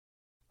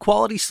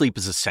Quality sleep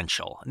is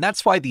essential, and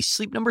that's why the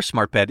Sleep Number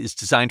Smart Bed is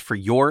designed for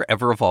your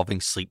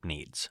ever-evolving sleep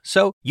needs.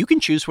 So you can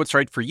choose what's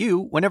right for you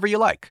whenever you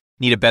like.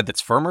 Need a bed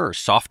that's firmer or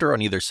softer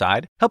on either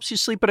side? Helps you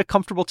sleep at a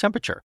comfortable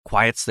temperature,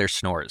 quiets their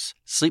snores.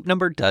 Sleep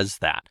Number does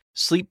that.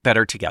 Sleep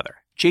better together.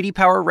 J.D.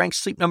 Power ranks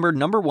Sleep Number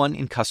 #1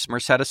 in customer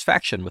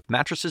satisfaction with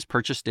mattresses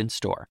purchased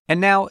in-store.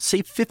 And now,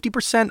 save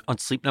 50% on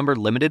Sleep Number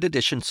limited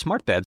edition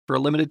smart beds for a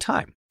limited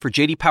time. For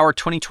J.D. Power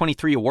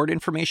 2023 award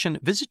information,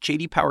 visit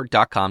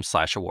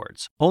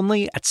jdpower.com/awards.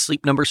 Only at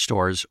Sleep Number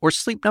stores or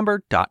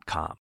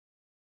sleepnumber.com.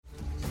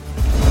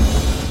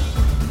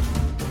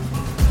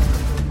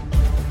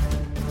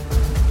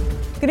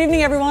 Good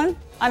evening, everyone.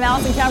 I'm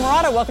Allison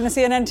Camerata. Welcome to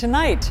CNN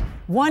Tonight.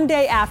 One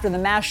day after the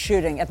mass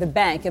shooting at the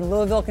bank in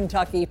Louisville,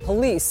 Kentucky,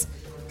 police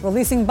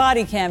releasing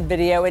body cam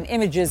video and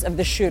images of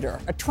the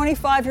shooter, a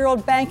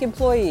 25-year-old bank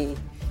employee.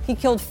 He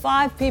killed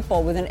 5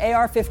 people with an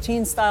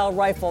AR-15 style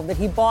rifle that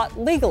he bought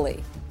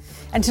legally.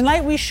 And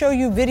tonight we show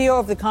you video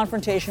of the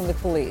confrontation with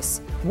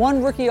police.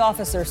 One rookie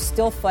officer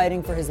still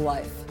fighting for his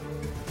life.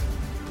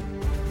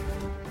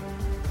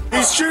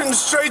 He's shooting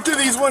straight through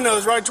these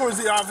windows right towards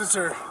the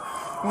officer.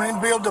 We need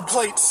to be able to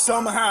plate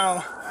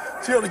somehow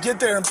to be able to get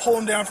there and pull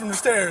him down from the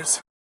stairs.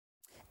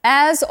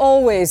 As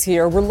always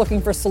here, we're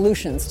looking for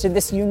solutions to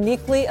this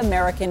uniquely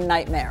American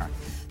nightmare.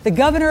 The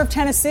governor of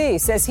Tennessee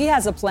says he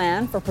has a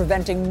plan for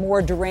preventing more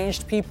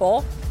deranged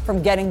people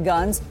from getting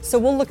guns, so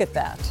we'll look at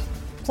that.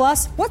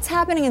 Plus, what's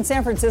happening in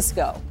San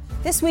Francisco?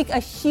 This week, a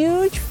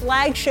huge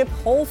flagship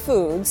Whole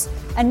Foods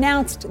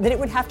announced that it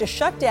would have to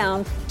shut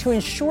down to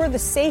ensure the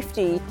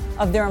safety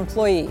of their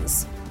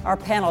employees. Our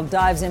panel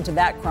dives into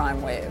that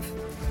crime wave.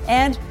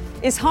 And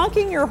is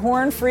honking your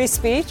horn free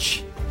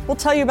speech? We'll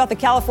tell you about the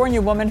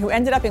California woman who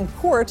ended up in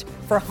court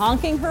for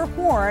honking her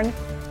horn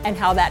and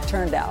how that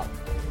turned out.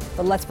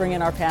 But let's bring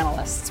in our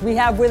panelists. We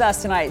have with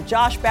us tonight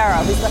Josh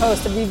Barra, who's the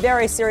host of the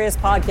Very Serious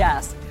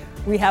Podcast.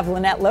 We have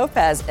Lynette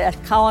Lopez, a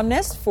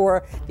columnist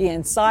for The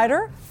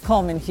Insider.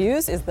 Coleman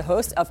Hughes is the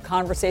host of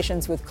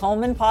Conversations with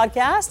Coleman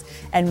podcast.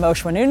 And Mo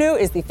Shwanunu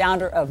is the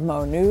founder of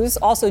Mo News.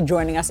 Also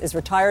joining us is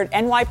retired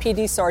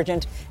NYPD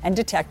Sergeant and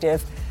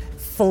Detective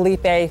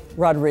Felipe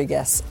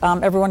Rodriguez.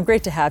 Everyone,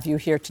 great to have you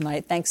here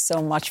tonight. Thanks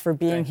so much for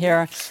being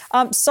here.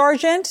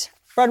 Sergeant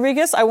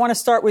Rodriguez, I want to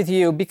start with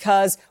you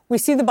because we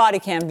see the body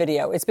cam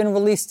video. It's been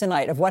released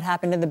tonight of what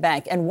happened in the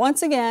bank. And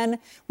once again,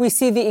 we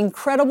see the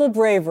incredible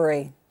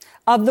bravery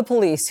of the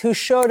police who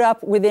showed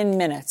up within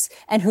minutes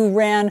and who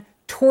ran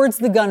towards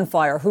the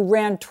gunfire, who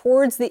ran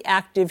towards the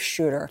active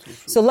shooter.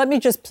 So let me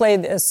just play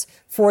this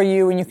for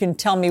you and you can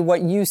tell me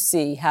what you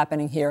see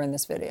happening here in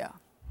this video.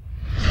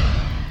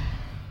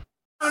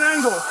 An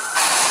angle.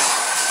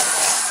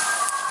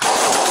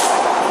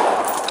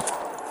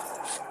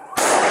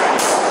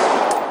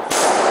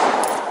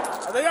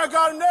 I think I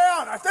got him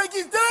down. I think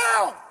he's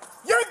down.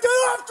 Yank the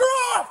officer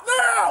off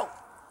now.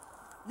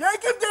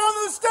 Yank him down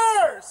the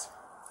stairs.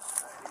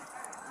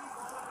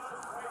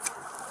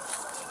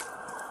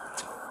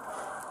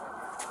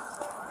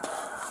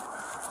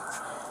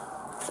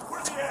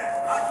 Where's he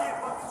at? I can't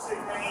fucking see.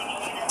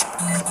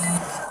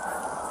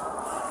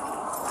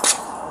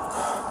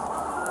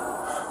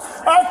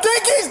 I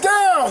think he's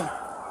down!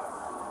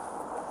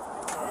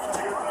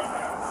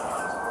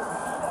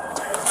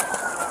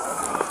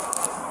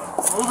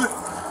 Move it.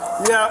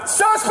 Yeah.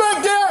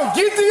 Suspect down!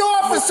 Get the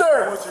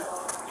officer!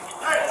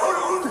 Hey, hold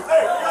on.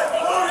 Hey,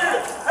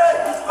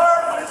 he's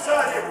fired from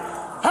inside here.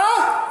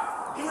 Huh?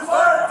 He was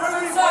fired from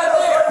inside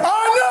there. I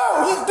know!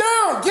 He's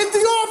down! Get the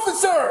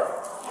officer!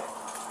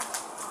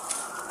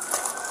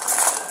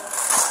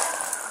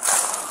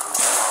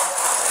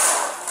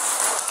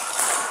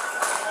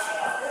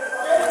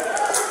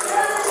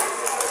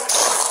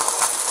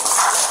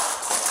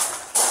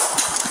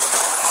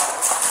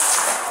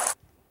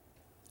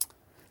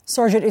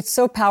 Sergeant, it's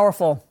so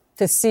powerful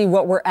to see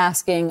what we're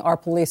asking our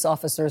police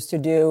officers to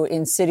do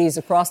in cities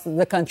across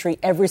the country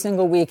every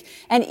single week.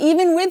 And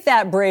even with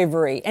that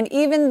bravery, and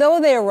even though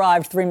they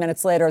arrived 3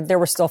 minutes later, there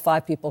were still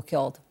 5 people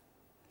killed.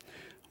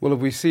 Well, if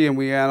we see and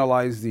we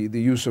analyze the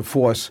use of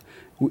force,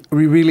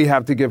 we really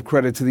have to give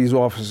credit to these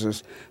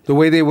officers. The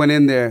way they went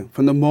in there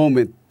from the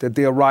moment that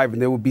they arrived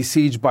and they were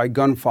besieged by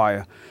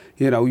gunfire.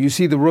 You know, you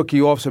see the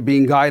rookie officer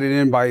being guided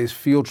in by his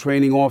field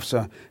training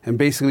officer and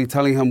basically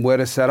telling him where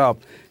to set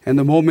up. And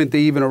the moment they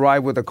even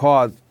arrive with a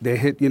car, they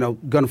hit,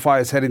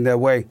 gunfire is heading their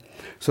way.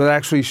 So that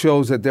actually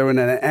shows that they're in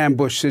an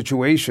ambush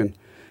situation.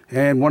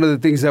 And one of the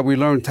things that we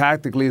learn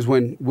tactically is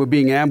when we're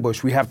being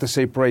ambushed, we have to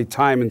separate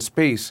time and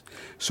space.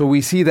 So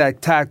we see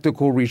that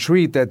tactical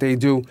retreat that they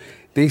do.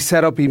 They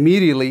set up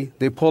immediately.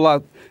 They pull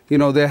out,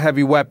 their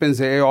heavy weapons,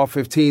 their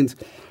AR-15s.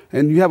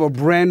 And you have a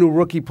brand new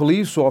rookie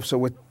police officer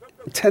with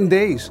 10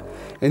 days.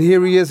 And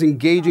here he is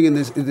engaging in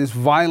this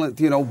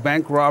violent,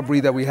 bank robbery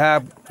that we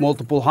have,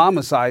 multiple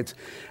homicides.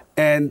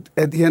 And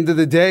at the end of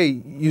the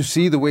day, you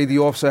see the way the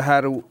officer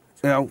had to,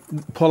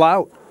 pull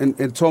out. And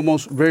it's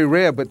almost very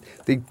rare, but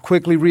they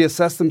quickly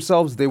reassessed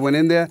themselves. They went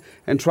in there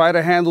and tried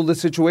to handle the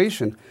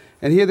situation.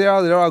 And here they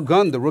are, they're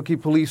outgunned. The rookie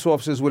police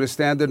officers with a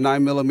standard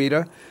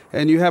 9mm.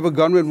 And you have a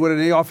gunman with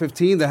an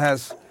AR-15 that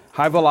has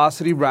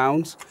high-velocity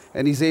rounds,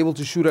 and he's able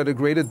to shoot at a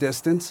greater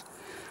distance.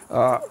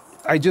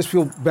 I just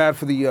feel bad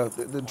for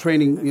the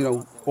training,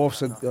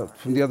 officer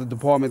from the other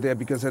department there,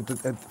 because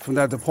from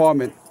that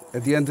department,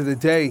 at the end of the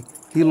day,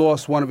 he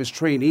lost one of his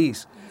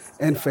trainees.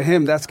 And for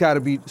him, that's got to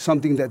be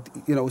something that,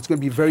 it's going to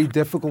be very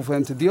difficult for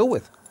him to deal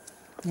with.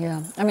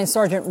 Yeah. I mean,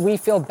 Sergeant, we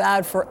feel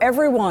bad for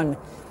everyone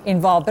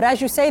involved. But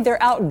as you say, they're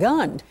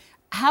outgunned.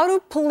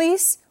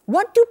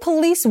 What do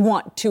police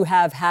want to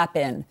have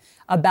happen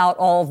about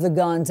all of the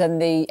guns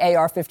and the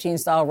AR-15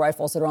 style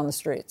rifles that are on the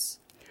streets?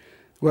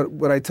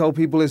 What I tell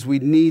people is we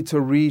need to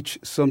reach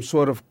some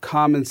sort of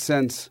common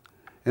sense,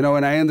 and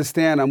I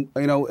understand,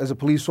 as a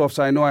police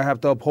officer, I know I have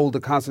to uphold the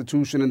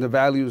Constitution and the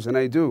values, and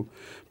I do.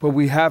 But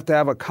we have to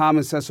have a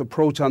common sense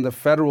approach on the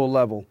federal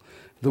level.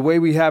 The way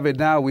we have it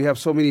now, we have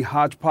so many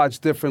hodgepodge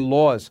different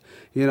laws.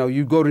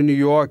 You go to New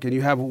York and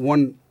you have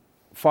one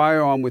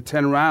firearm with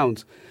 10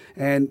 rounds,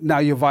 and now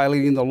you're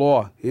violating the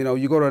law.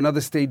 You go to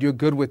another state, you're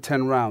good with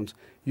 10 rounds.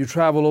 You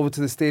travel over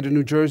to the state of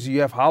New Jersey, you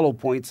have hollow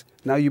points,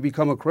 now you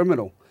become a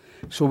criminal.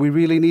 So we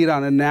really need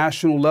on a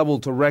national level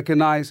to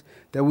recognize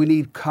that we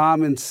need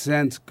common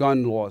sense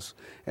gun laws.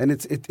 And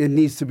it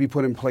needs to be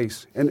put in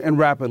place and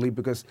rapidly,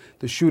 because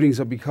the shootings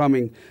are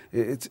becoming,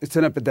 it's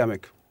an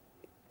epidemic.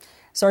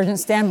 Sergeant,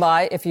 stand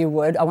by if you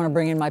would. I want to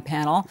bring in my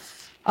panel.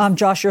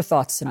 Josh, your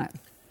thoughts tonight.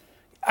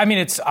 I mean,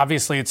 it's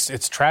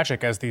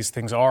tragic as these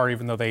things are,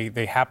 even though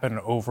they happen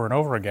over and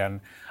over again.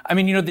 I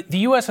mean, the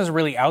U.S. has a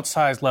really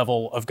outsized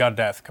level of gun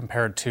death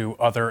compared to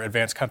other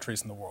advanced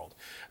countries in the world.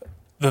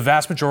 The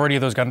vast majority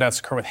of those gun deaths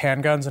occur with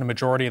handguns, and a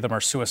majority of them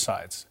are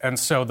suicides. And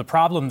so the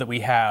problem that we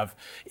have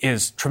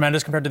is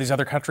tremendous compared to these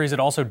other countries. It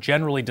also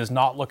generally does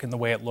not look in the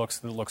way it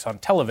looks on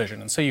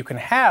television. And so you can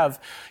have,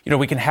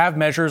 we can have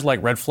measures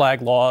like red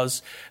flag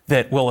laws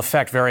that will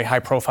affect very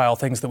high-profile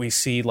things that we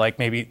see, like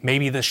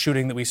maybe this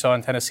shooting that we saw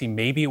in Tennessee,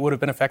 maybe it would have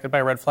been affected by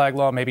a red flag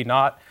law, maybe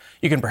not.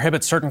 You can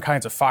prohibit certain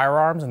kinds of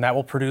firearms, and that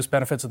will produce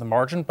benefits at the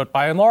margin. But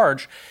by and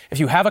large, if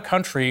you have a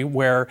country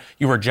where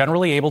you are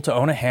generally able to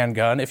own a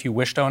handgun, if you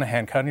wish to own a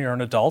handgun, you're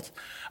an adult,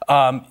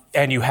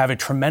 and you have a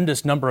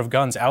tremendous number of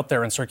guns out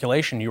there in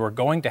circulation, you are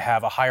going to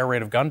have a higher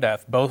rate of gun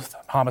death, both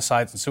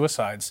homicides and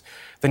suicides,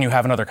 than you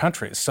have in other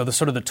countries. So the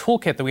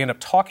toolkit that we end up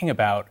talking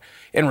about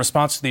in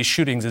response to these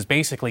shootings is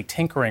basically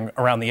tinkering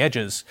around the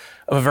edges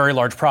of a very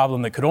large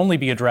problem that could only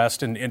be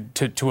addressed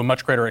to a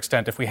much greater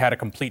extent if we had a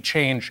complete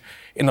change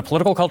in the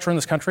political culture in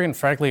this country and,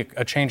 frankly,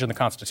 a change in the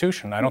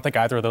Constitution. I don't think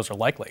either of those are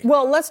likely.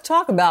 Well, let's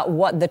talk about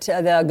what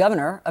the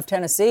governor of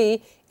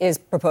Tennessee is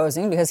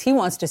proposing, because he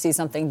wants to see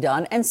something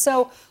done. And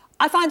so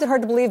I find it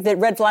hard to believe that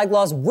red flag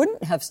laws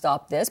wouldn't have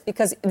stopped this,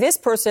 because this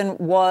person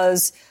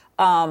was,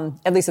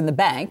 at least in the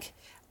bank,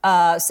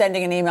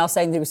 sending an email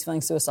saying that he was feeling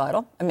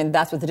suicidal. I mean,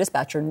 that's what the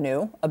dispatcher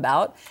knew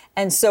about.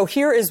 And so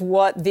here is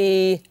what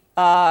the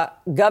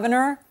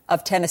governor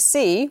of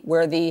Tennessee,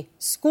 where the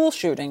school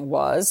shooting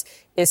was,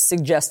 is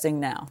suggesting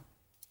now.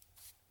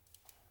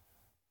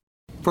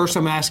 First,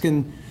 I'm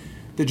asking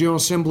the General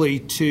Assembly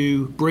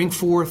to bring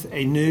forth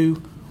a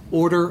new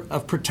order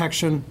of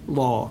protection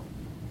law.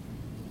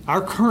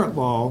 Our current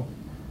law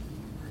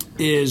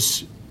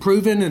is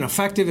proven and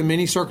effective in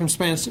many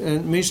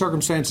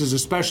circumstances,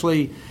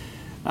 especially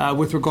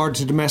with regard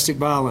to domestic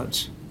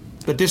violence.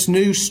 But this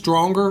new,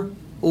 stronger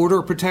order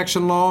of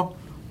protection law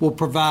will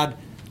provide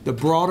the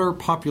broader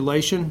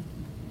population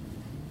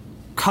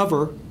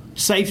cover,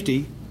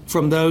 safety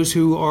from those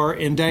who are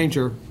in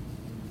danger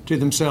to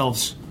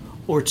themselves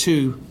or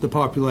to the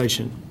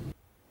population.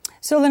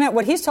 So, Lynette,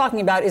 what he's talking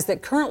about is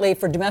that currently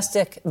for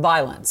domestic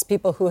violence,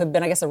 people who have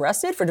been,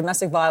 arrested for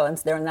domestic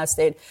violence there in that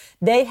state,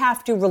 they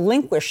have to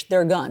relinquish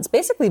their guns,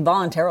 basically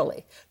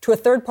voluntarily, to a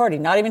third party,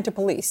 not even to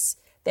police.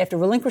 They have to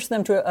relinquish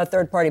them to a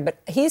third party.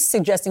 But he's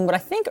suggesting what I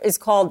think is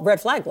called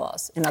red flag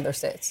laws in other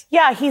states.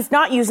 Yeah, he's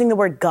not using the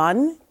word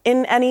gun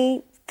in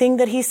anything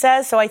that he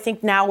says. So I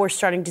think now we're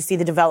starting to see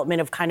the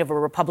development of kind of a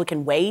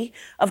Republican way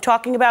of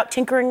talking about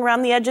tinkering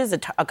around the edges,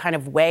 a kind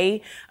of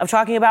way of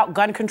talking about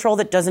gun control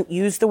that doesn't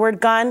use the word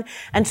gun.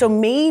 And so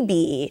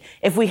maybe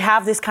if we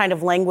have this kind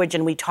of language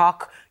and we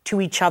talk to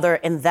each other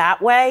in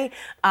that way,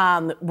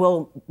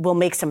 we'll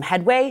make some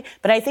headway.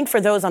 But I think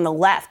for those on the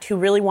left who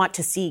really want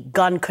to see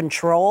gun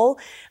control,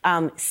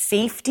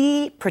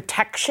 safety,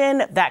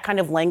 protection, that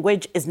kind of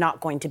language is not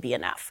going to be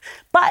enough.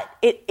 But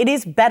it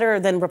is better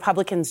than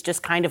Republicans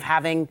just kind of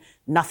having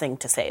nothing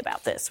to say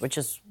about this, which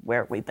is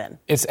where we've been.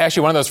 It's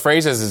actually one of those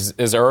phrases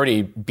is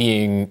already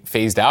being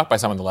phased out by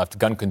some on the left.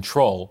 Gun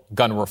control,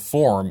 gun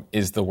reform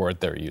is the word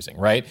they're using,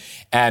 right?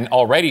 And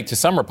already to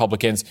some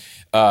Republicans,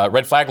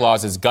 red flag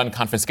laws is gun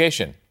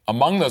confiscation.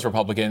 Among those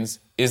Republicans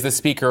is the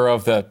Speaker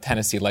of the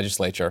Tennessee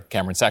legislature,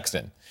 Cameron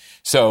Sexton.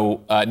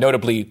 So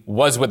notably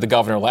was with the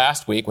governor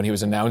last week when he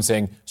was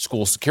announcing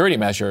school security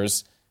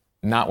measures.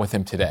 Not with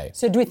him today.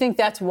 So do we think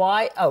that's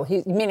why?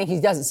 Meaning he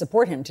doesn't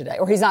support him today,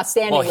 or he's not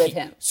standing with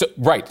him?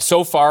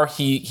 So far,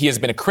 he has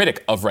been a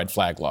critic of red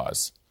flag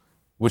laws.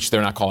 which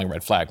they're not calling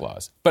red flag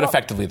laws, but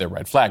effectively they're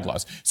red flag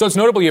laws. So it's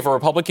notable you have a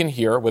Republican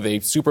here with a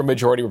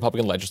supermajority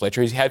Republican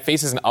legislature. He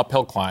faces an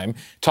uphill climb.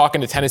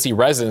 Talking to Tennessee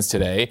residents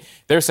today,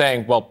 they're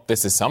saying, well,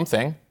 this is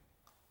something.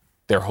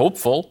 They're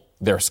hopeful.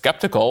 They're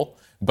skeptical.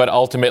 But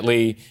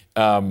ultimately,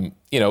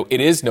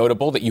 it is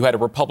notable that you had a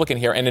Republican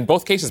here. And in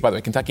both cases, by the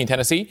way, Kentucky and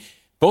Tennessee,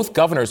 both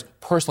governors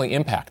personally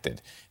impacted.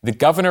 The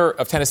governor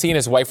of Tennessee and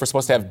his wife were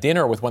supposed to have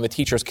dinner with one of the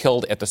teachers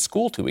killed at the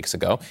school 2 weeks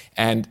ago.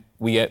 And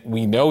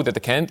we know that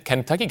the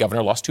Kentucky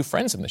governor lost 2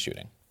 friends in the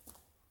shooting.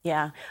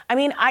 Yeah. I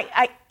mean,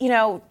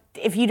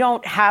 if you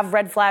don't have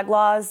red flag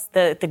laws,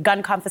 the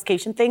gun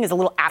confiscation thing is a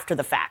little after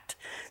the fact.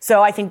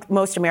 So I think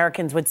most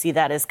Americans would see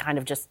that as kind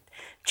of just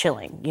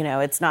chilling.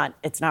 It's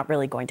not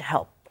really going to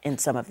help in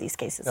some of these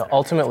cases.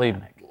 Ultimately,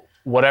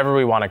 whatever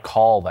we want to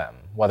call them,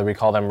 whether we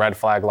call them red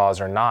flag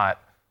laws or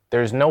not,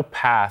 there's no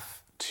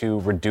path to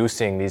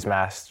reducing these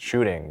mass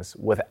shootings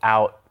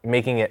without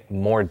making it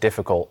more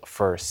difficult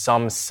for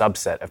some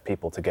subset of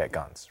people to get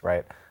guns,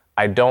 right?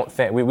 I don't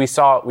think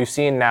we've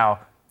seen now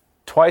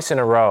twice in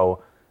a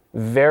row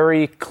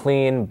very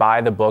clean, by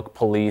the book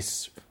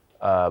police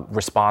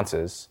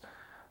responses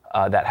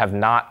that have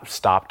not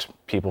stopped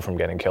people from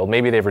getting killed.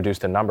 Maybe they've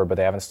reduced the number, but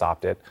they haven't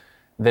stopped it.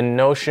 The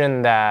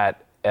notion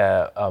that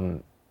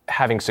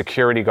having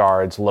security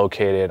guards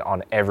located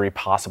on every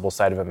possible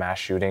site of a mass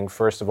shooting,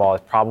 first of all,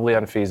 is probably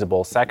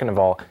unfeasible. Second of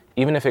all,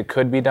 even if it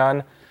could be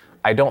done,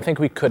 I don't think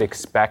we could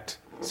expect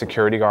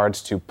security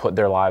guards to put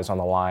their lives on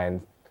the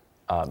line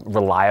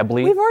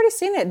reliably. We've already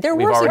seen it. There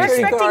were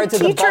security guards at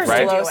the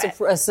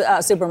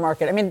Buffalo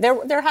supermarket. I mean,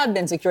 there have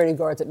been security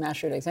guards at mass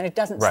shootings, and it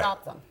doesn't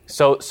stop them.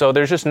 So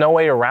there's just no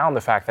way around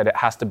the fact that it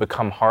has to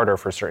become harder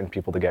for certain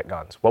people to get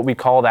guns. What we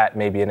call that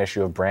may be an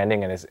issue of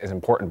branding and is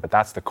important, but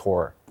that's the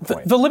core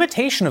point. The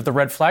limitation of the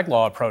red flag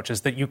law approach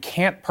is that you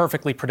can't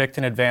perfectly predict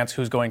in advance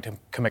who's going to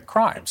commit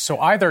crimes. So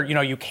either,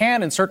 you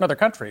can in certain other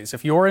countries.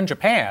 If you're in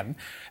Japan,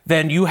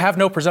 then you have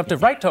no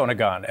presumptive right to own a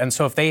gun. And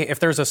so if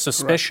there's a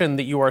suspicion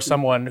that you are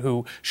someone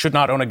who should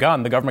not own a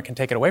gun, the government can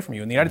take it away from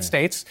you. In the United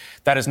States,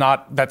 that's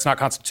not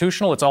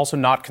constitutional. It's also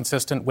not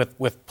consistent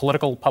with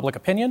political public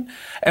opinion.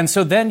 And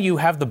so then you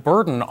have the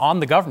burden on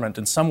the government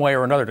in some way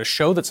or another to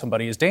show that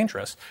somebody is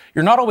dangerous.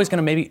 You're not always going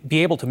to maybe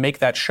be able to make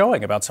that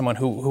showing about someone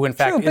who in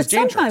fact is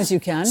dangerous. Sometimes you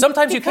can.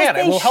 Sometimes you can.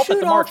 It will help at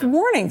the margin. Off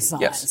warning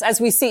signs,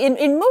 as we see.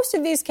 In most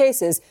of these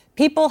cases,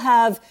 people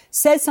have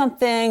said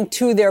something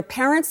to their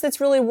parents that's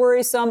really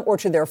worrisome, or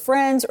to their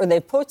friends, or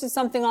they've posted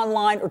something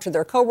online, or to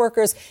their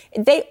coworkers.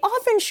 They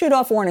often shoot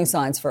off warning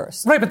signs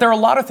first. Right, but there are a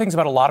lot of things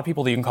about a lot of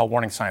people that you can call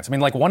warning signs. I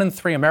mean, like 1 in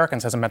 3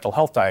 Americans has a mental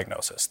health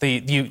diagnosis.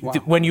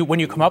 When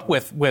you come up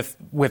with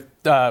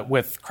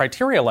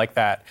criteria like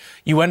that,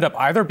 you end up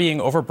either being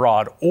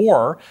overbroad,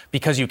 or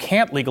because you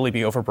can't legally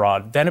be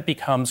overbroad, then it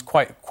becomes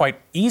quite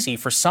easy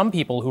for some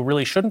people who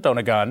really shouldn't own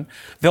a gun.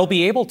 They'll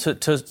be able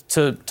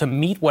to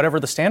meet whatever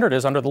the standard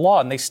is under the law,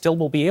 and they still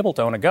will be able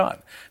to own a gun.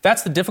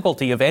 That's the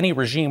difficulty of any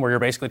regime where you're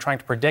basically trying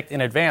to predict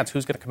in advance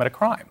who's going to commit a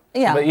crime.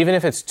 Yeah. But even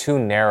if it's too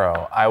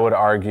narrow, I would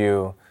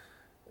argue,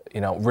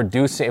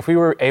 reducing, if we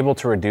were able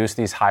to reduce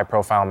these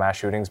high-profile mass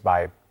shootings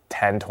by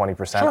 10,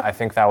 20%, sure, I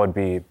think that would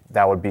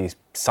be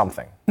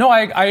something. No,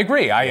 I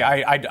agree.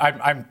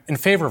 I'm in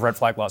favor of red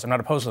flag laws. I'm not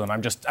opposed to them.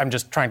 I'm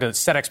just trying to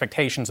set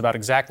expectations about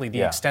exactly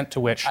the extent to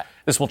which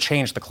this will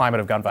change the climate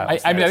of gun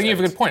violence. I think you have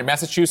a good point.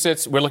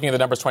 Massachusetts, we're looking at the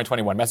numbers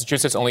 2021.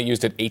 Massachusetts only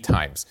used it 8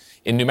 times.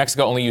 In New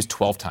Mexico, only used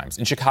 12 times.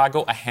 In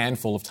Chicago, a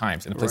handful of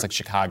times in a place like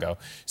Chicago.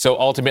 So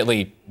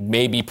ultimately,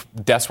 maybe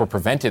deaths were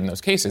prevented in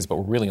those cases, but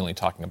we're really only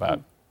talking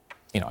about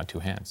on 2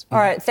 hands. All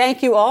right.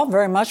 Thank you all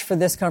very much for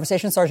this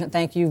conversation. Sergeant,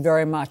 thank you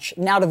very much.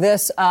 Now to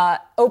this,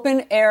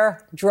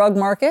 open-air drug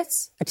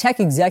markets, a tech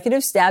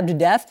executive stabbed to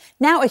death.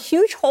 Now a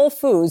huge Whole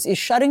Foods is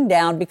shutting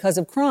down because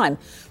of crime.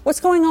 What's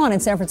going on in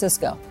San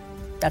Francisco?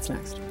 That's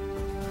next.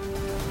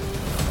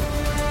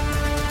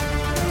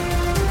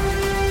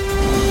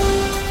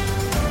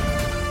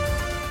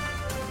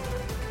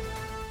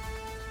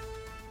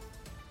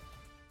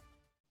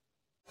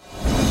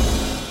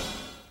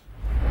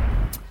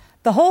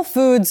 The Whole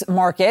Foods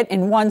market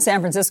in one San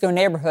Francisco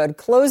neighborhood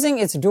closing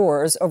its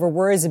doors over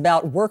worries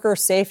about worker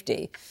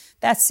safety.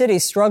 That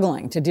city's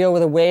struggling to deal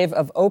with a wave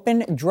of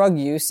open drug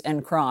use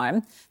and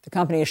crime. The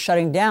company is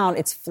shutting down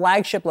its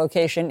flagship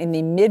location in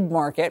the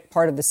mid-market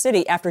part of the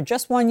city after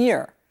just 1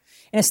 year.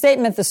 In a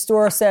statement, the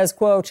store says,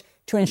 quote,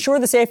 "To ensure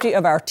the safety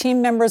of our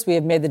team members, we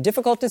have made the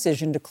difficult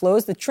decision to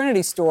close the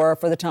Trinity store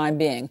for the time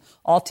being.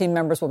 All team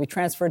members will be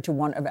transferred to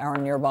one of our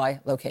nearby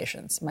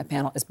locations." My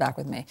panel is back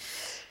with me.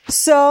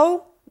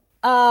 So,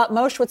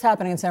 Moshe, what's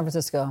happening in San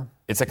Francisco?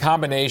 It's a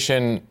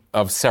combination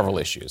of several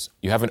issues.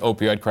 You have an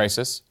opioid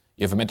crisis,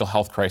 you have a mental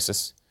health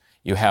crisis,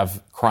 you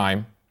have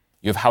crime,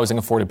 you have housing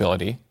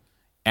affordability,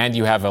 and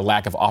you have a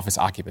lack of office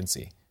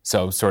occupancy,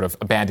 so sort of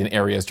abandoned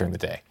areas during the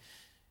day.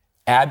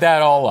 Add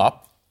that all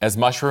up as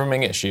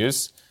mushrooming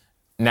issues.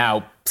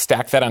 Now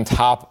stack that on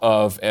top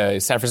of a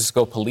San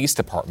Francisco Police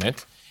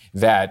Department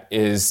that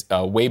is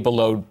way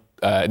below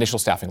initial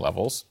staffing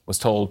levels, was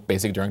told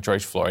basically during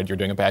George Floyd, you're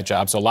doing a bad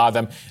job. So a lot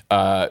of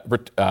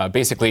them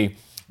basically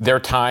Their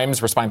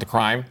times responding to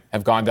crime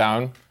have gone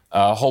down.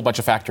 A whole bunch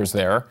of factors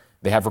there.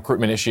 They have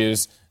recruitment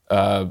issues,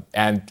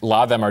 and a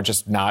lot of them are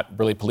just not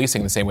really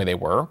policing the same way they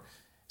were.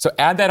 So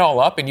add that all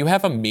up, and you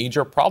have a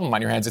major problem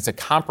on your hands. It's a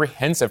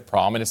comprehensive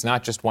problem, and it's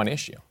not just one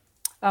issue.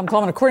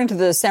 Coleman, according to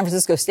the San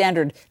Francisco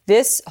Standard,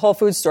 this Whole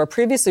Foods store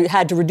previously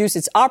had to reduce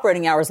its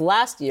operating hours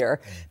last year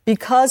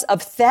because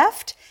of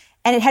theft,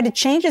 and it had to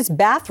change its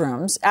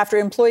bathrooms after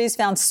employees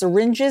found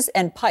syringes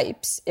and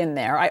pipes in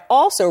there. I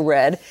also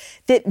read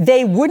that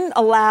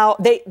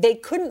they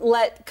couldn't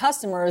let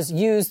customers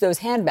use those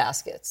hand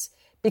baskets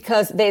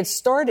because they had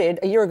started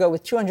a year ago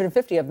with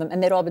 250 of them,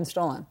 and they'd all been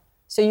stolen.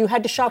 So you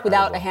had to shop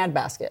without a hand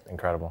basket.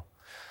 Incredible.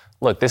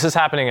 Look, this is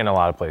happening in a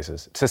lot of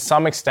places. To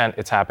some extent,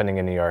 it's happening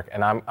in New York.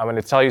 And I'm going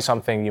to tell you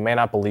something. You may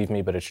not believe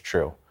me, but it's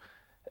true.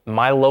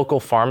 My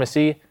local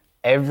pharmacy,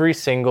 every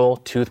single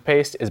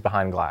toothpaste is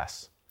behind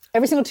glass.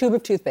 Every single tube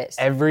of toothpaste?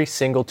 Every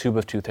single tube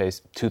of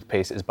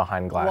toothpaste is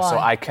behind glass. Why? So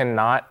I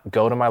cannot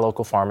go to my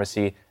local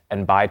pharmacy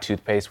and buy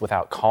toothpaste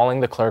without calling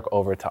the clerk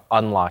over to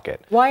unlock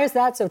it. Why is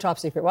that so top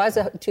secret? Why is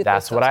the toothpaste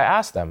That's what I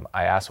asked them.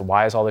 I asked,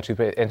 why is all the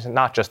toothpaste, and it's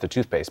not just the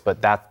toothpaste,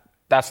 but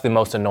that's the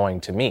most annoying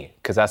to me,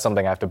 because that's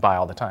something I have to buy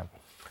all the time.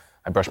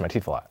 I brush my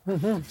teeth a lot.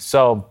 Mm-hmm.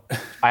 So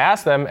I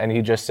asked them, and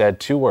he just said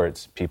 2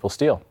 words: people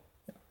steal.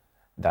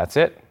 That's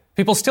it.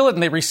 People steal it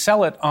and they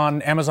resell it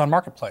on Amazon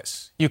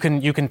Marketplace. You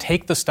can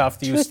take the stuff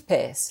that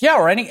toothpaste. Yeah,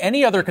 or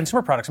any other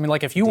consumer products. I mean,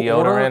 like if you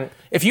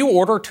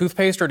order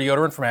toothpaste or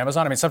deodorant from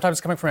Amazon, I mean, sometimes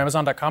it's coming from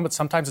Amazon.com, but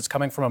sometimes it's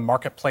coming from a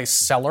marketplace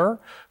seller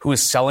who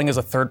is selling as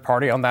a third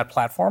party on that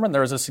platform. And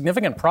there is a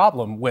significant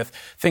problem with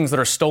things that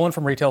are stolen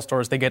from retail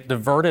stores. They get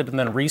diverted and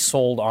then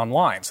resold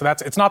online. So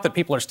it's not that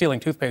people are stealing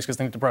toothpaste because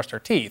they need to brush their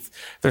teeth.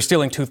 They're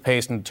stealing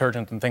toothpaste and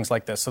detergent and things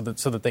like this so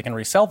that they can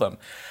resell them.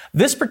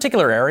 This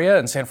particular area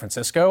in San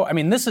Francisco, I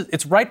mean,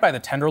 it's right by the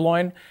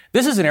Tenderloin.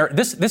 This is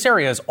this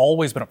area has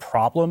always been a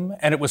problem,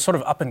 and it was sort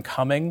of up and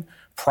coming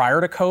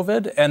prior to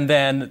COVID. And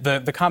then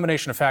the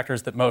combination of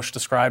factors that Moshe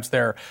describes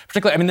there,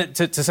 particularly, I mean,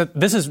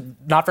 this is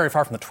not very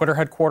far from the Twitter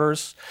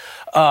headquarters.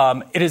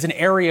 It is an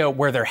area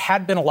where there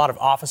had been a lot of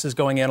offices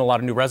going in, a lot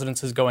of new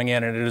residences going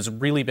in, and it has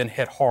really been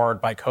hit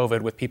hard by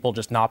COVID with people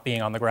just not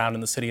being on the ground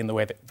in the city in the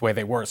way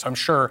they were. So I'm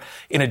sure,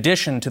 in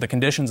addition to the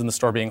conditions in the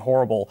store being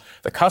horrible,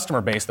 the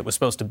customer base that was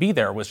supposed to be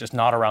there was just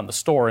not around the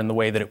store in the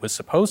way that it was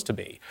supposed to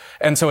be.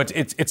 And so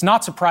it's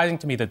not surprising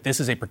to me that this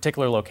is a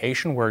particular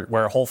location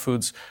where Whole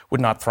Foods would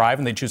not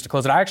thrive and they choose to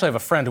close it. I actually have a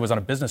friend who was on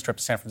a business trip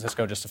to San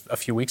Francisco just a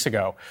few weeks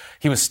ago.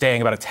 He was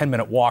staying about a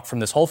 10-minute walk from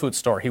this Whole Foods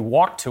store. He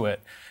walked to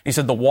it. He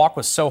said the walk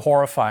was so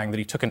horrifying that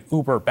he took an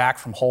Uber back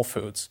from Whole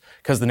Foods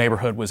because the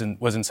neighborhood was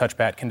in such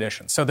bad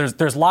conditions. So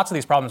there's lots of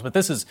these problems, but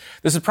this is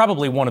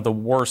probably one of the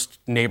worst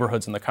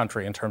neighborhoods in the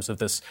country in terms of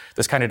this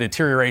kind of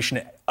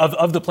deterioration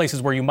of the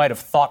places where you might have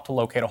thought to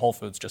locate a Whole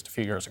Foods just a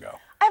few years ago.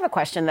 I have a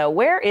question, though.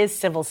 Where is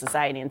civil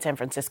society in San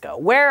Francisco?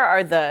 Where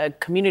are the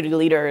community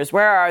leaders?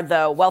 Where are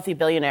the wealthy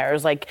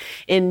billionaires? Like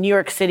in New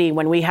York City,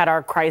 when we had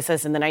our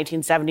crisis in the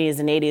 1970s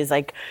and 80s,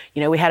 like,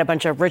 you know, we had a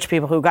bunch of rich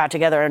people who got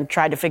together and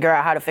tried to figure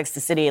out how to fix the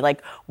city.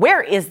 Like,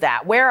 where is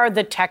that? Where are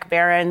the tech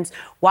barons?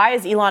 Why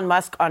is Elon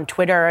Musk on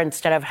Twitter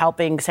instead of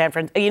helping San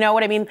Francisco? You know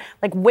what I mean?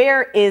 Like,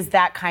 where is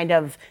that kind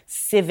of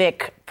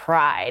civic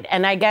pride?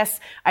 And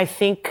I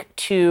think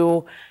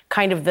to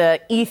kind of the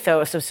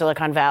ethos of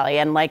Silicon Valley,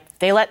 and like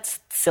they let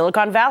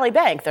Silicon Valley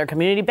Bank, their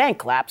community bank,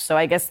 collapse. So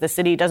I guess the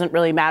city doesn't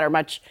really matter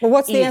much. Well,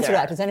 what's the either. answer to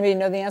that? Does anybody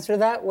know the answer to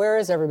that? Where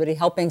is everybody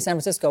helping San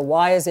Francisco?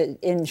 Why is it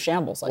in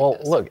shambles like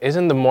this? Well, look,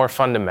 isn't the more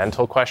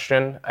fundamental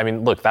question, I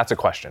mean, look, that's a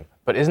question,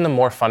 but isn't the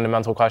more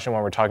fundamental question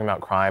when we're talking about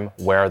crime,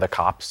 where are the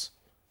cops,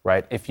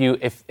 right?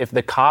 If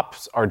the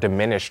cops are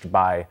diminished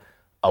by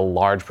a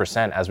large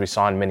percent, as we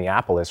saw in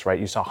Minneapolis, right?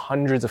 You saw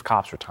hundreds of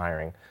cops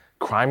retiring.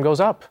 Crime goes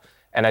up.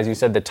 And as you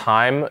said, the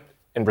time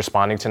in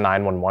responding to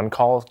 911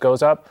 calls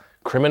goes up.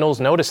 Criminals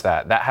notice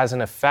that. That has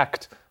an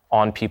effect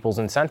on people's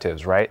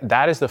incentives, right?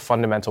 That is the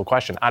fundamental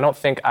question. I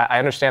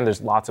understand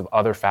there's lots of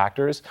other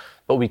factors,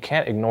 but we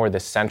can't ignore the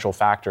central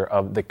factor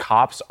of the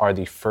cops are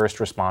the first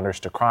responders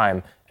to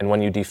crime. And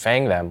when you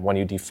defang them, when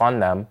you defund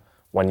them,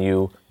 when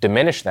you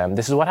diminish them,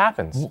 this is what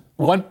happens.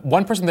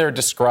 One person there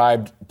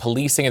described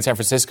policing in San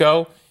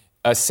Francisco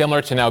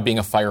similar to now being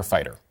a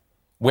firefighter,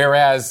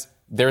 whereas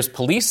there's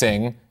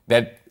policing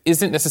that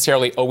isn't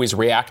necessarily always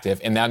reactive,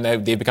 and now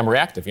they become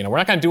reactive. You know, we're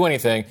not going to do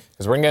anything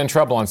because we're going to get in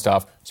trouble on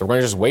stuff, so we're going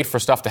to just wait for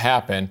stuff to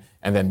happen,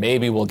 and then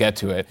maybe we'll get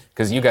to it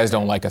because you guys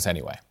don't like us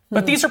anyway.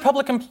 But these are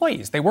public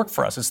employees. They work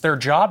for us. It's their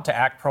job to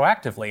act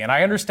proactively. And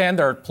I understand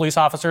there are police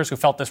officers who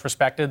felt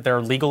disrespected.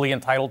 They're legally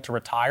entitled to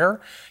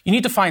retire. You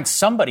need to find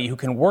somebody who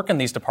can work in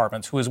these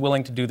departments who is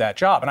willing to do that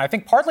job. And I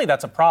think partly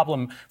that's a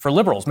problem for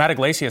liberals. Matt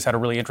Iglesias had a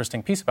really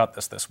interesting piece about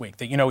this week,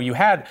 that, you know, you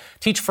had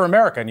Teach for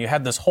America, and you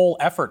had this whole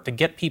effort to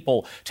get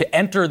people to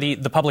enter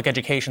the public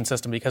education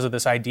system because of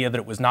this idea that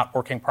it was not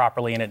working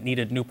properly and it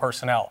needed new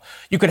personnel.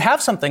 You could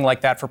have something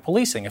like that for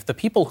policing. If the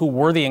people who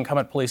were the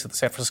incumbent police at the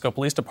San Francisco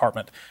Police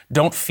Department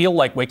don't feel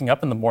like waking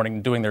up in the morning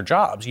and doing their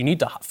jobs, you need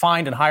to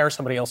find and hire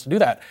somebody else to do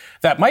that.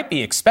 That might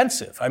be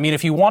expensive. I mean,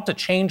 if you want to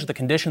change the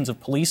conditions of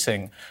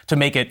policing to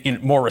make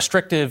it more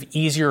restrictive,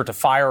 easier to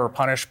fire or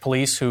punish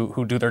police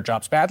who do their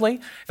jobs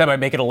badly, that might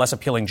make it a less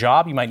appealing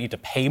job. You might need to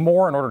pay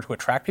more in order to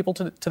attract people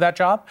to that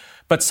job.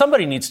 But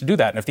somebody needs to do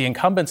that. And if the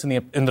incumbents in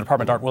the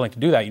department aren't willing to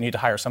do that, you need to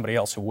hire somebody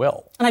else who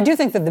will. And I do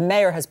think that the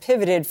mayor has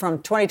pivoted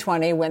from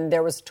 2020, when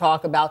there was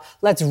talk about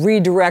let's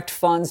redirect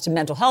funds to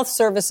mental health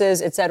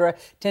services, et cetera,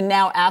 to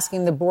now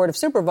asking the Board of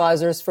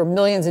Supervisors for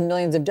millions and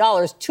millions of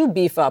dollars to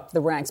beef up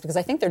the ranks, because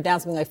I think they're down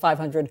something like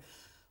 500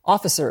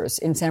 officers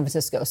in San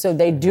Francisco. So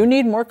they do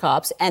need more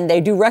cops, and they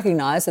do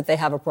recognize that they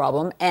have a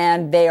problem,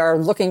 and they are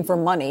looking for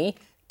money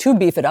to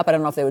beef it up. I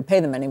don't know if they would pay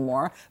them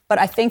anymore. But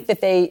I think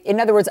that in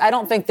other words, I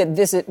don't think that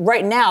this is,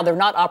 right now, they're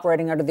not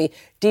operating under the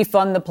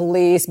defund the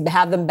police,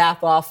 have them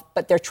back off,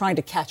 but they're trying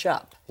to catch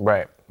up.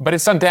 Right. But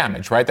it's done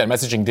damage, right? That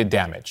messaging did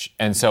damage.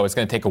 And so it's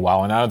going to take a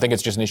while. And I don't think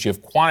it's just an issue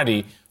of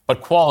quantity, but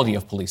quality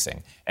of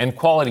policing and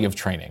quality of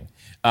training.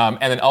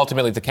 And then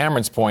ultimately, to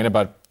Cameron's point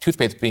about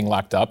toothpaste being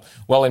locked up,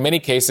 well, in many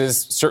cases,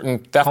 certain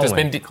theft has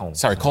been...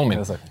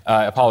 Coleman.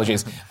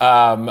 Apologies.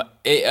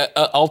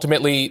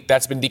 Ultimately,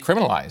 that's been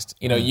decriminalized.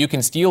 You know, you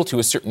can steal to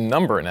a certain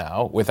number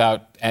now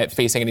without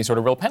facing any sort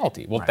of real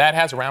penalty. Well, that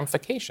has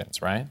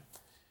ramifications, right?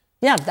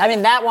 Yeah, I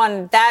mean,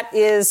 that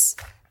is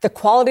the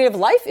quality of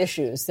life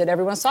issues that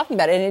everyone's talking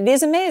about. And it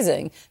is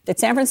amazing that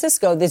San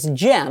Francisco, this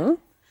gem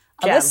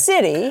of a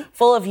city,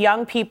 full of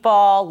young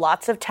people,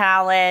 lots of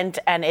talent,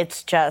 and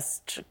it's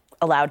just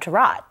allowed to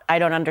rot. I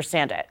don't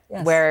understand it.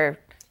 Yes. Where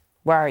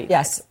are you?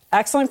 Yes.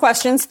 Excellent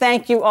questions.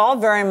 Thank you all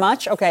very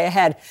much. Okay,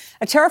 ahead.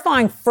 A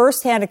terrifying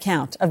first-hand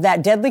account of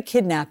that deadly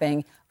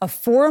kidnapping of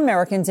 4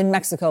 Americans in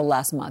Mexico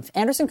last month.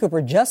 Anderson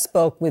Cooper just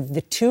spoke with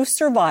the 2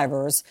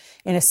 survivors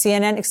in a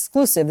CNN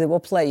exclusive that we'll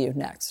play you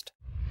next.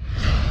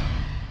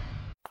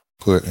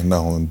 Putting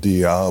on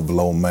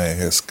Diablo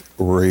mask,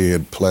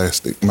 red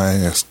plastic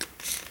mask.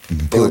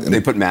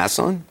 They put masks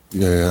on?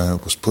 Yeah,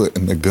 it was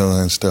putting the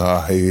guns to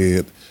our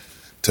head,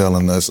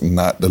 telling us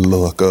not to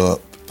look up,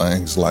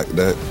 things like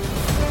that.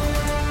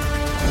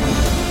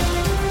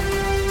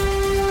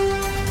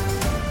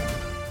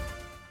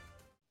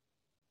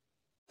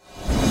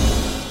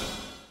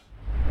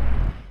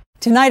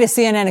 Tonight, a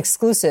CNN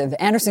exclusive,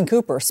 Anderson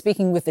Cooper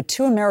speaking with the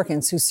 2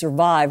 Americans who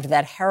survived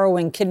that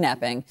harrowing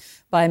kidnapping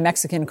by a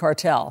Mexican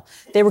cartel.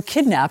 They were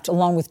kidnapped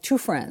along with 2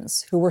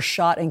 friends who were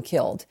shot and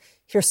killed.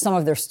 Here's some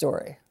of their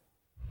story.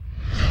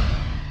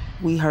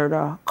 We heard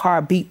a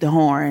car beat the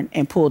horn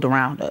and pulled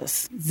around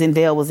us.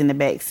 Zendel was in the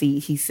back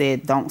seat. He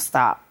said, "Don't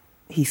stop."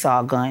 He saw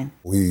a gun.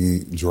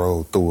 We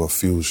drove through a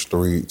few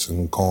streets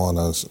and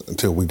corners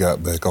until we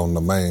got back on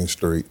the main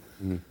street.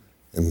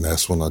 And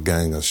that's when a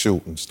gang of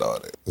shooting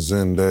started.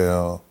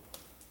 Zendel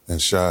and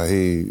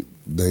Shaheed,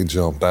 they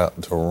jumped out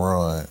to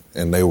run,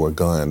 and they were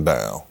gunned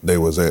down. They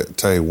was at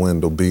Tay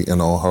window,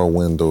 beating on her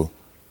window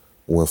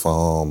with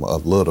a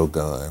little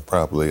gun,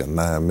 probably a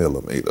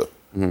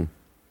 9mm.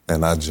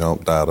 And I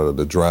jumped out of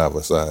the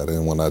driver's side.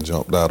 And when I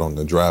jumped out on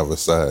the driver's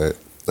side,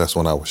 that's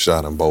when I was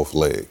shot in both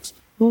legs.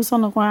 We was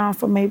on the ground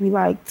for maybe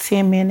like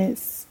 10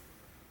 minutes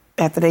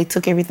after they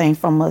took everything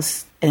from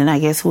us. And I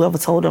guess whoever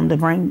told them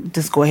to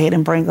just go ahead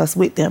and bring us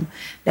with them,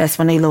 that's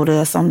when they loaded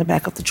us on the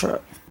back of the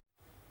truck.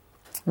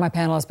 My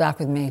panel is back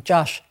with me.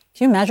 Josh,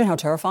 can you imagine how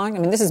terrifying? I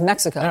mean, this is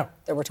Mexico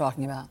that we're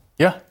talking about.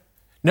 Yeah.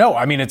 No,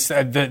 I mean, it's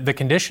the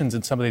conditions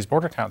in some of these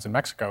border towns in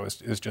Mexico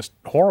is just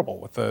horrible,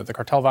 with the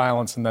cartel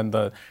violence and then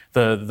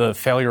the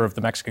failure of the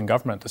Mexican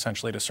government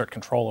essentially to assert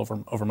control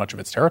over much of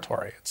its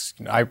territory.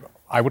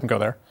 I wouldn't go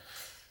there.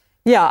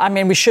 Yeah, I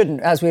mean, we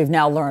shouldn't, as we've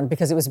now learned,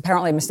 because it was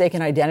apparently a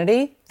mistaken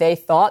identity. They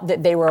thought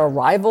that they were a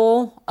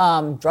rival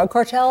drug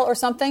cartel or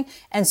something.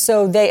 And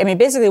so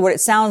basically what it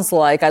sounds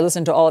like, I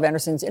listened to all of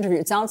Anderson's interview,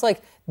 it sounds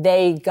like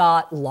they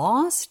got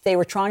lost. They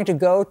were trying to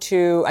go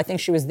to, I think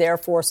she was there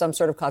for some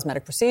sort of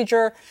cosmetic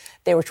procedure.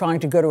 They were trying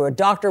to go to a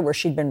doctor where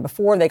she'd been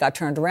before. They got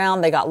turned around,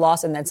 they got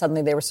lost, and then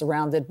suddenly they were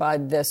surrounded by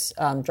this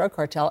drug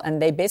cartel.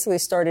 And they basically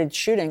started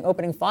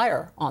opening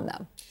fire on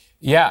them.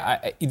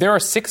 Yeah, there are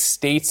 6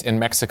 states in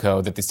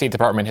Mexico that the State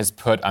Department has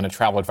put on a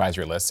travel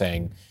advisory list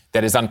saying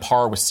that is on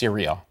par with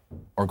Syria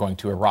or going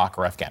to Iraq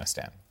or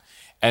Afghanistan.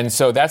 And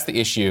so that's the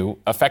issue.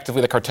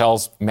 Effectively, the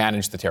cartels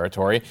manage the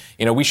territory.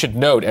 You know, we should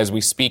note, as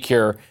we speak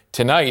here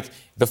tonight,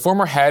 the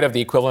former head of the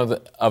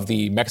equivalent of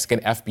the Mexican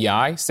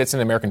FBI sits in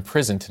an American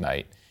prison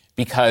tonight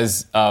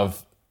because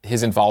of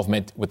his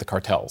involvement with the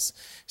cartels.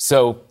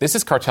 So this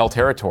is cartel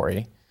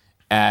territory.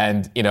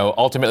 And, you know,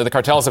 ultimately the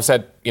cartels have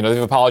said, you know,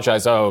 they've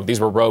apologized, these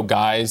were rogue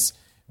guys.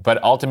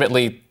 But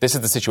ultimately, this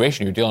is the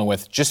situation you're dealing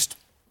with just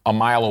a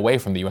mile away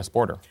from the U.S.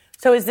 border.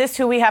 So is this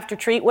who we have to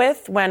treat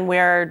with when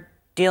we're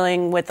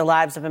dealing with the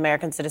lives of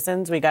American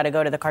citizens? We got to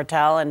go to the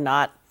cartel and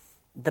not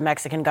the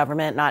Mexican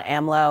government, not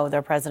AMLO,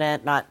 their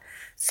president, not.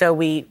 So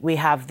we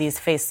have these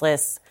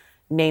faceless,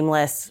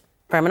 nameless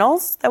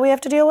criminals that we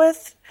have to deal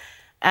with.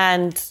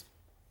 And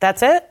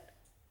that's it.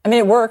 I mean,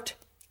 it worked.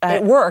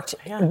 It worked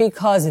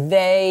because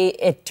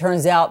it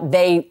turns out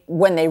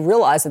when they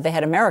realized that they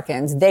had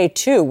Americans, they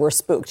too were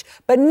spooked,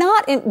 but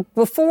not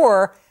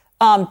before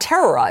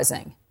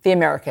terrorizing the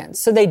Americans.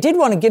 So they did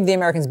want to give the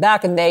Americans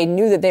back, and they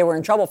knew that they were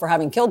in trouble for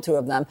having killed 2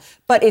 of them.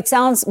 But it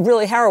sounds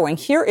really harrowing.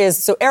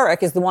 So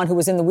Eric is the one who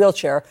was in the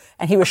wheelchair,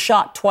 and he was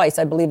shot twice,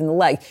 I believe, in the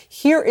leg.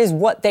 Here is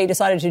what they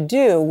decided to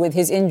do with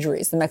his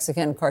injuries, the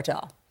Mexican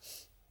cartel.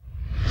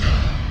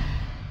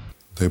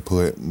 They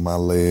put my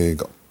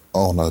leg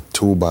on a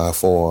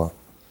 2x4,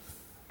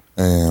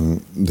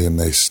 and then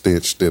they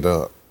stitched it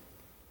up.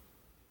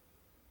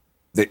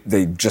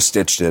 They just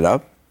stitched it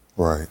up?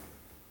 Right.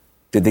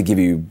 Did they give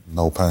you...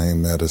 No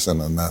pain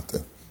medicine or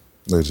nothing.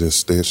 They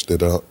just stitched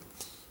it up.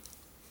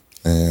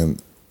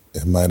 And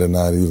it might have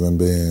not even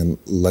been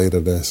later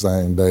that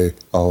same day,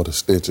 all the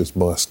stitches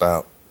bust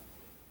out.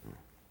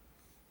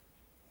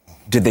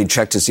 Did they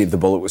check to see if the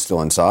bullet was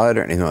still inside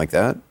or anything like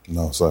that?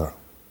 No, sir.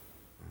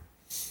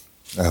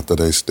 After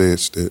they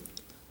stitched it,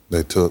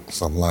 they took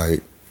some,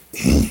 I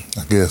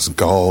guess,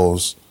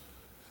 gauze,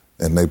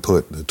 and they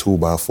put the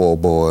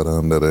 2x4 board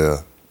under there,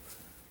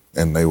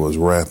 and they was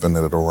wrapping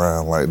it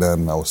around like that,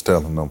 and I was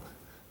telling them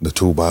the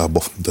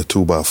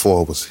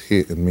 2x4 was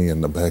hitting me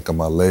in the back of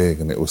my leg,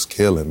 and it was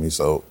killing me,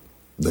 so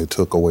they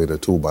took away the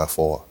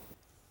 2x4.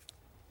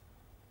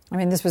 I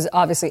mean, this was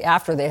obviously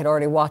after they had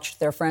already watched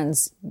their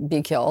friends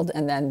be killed,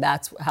 and then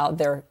that's how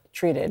they're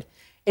treated.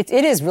 It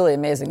is really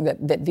amazing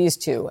that these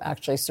 2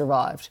 actually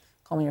survived.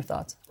 Coleman, your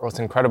thoughts? Well, it's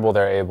incredible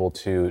they're able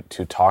to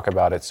talk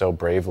about it so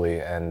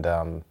bravely, and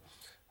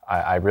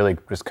I really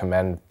just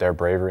commend their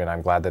bravery, and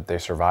I'm glad that they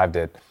survived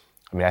it.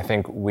 I mean, I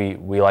think we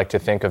like to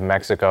think of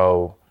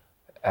Mexico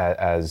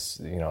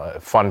as a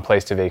fun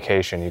place to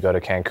vacation. You go to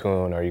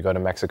Cancun or you go to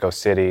Mexico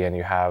City, and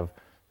you have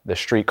the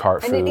street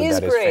cart food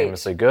that is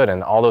famously good,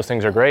 and all those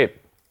things are great.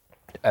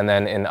 And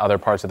then in other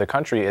parts of the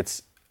country,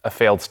 it's a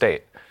failed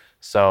state.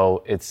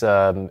 So it's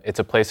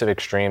a place of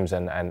extremes,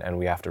 and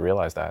we have to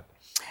realize that.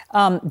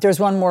 There's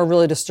one more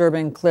really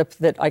disturbing clip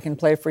that I can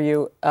play for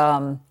you.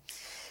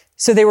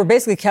 So they were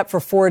basically kept for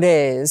 4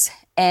 days,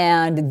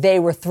 and they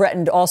were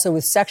threatened also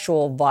with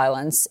sexual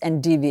violence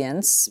and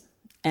deviance.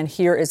 And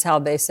here is how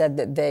they said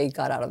that they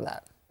got out of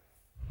that.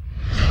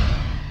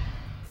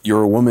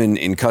 You're a woman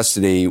in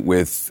custody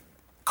with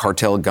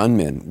cartel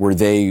gunmen. Were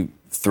they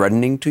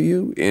threatening to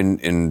you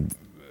in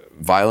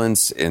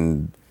violence,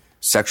 in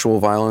sexual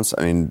violence?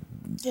 I mean...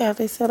 Yeah,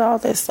 they said all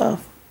that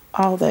stuff.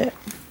 All that.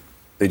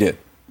 They did?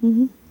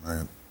 Mm-hmm.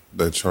 Right.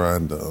 They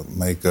tried to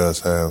make us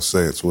have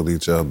sex with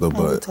each other,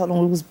 but... we told them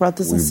we was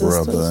brothers and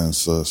sisters. We brother and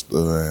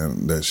sister,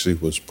 and that she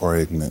was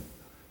pregnant.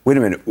 Wait a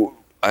minute.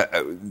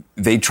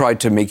 They tried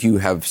to make you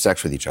have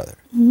sex with each other?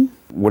 Mm-hmm.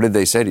 What did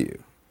they say to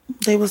you?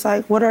 They was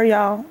like, what are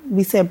y'all?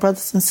 We said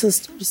brothers and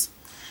sisters.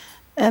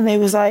 And they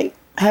was like,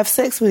 have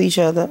sex with each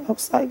other. I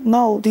was like,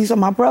 no, these are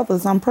my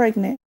brothers. I'm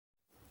pregnant.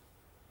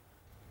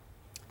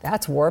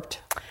 That's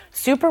warped.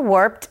 Super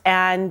warped.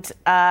 And,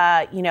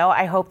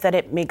 I hope that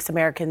it makes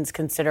Americans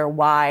consider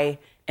why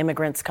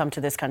immigrants come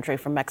to this country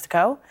from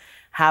Mexico,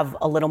 have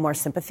a little more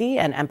sympathy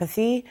and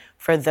empathy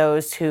for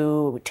those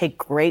who take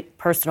great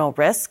personal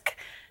risk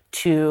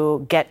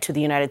to get to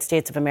the United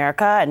States of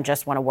America and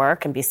just want to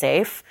work and be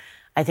safe.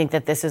 I think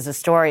that this is a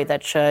story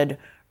that should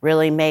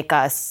really make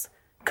us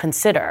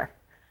consider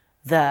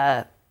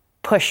the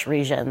push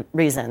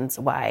reasons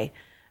why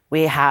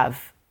we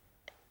have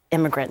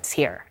immigrants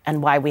here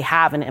and why we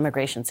have an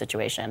immigration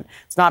situation.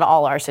 It's not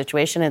all our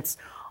situation. It's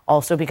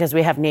also because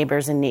we have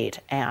neighbors in need,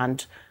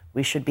 and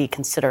we should be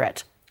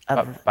considerate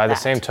of By the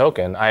same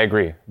token, I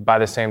agree. By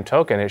the same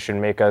token, it should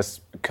make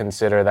us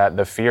consider that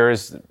the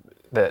fears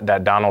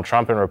that Donald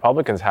Trump and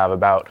Republicans have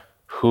about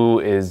who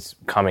is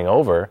coming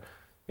over,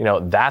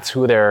 that's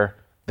who they're,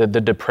 the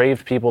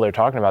depraved people they're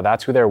talking about,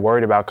 that's who they're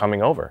worried about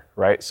coming over,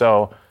 right?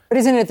 So, but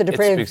isn't it the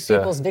depraved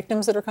people's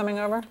victims that are coming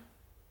over?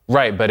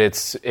 Right, but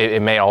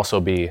it may also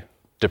be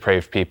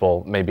depraved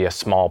people, maybe a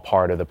small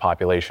part of the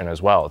population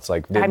as well. It's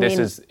like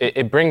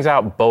it brings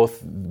out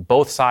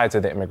both sides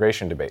of the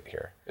immigration debate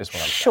here, is what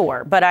I'm saying.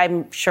 Sure, but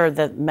I'm sure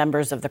that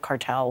members of the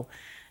cartel,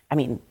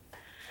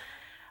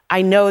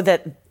 I know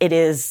that it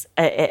is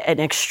an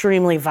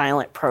extremely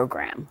violent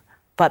program,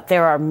 but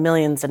there are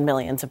millions and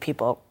millions of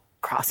people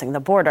crossing the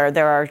border.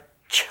 There are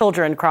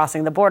children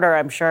crossing the border.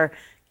 I'm sure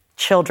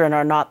children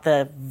are not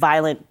the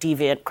violent,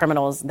 deviant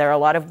criminals. There are a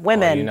lot of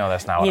women. Well,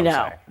 that's not what I'm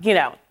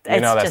saying.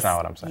 That's not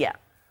what I'm saying. Yeah,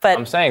 but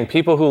I'm saying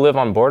people who live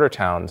on border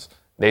towns,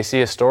 they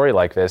see a story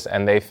like this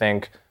and they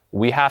think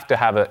we have to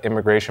have an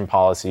immigration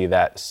policy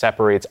that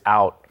separates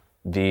out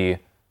the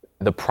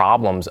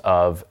problems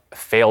of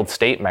failed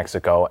state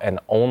Mexico and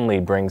only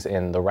brings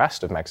in the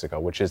rest of Mexico,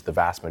 which is the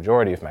vast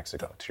majority of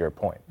Mexico, to your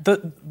point.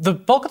 The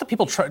bulk of the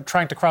people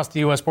trying to cross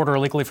the U.S. border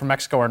illegally from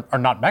Mexico are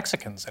not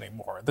Mexicans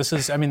anymore. This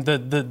is,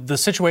 the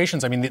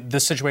situations,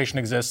 this situation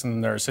exists,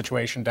 and there's a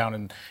situation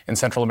down in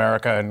Central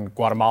America and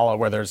Guatemala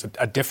where there's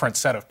a different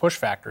set of push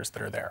factors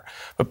that are there.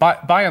 But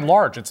by and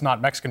large, it's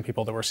not Mexican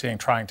people that we're seeing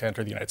trying to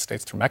enter the United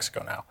States through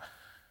Mexico now.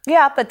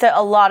 Yeah, but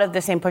a lot of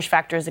the same push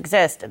factors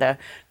exist. The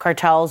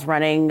cartels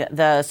running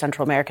the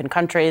Central American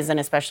countries, and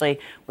especially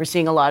we're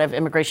seeing a lot of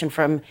immigration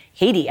from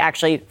Haiti,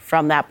 actually,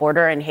 from that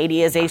border. And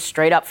Haiti is a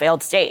straight-up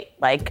failed state.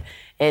 Like,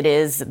 it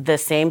is the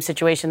same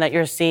situation that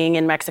you're seeing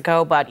in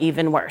Mexico, but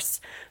even worse.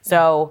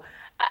 So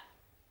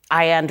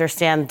I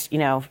understand,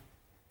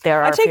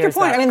 there are I take your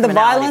point. I mean, the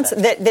violence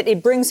that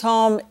it brings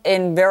home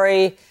in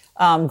very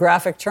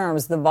graphic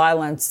terms, the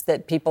violence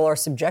that people are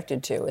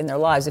subjected to in their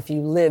lives if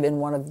you live in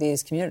one of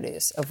these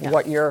communities of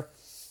what you're,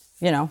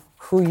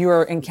 who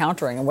you're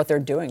encountering and what they're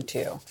doing to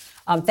you.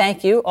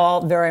 Thank you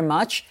all very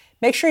much.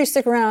 Make sure you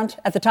stick around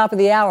at the top of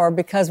the hour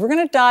because we're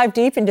going to dive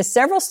deep into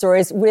several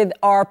stories with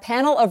our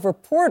panel of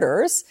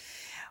reporters.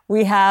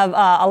 We have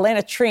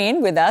Elena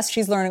Treen with us.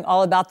 She's learning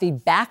all about the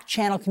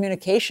back-channel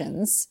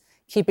communications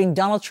keeping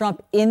Donald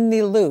Trump in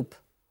the loop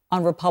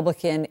on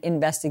Republican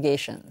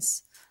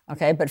investigations.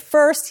 Okay, but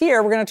first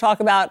here, we're going to talk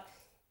about,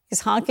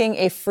 is honking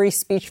a free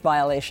speech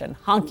violation?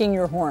 Honking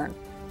your horn.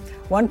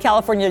 One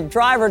California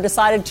driver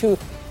decided to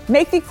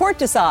make the court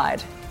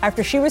decide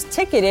after she was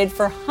ticketed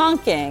for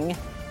honking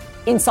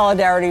in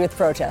solidarity with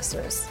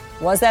protesters.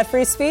 Was that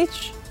free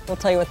speech? We'll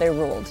tell you what they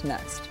ruled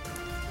next.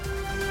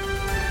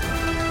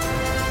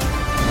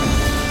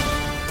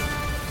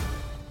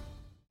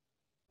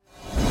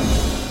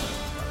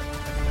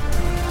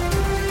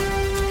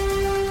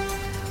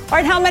 All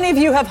right, how many of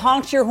you have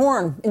honked your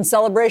horn in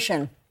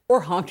celebration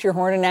or honked your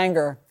horn in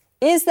anger?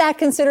 Is that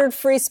considered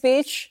free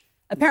speech?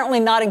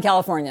 Apparently not in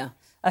California.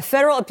 A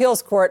federal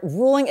appeals court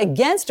ruling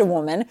against a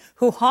woman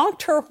who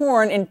honked her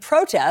horn in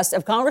protest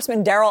of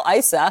Congressman Darrell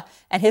Issa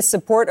and his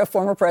support of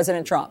former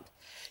President Trump.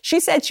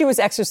 She said she was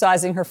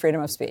exercising her freedom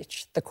of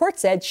speech. The court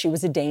said she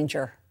was a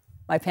danger.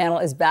 My panel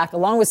is back,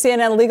 along with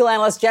CNN legal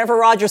analyst Jennifer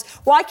Rogers.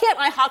 Why can't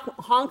I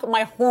honk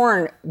my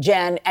horn,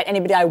 Jen, at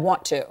anybody I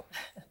want to?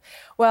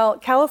 Well,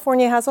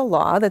 California has a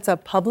law that's a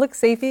public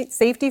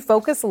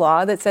safety-focused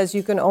law that says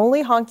you can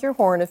only honk your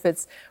horn if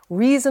it's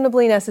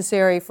reasonably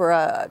necessary for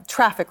a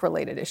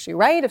traffic-related issue,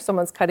 right? If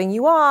someone's cutting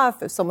you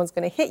off, if someone's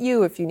going to hit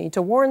you, if you need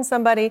to warn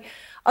somebody.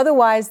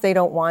 Otherwise, they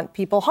don't want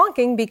people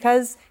honking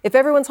because if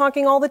everyone's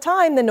honking all the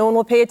time, then no one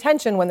will pay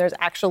attention when there's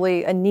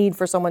actually a need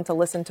for someone to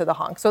listen to the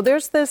honk. So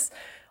there's this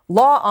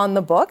law on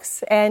the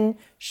books, and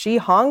she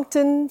honked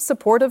in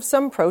support of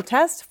some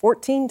protest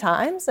 14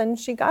 times, and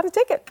she got a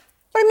ticket.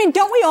 But I mean,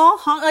 don't we all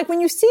honk? Like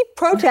when you see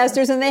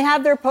protesters and they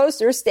have their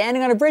posters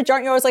standing on a bridge,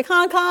 aren't you always like,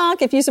 honk,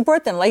 honk, if you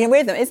support them, like, and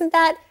wave them? Isn't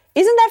that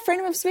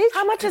freedom of speech?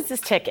 How much is this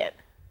ticket?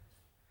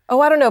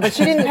 Oh, I don't know, but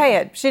she didn't pay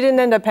it. She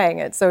didn't end up paying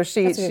it. So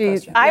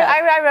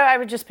I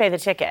would just pay the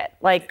ticket.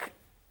 Like,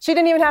 she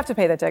didn't even have to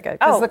pay the ticket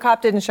because the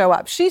cop didn't show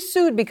up. She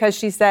sued because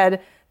she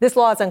said this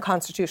law is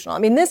unconstitutional. I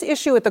mean, this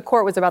issue at the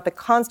court was about the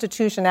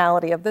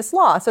constitutionality of this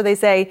law. So they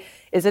say,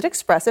 is it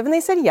expressive? And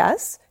they said,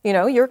 yes.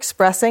 You're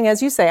expressing,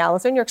 as you say,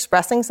 Allison, you're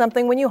expressing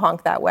something when you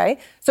honk that way.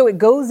 So it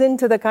goes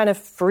into the kind of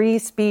free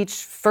speech,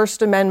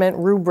 First Amendment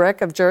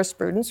rubric of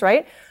jurisprudence,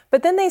 right?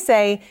 But then they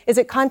say, is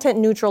it content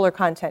neutral or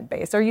content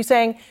based? Are you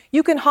saying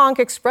you can honk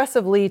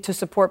expressively to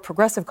support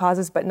progressive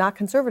causes but not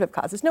conservative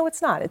causes? No,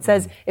 it's not. It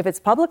says if it's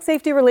public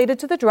safety related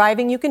to the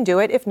driving, you can do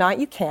it. If not,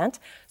 you can't.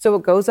 So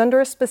it goes under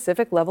a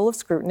specific level of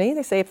scrutiny.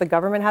 They say if the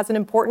government has an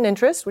important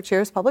interest, which here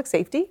is public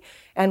safety,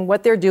 and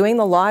what they're doing,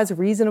 the law is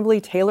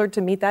reasonably tailored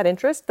to meet that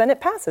interest, then it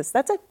passes.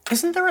 That's it.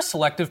 Isn't there a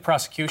selective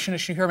prosecution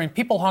issue here? I mean,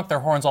 people honk their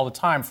horns all the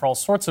time for all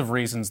sorts of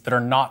reasons that are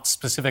not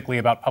specifically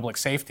about public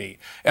safety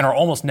and are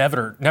almost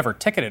never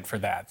ticketed for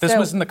that. This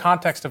was in the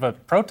context of a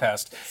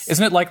protest.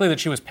 Isn't it likely that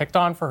she was picked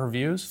on for her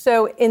views?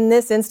 So in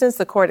this instance,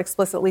 the court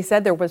explicitly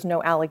said there was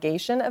no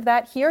allegation of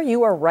that here.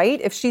 You are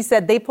right. If she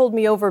said they pulled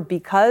me over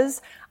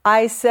because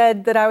I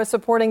said that I was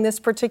supporting this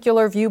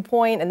particular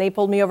viewpoint and they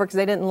pulled me over because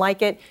they didn't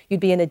like it,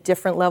 you'd be in a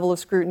different level of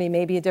scrutiny,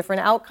 maybe a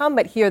different outcome.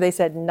 But here they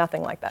said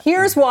nothing like that.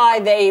 Here's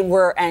why they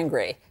were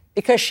angry.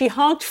 Because she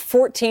honked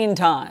 14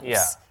 times.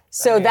 Yeah.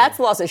 So that's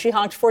the law. So she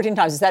honked 14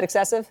 times. Is that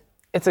excessive?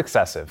 It's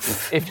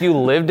excessive. If you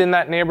lived in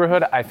that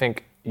neighborhood, I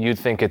think you'd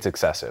think it's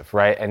excessive,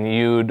 right? And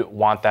you'd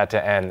want that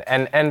to end.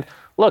 And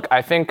look,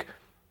 I think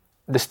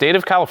the state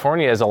of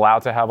California is allowed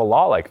to have a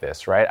law like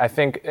this, right?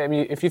 I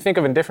mean, if you think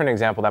of a different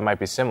example that might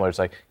be similar, it's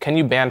like, can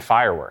you ban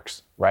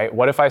fireworks, right?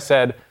 What if I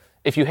said,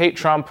 if you hate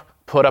Trump,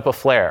 put up a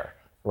flare,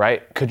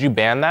 right? Could you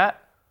ban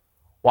that?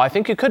 Well, I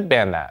think you could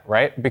ban that,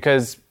 right?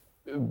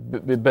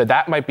 But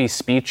that might be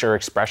speech or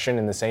expression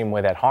in the same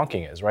way that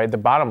honking is, right? The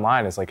bottom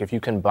line is like, if you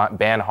can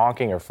ban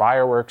honking or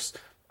fireworks,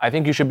 I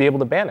think you should be able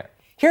to ban it.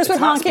 Here's what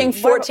honking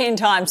 14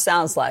 times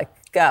sounds like.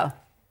 Go.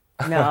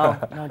 No,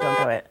 don't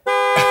do it.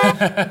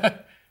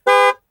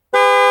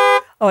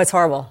 Oh, it's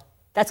horrible.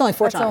 That's only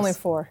four times. That's only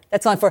four.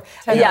 That's only four.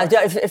 Yeah,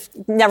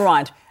 never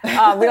mind. We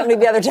don't need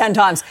the other 10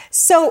 times.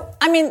 So,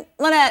 I mean,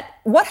 Lynette,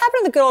 what happened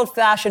to the good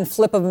old-fashioned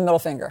flip of a middle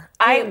finger?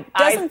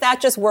 Doesn't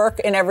that just work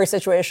in every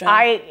situation?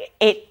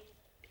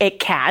 It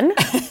can.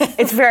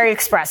 It's very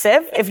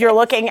expressive. If you're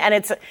looking and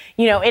it's,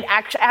 it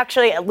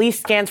actually at least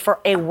stands for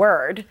a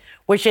word,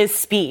 which is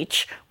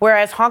speech,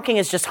 whereas honking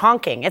is just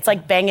honking. It's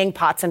like banging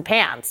pots and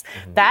pans.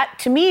 Mm-hmm. That,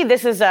 to me,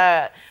 this is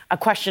a a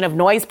question of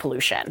noise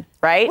pollution,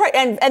 right? Right,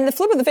 and the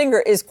flip of the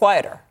finger is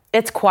quieter.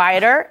 It's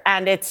quieter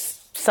and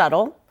it's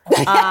subtle.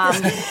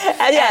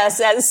 Yes,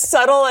 as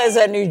subtle as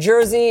a New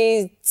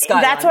Jersey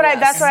skyline. That's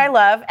what I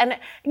love. And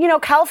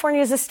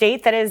California is a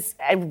state that is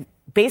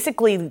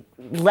basically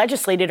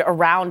legislated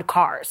around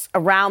cars,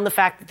 around the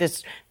fact that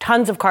there's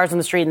tons of cars on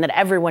the street and that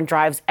everyone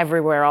drives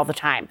everywhere all the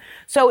time.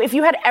 So if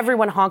you had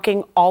everyone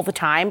honking all the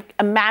time,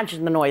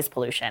 imagine the noise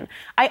pollution.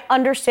 I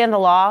understand the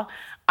law.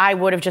 I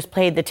would have just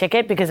paid the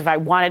ticket because if I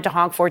wanted to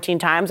honk 14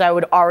 times, I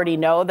would already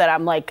know that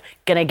I'm going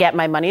to get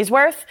my money's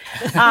worth.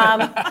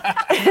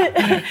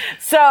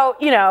 So,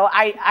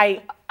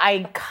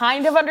 I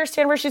kind of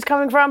understand where she's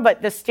coming from,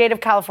 but the state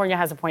of California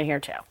has a point here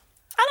too.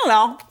 I don't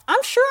know.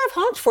 I'm sure I've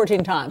honked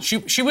 14 times.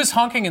 She was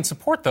honking in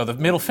support, though. The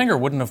middle finger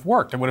wouldn't have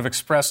worked. It would have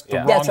expressed the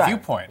wrong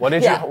viewpoint. What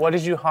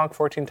did you honk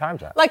 14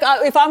 times at? Like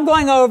if I'm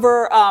going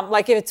over,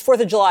 like if it's 4th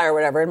of July or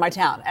whatever in my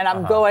town, and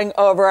I'm going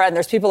over and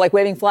there's people like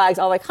waving flags,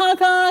 I'll like honk,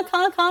 honk,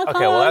 honk, honk.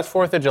 Okay, well that's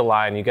 4th of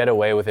July and you get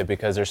away with it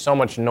because there's so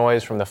much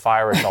noise from the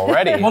fireworks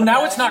already. Well,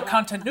 now it's not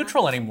content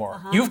neutral anymore.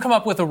 You've come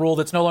up with a rule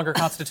that's no longer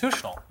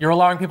constitutional. You're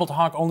allowing people to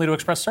honk only to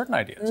express certain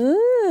ideas.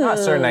 Not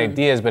certain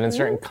ideas, but in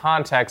certain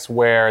contexts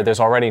where there's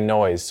already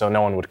noise, so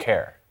no one would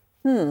care.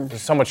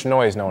 There's so much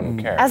noise, no one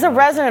would care. As a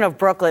resident of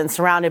Brooklyn,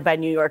 surrounded by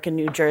New York and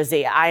New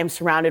Jersey, I am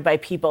surrounded by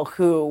people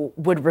who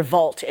would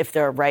revolt if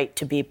their right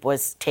to beep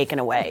was taken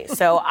away.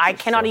 So I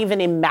cannot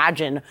even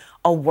imagine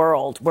a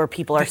world where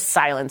people are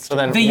silenced. So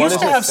they used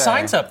to have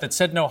signs up that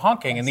said no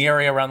honking in the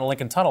area around the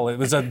Lincoln Tunnel. It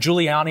was a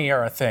Giuliani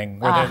era thing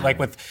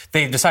where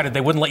they decided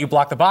they wouldn't let you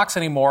block the box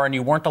anymore and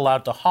you weren't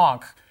allowed to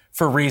honk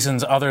for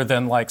reasons other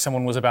than like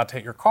someone was about to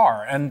hit your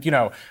car. And,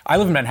 I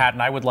live in Manhattan.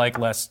 I would like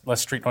less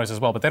street noise as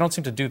well, but they don't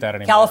seem to do that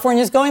anymore.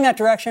 California's going that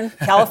direction.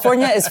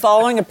 California is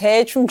following a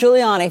page from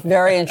Giuliani.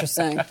 Very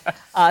interesting.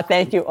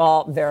 Thank you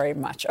all very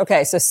much.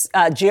 Okay, so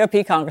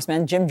GOP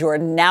Congressman Jim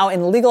Jordan, now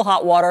in legal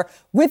hot water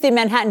with the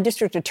Manhattan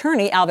District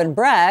Attorney Alvin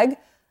Bragg,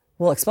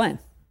 will explain.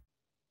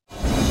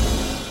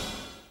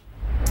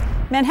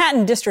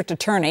 Manhattan District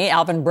Attorney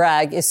Alvin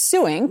Bragg is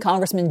suing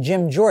Congressman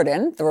Jim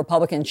Jordan, the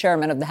Republican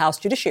chairman of the House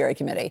Judiciary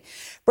Committee.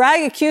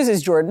 Bragg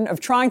accuses Jordan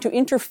of trying to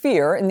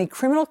interfere in the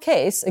criminal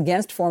case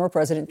against former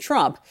President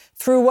Trump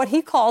through what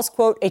he calls,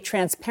 quote, a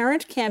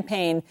transparent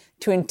campaign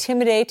to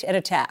intimidate and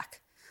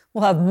attack.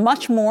 We'll have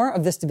much more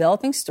of this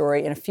developing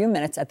story in a few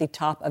minutes at the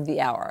top of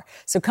the hour.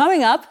 So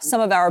coming up,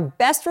 some of our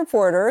best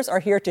reporters are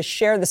here to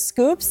share the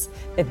scoops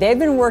that they've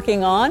been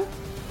working on,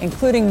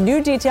 including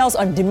new details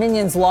on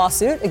Dominion's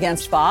lawsuit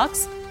against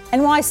Fox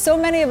and why so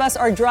many of us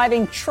are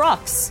driving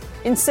trucks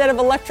instead of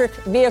electric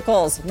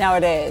vehicles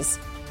nowadays.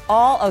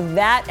 All of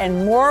that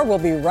and more. We'll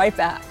be right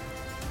back.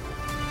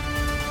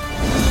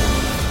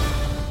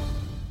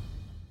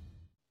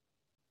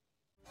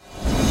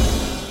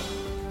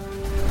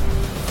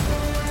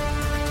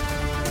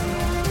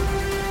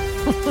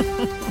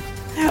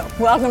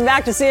 Welcome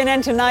back to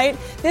CNN Tonight.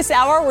 This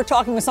hour, we're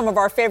talking with some of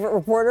our favorite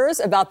reporters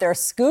about their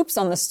scoops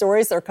on the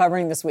stories they're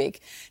covering this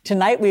week.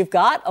 Tonight, we've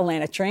got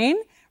Elena Train,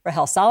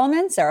 Rahel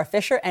Solomon, Sarah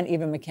Fisher, and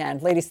Eva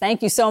McCann. Ladies,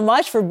 thank you so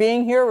much for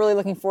being here. Really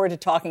looking forward to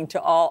talking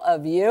to all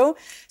of you.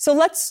 So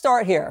let's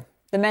start here.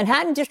 The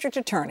Manhattan District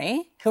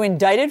Attorney, who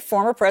indicted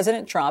former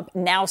President Trump,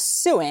 now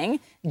suing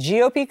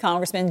GOP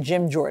Congressman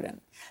Jim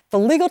Jordan. The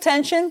legal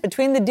tension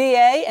between the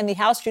DA and the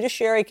House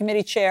Judiciary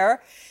Committee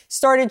chair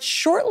started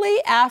shortly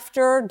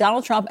after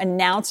Donald Trump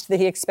announced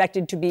that he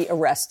expected to be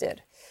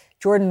arrested.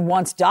 Jordan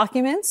wants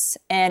documents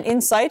and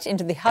insight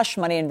into the hush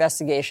money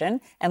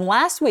investigation, and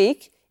last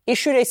week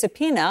issued a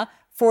subpoena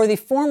for the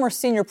former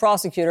senior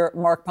prosecutor,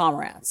 Mark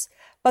Pomerantz.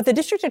 But the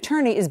district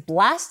attorney is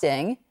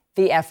blasting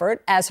the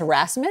effort as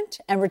harassment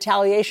and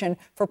retaliation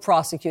for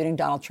prosecuting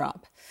Donald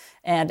Trump.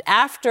 And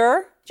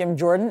after Jim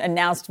Jordan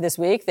announced this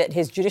week that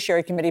his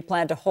Judiciary Committee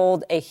planned to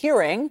hold a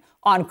hearing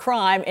on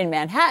crime in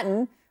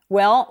Manhattan,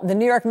 well, the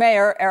New York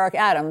mayor, Eric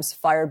Adams,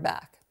 fired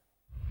back.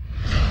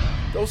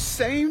 Those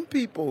same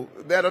people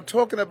that are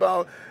talking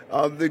about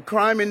the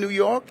crime in New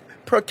York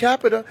per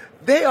capita,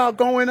 they are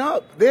going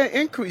up. They're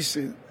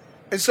increasing.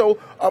 And so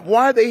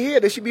why are they here?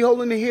 They should be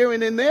holding a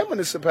hearing in their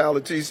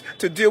municipalities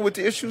to deal with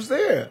the issues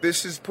there.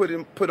 This is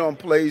put on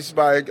place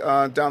by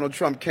Donald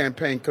Trump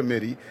campaign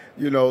committee.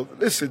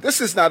 Listen, this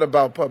is not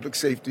about public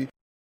safety.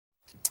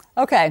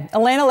 Okay,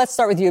 Elena, let's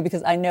start with you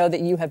because I know that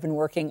you have been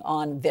working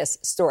on this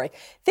story.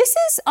 This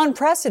is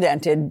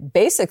unprecedented,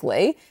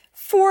 basically,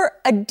 for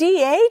a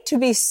DA to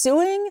be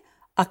suing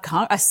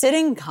a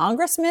sitting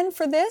congressman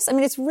for this. I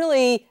mean, it's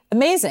really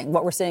amazing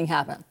what we're seeing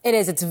happen. It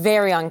is. It's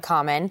very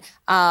uncommon.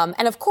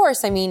 And of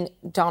course, I mean,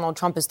 Donald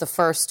Trump is the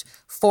first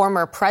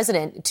former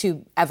president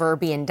to ever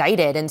be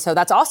indicted. And so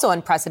that's also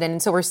unprecedented.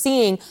 And so we're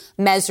seeing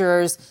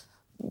measures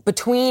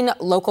between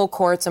local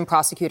courts and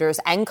prosecutors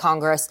and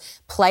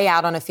Congress play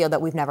out on a field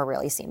that we've never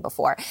really seen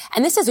before.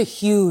 And this is a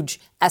huge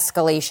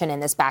escalation in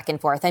this back and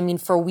forth. I mean,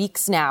 for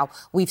weeks now,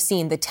 we've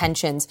seen the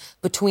tensions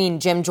between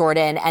Jim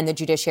Jordan and the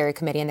Judiciary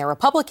Committee and their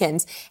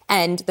Republicans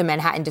and the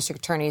Manhattan District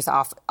Attorney's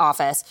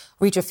office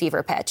reach a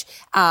fever pitch.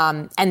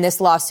 And this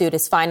lawsuit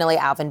is finally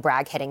Alvin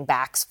Bragg hitting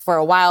back. For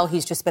a while,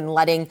 he's just been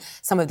letting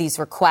some of these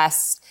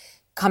requests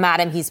come at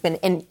him. He's been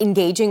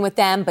engaging with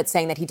them, but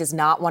saying that he does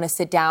not want to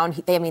sit down.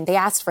 They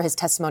asked for his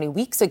testimony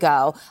weeks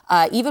ago,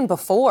 even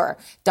before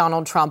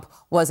Donald Trump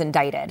was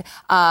indicted.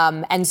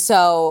 And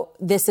so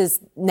this is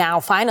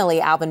now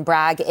finally Alvin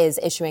Bragg is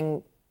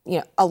issuing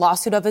a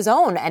lawsuit of his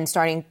own and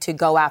starting to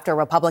go after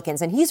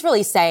Republicans. And he's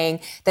really saying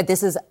that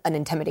this is an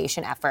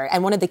intimidation effort.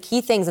 And one of the key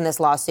things in this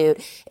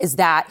lawsuit is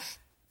that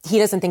he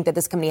doesn't think that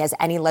this committee has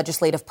any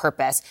legislative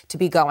purpose to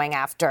be going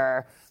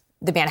after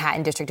the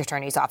Manhattan District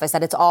Attorney's office,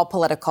 that it's all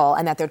political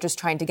and that they're just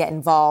trying to get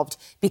involved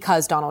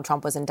because Donald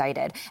Trump was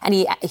indicted. And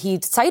he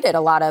cited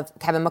a lot of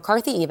Kevin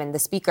McCarthy, even the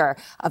Speaker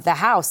of the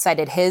House,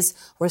 cited his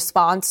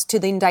response to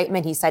the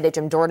indictment. He cited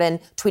Jim Jordan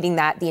tweeting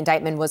that the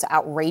indictment was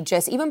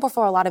outrageous, even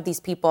before a lot of these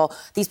people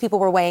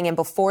were weighing in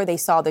before they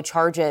saw the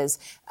charges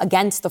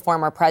against the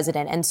former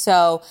president. And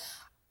so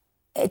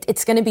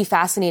it's going to be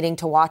fascinating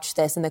to watch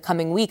this in the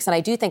coming weeks. And I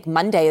do think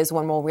Monday is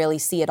when we'll really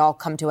see it all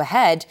come to a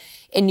head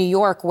in New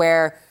York,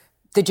 where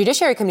the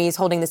Judiciary Committee is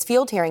holding this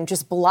field hearing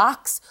just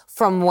blocks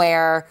from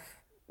where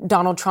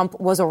Donald Trump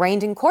was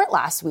arraigned in court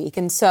last week.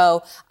 And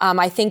so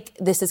I think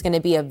this is going to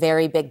be a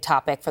very big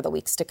topic for the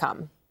weeks to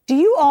come. Do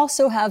you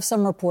also have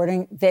some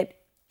reporting that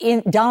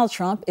Donald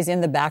Trump is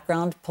in the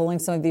background pulling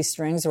some of these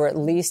strings, or at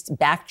least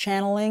back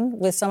channeling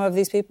with some of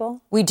these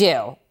people? We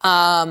do.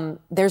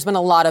 There's been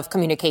a lot of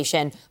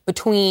communication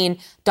between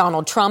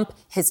Donald Trump,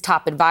 his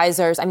top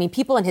advisors,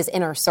 people in his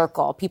inner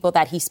circle, people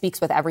that he speaks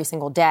with every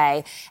single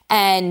day,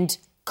 and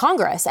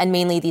Congress, and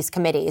mainly these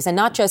committees, and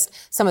not just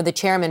some of the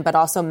chairmen, but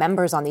also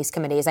members on these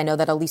committees. I know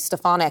that Elise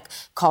Stefanik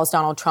calls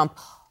Donald Trump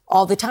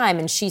all the time,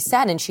 and she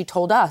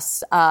told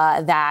us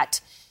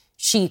that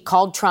she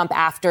called Trump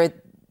after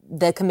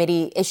the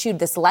committee issued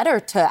this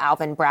letter to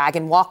Alvin Bragg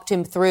and walked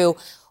him through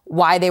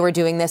why they were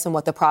doing this and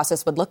what the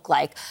process would look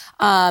like.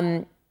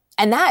 And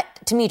that,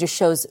 to me, just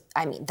shows,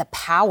 the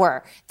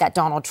power that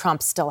Donald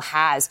Trump still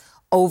has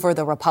over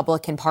the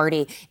Republican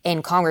Party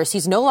in Congress.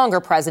 He's no longer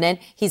president.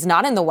 He's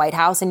not in the White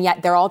House, and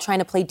yet they're all trying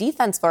to play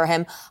defense for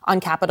him on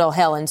Capitol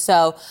Hill. And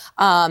so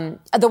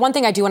the one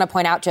thing I do want to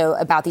point out, Joe,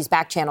 about these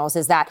back channels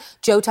is that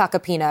Joe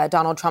Tacopina,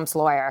 Donald Trump's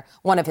lawyer,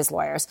 one of his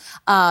lawyers,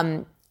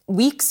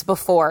 weeks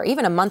before,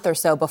 even a month or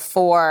so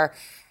before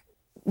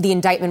the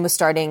indictment was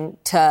starting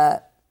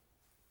to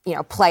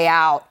play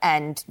out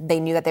and they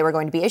knew that they were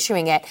going to be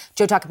issuing it,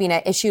 Joe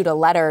Tacopina issued a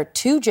letter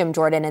to Jim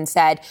Jordan and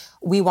said,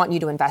 we want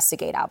you to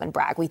investigate Alvin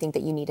Bragg. We think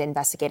that you need to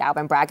investigate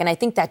Alvin Bragg. And I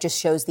think that just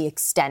shows the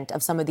extent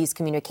of some of these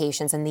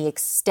communications and the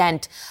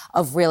extent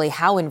of really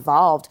how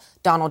involved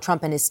Donald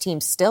Trump and his team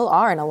still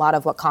are in a lot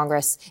of what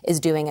Congress is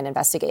doing and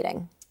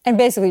investigating. And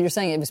basically you're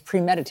saying it was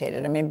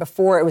premeditated.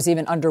 Before it was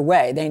even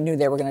underway, they knew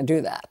they were going to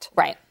do that.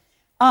 Right.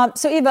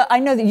 So, Eva, I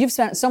know that you've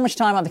spent so much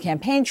time on the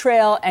campaign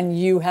trail and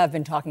you have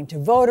been talking to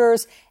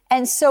voters.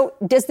 And so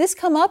does this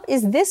come up?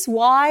 Is this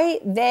why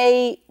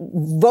they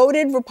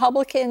voted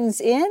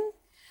Republicans in?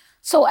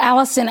 So,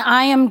 Allison,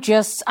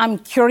 I'm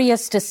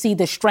curious to see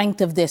the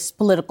strength of this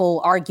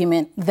political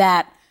argument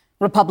that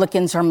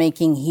Republicans are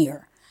making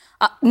here.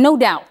 No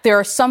doubt there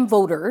are some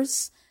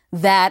voters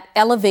that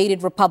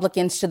elevated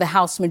Republicans to the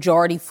House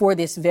majority for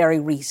this very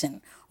reason,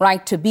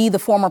 right? To be the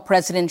former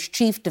president's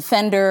chief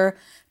defender,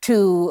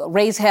 to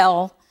raise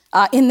hell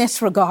in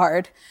this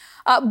regard.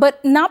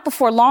 But not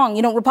before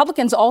long.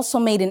 Republicans also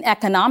made an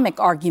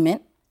economic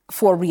argument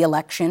for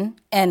reelection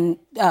and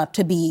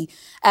to be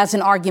as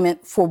an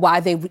argument for why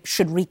they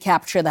should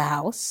recapture the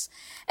House.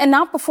 And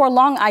not before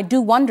long, I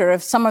do wonder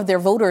if some of their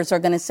voters are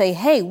going to say,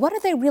 hey, what are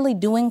they really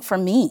doing for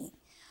me?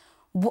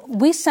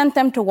 We sent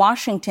them to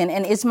Washington,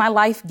 and is my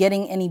life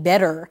getting any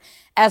better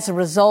as a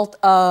result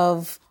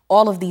of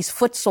all of these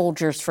foot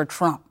soldiers for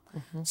Trump?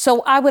 Mm-hmm.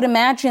 So I would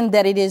imagine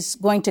that it is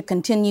going to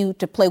continue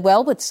to play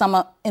well with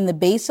some in the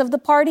base of the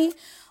party.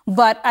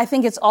 But I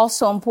think it's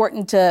also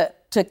important to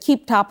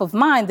keep top of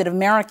mind that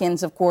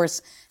Americans, of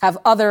course, have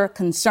other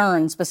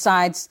concerns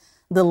besides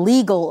the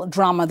legal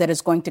drama that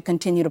is going to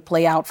continue to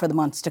play out for the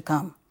months to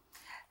come.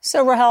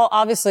 So, Rahel,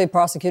 obviously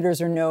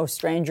prosecutors are no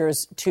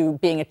strangers to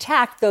being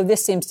attacked, though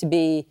this seems to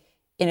be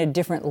in a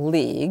different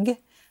league,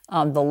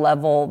 the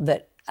level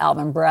that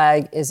Alvin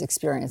Bragg is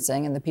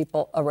experiencing and the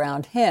people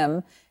around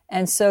him.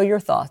 And so your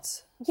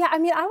thoughts Yeah, I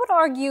mean, I would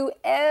argue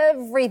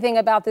everything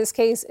about this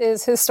case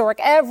is historic.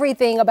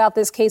 Everything about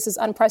this case is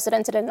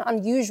unprecedented and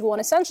unusual.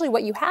 And essentially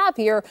what you have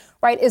here,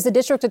 right, is the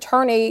district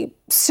attorney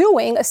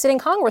suing a sitting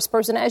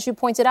congressperson, as you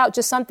pointed out,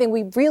 just something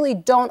we really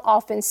don't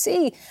often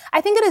see.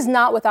 I think it is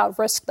not without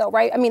risk, though,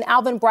 right? I mean,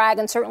 Alvin Bragg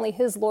and certainly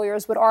his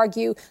lawyers would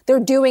argue they're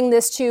doing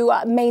this to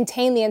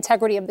maintain the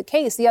integrity of the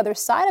case. The other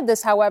side of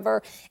this,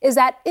 however, is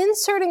that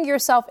inserting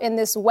yourself in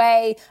this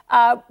way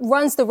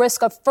runs the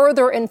risk of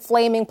further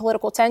inflaming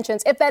political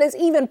tensions, if that is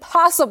even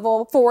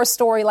possible for a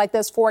story like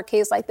this, for a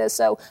case like this.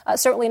 So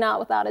certainly not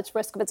without its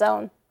risk of its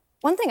own.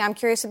 One thing I'm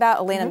curious about,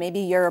 Elena, maybe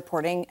your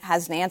reporting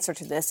has an answer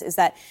to this, is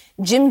that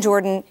Jim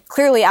Jordan,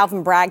 clearly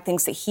Alvin Bragg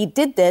thinks that he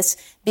did this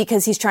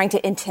because he's trying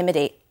to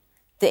intimidate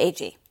the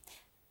AG.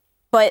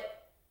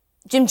 But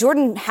Jim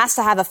Jordan has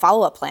to have a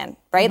follow-up plan,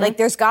 right? Like,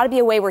 there's got to be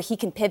a way where he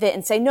can pivot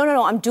and say,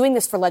 no, I'm doing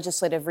this for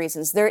legislative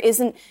reasons.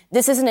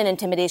 This isn't an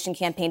intimidation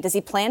campaign. Does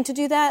he plan to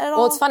do that at all?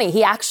 Well, it's funny.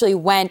 He actually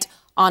went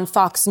on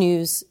Fox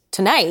News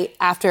tonight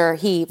after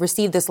he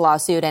received this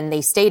lawsuit, and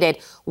they stated,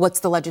 what's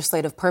the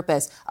legislative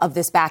purpose of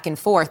this back and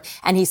forth?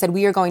 And he said,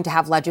 we are going to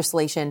have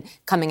legislation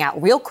coming out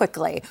real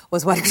quickly,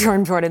 was what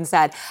Jordan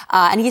said.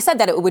 And he said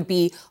that it would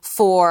be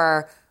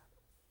for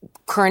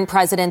current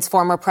presidents,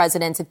 former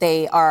presidents, if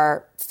they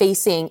are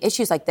facing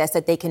issues like this,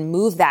 that they can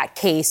move that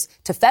case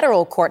to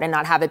federal court and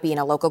not have it be in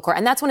a local court.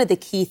 And that's one of the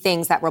key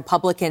things that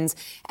Republicans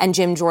and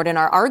Jim Jordan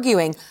are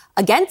arguing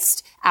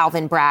against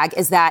Alvin Bragg,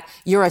 is that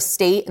you're a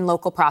state and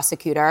local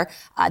prosecutor.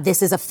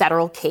 This is a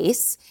federal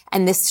case,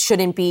 and this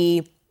shouldn't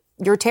be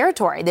your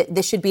territory.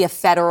 This should be a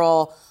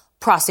federal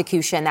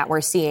prosecution that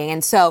we're seeing.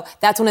 And so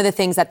that's one of the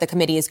things that the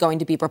committee is going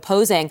to be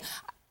proposing.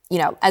 You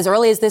know, as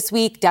early as this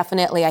week,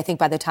 definitely, I think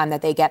by the time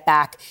that they get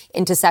back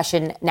into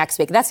session next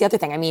week. That's the other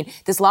thing. I mean,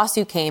 this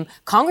lawsuit came,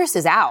 Congress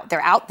is out.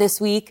 They're out this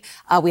week.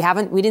 We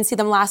didn't see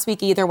them last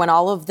week either when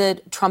all of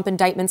the Trump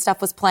indictment stuff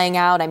was playing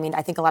out. I mean,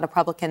 I think a lot of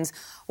Republicans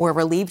were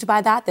relieved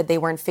by that they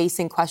weren't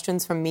facing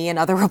questions from me and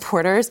other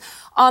reporters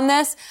on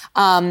this.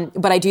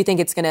 But I do think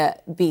it's going to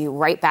be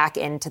right back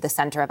into the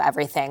center of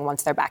everything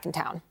once they're back in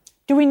town.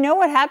 Do we know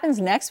what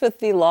happens next with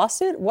the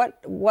lawsuit?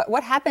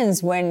 What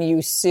happens when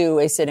you sue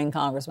a sitting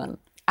congressman?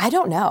 I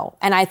don't know.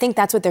 And I think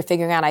that's what they're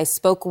figuring out. I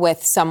spoke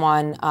with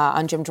someone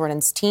on Jim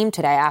Jordan's team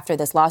today after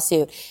this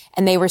lawsuit,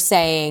 and they were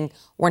saying,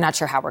 we're not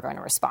sure how we're going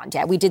to respond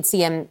yet. We did see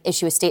him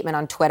issue a statement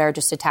on Twitter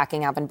just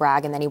attacking Alvin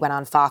Bragg, and then he went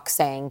on Fox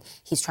saying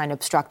he's trying to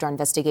obstruct our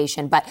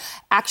investigation. But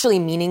actually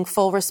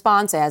meaningful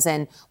response, as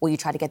in, will you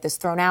try to get this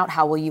thrown out?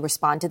 How will you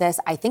respond to this?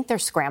 I think they're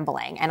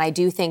scrambling. And I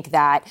do think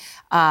that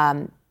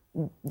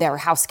their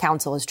House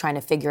counsel is trying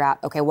to figure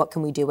out, okay, what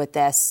can we do with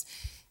this?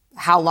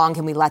 How long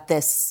can we let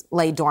this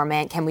lay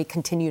dormant? Can we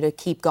continue to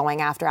keep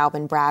going after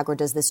Alvin Bragg, or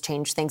does this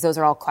change things? Those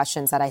are all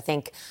questions that I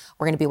think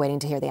we're going to be waiting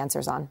to hear the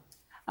answers on.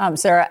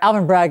 Sarah,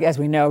 Alvin Bragg, as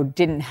we know,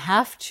 didn't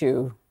have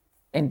to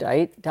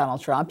indict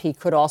Donald Trump. He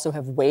could also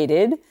have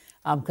waited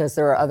because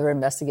there are other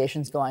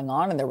investigations going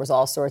on, and there was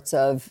all sorts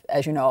of,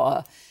 as you know,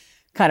 a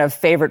kind of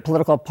favorite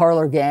political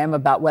parlor game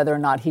about whether or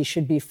not he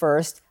should be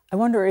first. I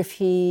wonder if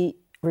he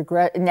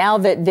now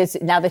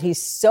that he's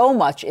so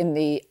much in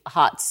the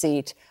hot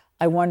seat,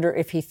 I wonder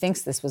if he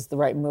thinks this was the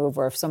right move,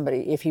 or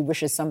if he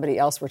wishes somebody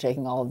else were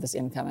taking all of this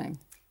incoming.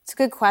 It's a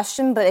good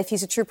question, but if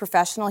he's a true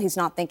professional, he's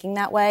not thinking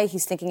that way.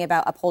 He's thinking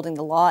about upholding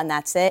the law, and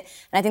that's it.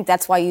 And I think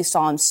that's why you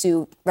saw him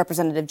sue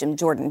Representative Jim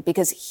Jordan,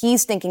 because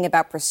he's thinking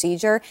about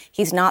procedure.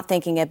 He's not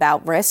thinking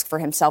about risk for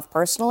himself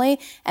personally.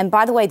 And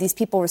by the way, these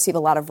people receive a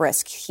lot of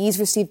risk. He's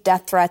received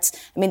death threats.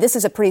 I mean, this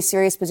is a pretty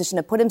serious position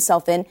to put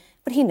himself in,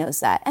 but he knows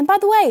that. And by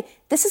the way,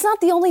 this is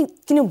not the only,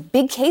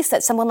 big case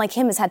that someone like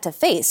him has had to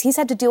face. He's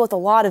had to deal with a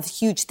lot of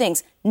huge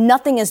things.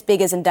 Nothing as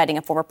big as indicting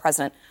a former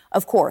president,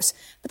 of course.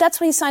 But that's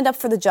when he signed up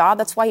for the job.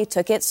 That's why he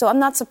took it. So I'm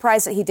not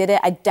surprised that he did it.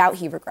 I doubt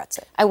he regrets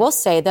it. I will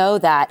say, though,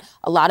 that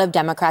a lot of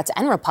Democrats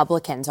and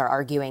Republicans are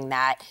arguing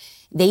that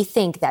they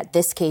think that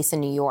this case in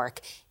New York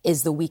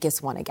is the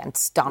weakest one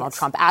against Donald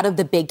Trump out of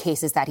the big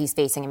cases that he's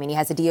facing. I mean, he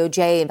has a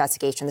DOJ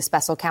investigation. The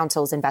special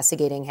counsel is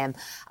investigating him.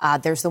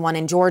 There's the one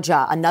in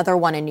Georgia, another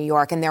one in New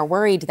York. And they're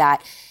worried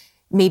that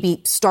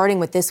maybe starting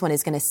with this one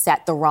is going to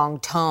set the wrong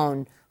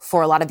tone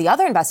for a lot of the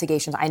other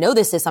investigations. I know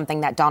this is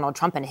something that Donald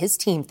Trump and his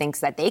team thinks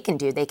that they can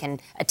do. They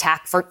can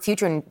attack for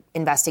future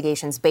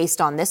investigations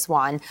based on this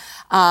one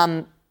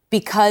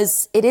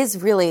because it is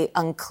really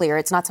unclear.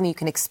 It's not something you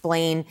can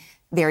explain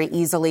very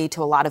easily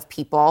to a lot of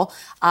people.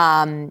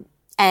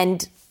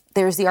 And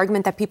there's the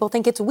argument that people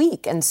think it's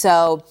weak. And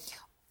so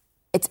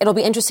it'll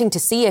be interesting to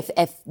see if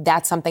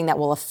that's something that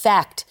will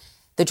affect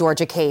the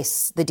Georgia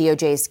case, the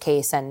DOJ's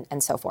case,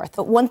 and so forth.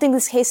 But one thing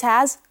this case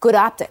has, good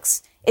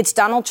optics. It's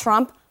Donald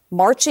Trump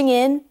marching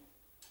in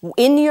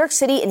New York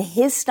City in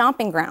his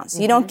stomping grounds.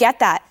 You don't get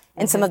that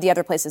in some of the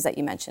other places that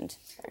you mentioned.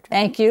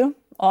 Thank you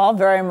all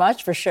very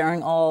much for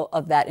sharing all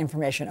of that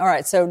information. All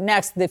right, so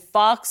next, the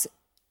Fox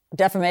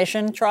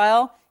defamation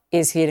trial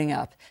is heating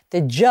up.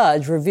 The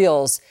judge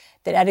reveals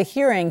that at a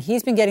hearing,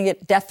 he's been getting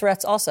death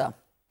threats also.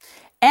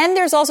 And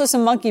there's also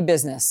some monkey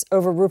business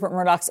over Rupert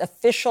Murdoch's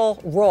official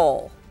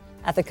role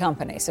at the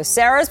company. So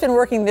Sarah's been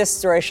working this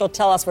story. She'll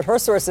tell us what her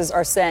sources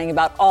are saying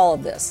about all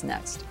of this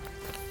next.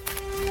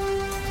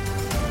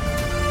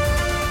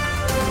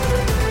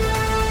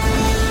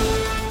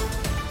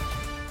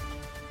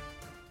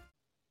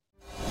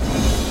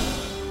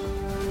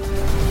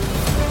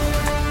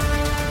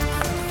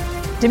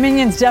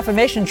 Dominion's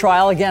defamation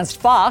trial against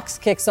Fox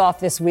kicks off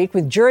this week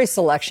with jury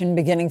selection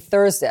beginning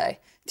Thursday.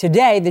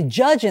 Today, the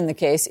judge in the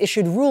case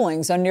issued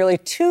rulings on nearly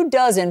 24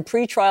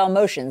 pretrial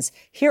motions.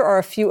 Here are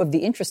a few of the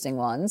interesting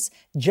ones.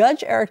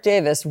 Judge Eric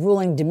Davis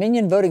ruling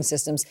Dominion voting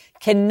systems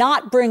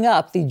cannot bring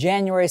up the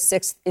January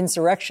 6th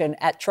insurrection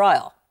at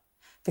trial.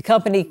 The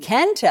company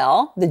can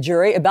tell the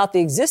jury about the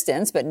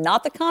existence, but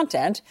not the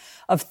content,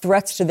 of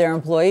threats to their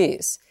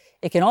employees.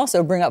 It can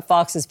also bring up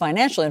Fox's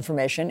financial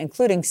information,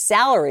 including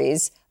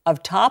salaries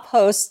of top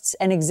hosts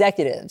and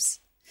executives.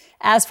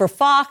 As for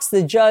Fox,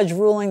 the judge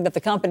ruling that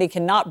the company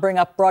cannot bring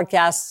up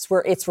broadcasts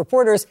where its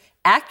reporters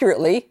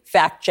accurately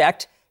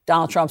fact-checked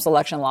Donald Trump's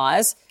election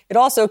lies. It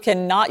also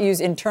cannot use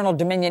internal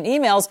Dominion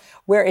emails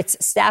where its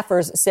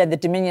staffers said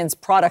that Dominion's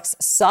products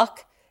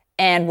suck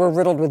and were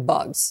riddled with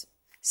bugs.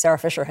 Sarah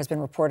Fisher has been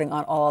reporting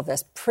on all of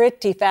this.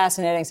 Pretty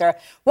fascinating, Sarah.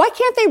 Why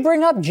can't they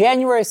bring up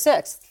January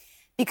 6th?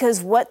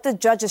 Because what the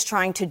judge is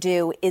trying to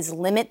do is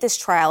limit this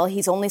trial.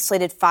 He's only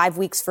slated 5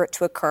 weeks for it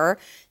to occur,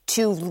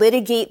 to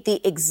litigate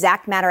the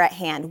exact matter at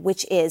hand,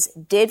 which is,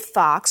 did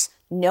Fox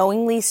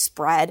knowingly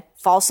spread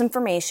false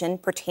information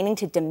pertaining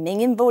to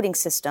Dominion voting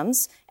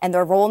systems and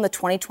their role in the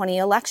 2020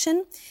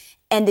 election?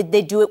 And did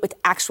they do it with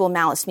actual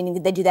malice, meaning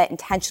did they do that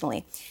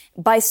intentionally?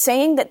 By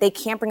saying that they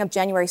can't bring up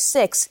January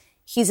 6th,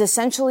 he's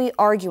essentially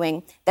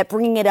arguing that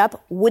bringing it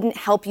up wouldn't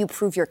help you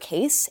prove your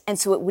case, and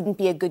so it wouldn't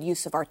be a good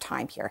use of our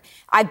time here.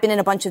 I've been in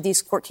a bunch of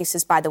these court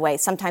cases, by the way.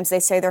 Sometimes they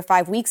say they're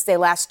 5 weeks, they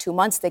last 2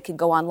 months, they could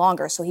go on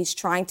longer. So he's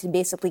trying to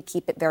basically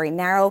keep it very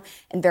narrow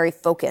and very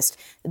focused.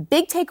 The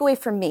big takeaway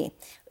for me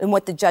and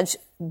what the judge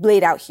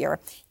laid out here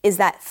is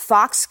that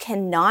Fox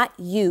cannot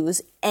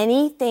use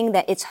anything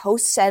that its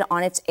host said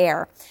on its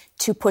air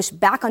to push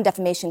back on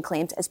defamation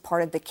claims as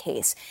part of the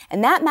case.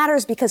 And that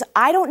matters because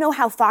I don't know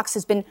how Fox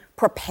has been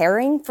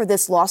preparing for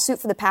this lawsuit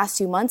for the past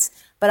 2 months,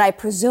 but I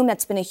presume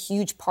that's been a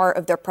huge part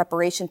of their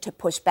preparation to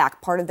push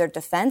back, part of their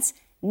defense.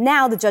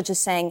 Now the judge is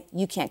saying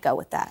you can't go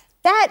with that.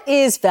 That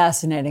is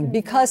fascinating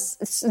because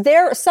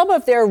some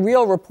of their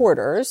real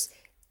reporters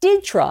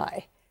did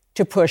try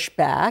to push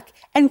back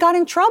and got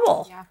in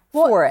trouble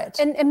for it.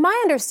 And my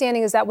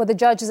understanding is that what the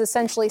judge is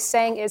essentially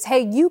saying is, hey,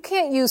 you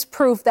can't use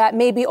proof that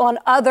maybe on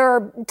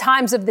other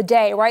times of the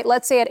day, right?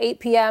 Let's say at 8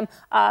 p.m.,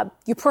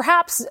 you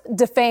perhaps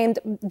defamed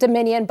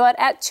Dominion, but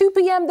at 2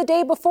 p.m. the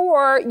day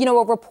before,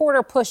 a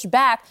reporter pushed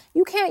back,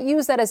 you can't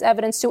use that as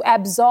evidence to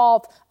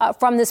absolve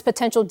from this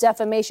potential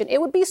defamation.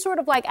 It would be sort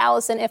of like,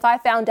 Allison, if I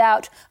found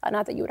out,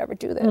 not that you would ever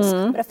do this,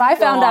 but if I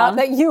found out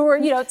that you were,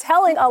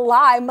 telling a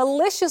lie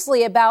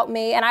maliciously about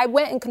me and I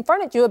went and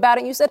confronted you about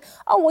it and you said,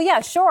 oh, well,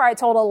 yeah, sure, I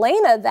told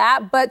Elena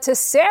that, but to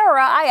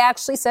Sarah, I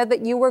actually said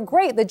that you were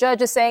great. The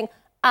judge is saying,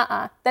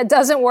 that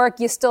doesn't work.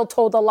 You still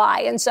told a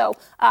lie. And so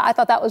I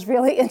thought that was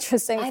really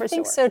interesting for sure. I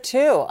think so,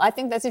 too. I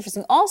think that's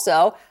interesting.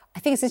 Also, I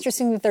think it's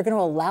interesting that they're going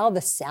to allow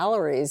the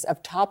salaries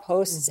of top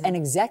hosts and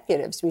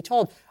executives to be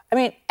told. I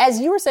mean, as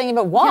you were saying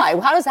about why,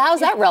 how is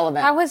that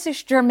relevant? How is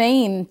this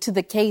germane to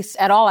the case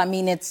at all? I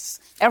mean,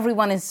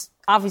 everyone is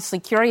obviously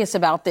curious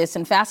about this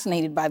and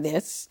fascinated by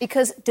this.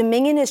 Because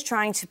Dominion is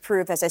trying to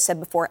prove, as I said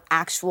before,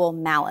 actual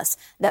malice,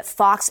 that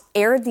Fox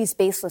aired these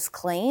baseless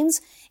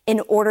claims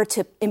in order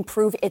to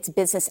improve its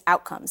business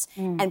outcomes.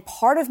 And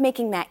part of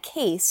making that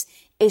case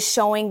is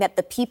showing that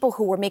the people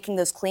who were making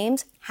those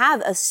claims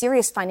have a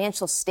serious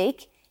financial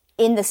stake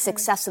in the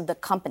success of the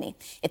company.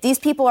 If these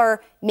people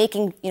are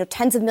making,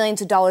 tens of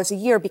millions of dollars a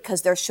year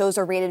because their shows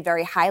are rated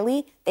very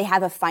highly, they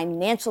have a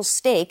financial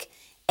stake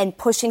and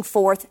pushing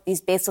forth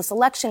these baseless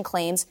election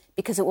claims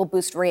because it will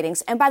boost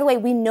ratings. And by the way,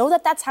 we know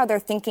that that's how their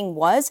thinking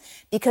was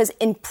because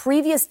in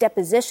previous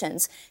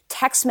depositions,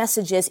 text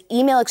messages,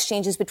 email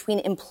exchanges between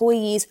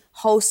employees,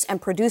 hosts, and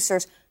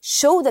producers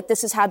show that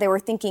this is how they were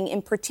thinking.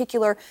 In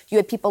particular, you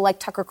had people like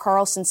Tucker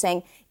Carlson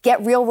saying, get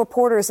real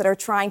reporters that are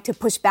trying to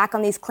push back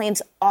on these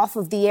claims off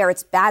of the air.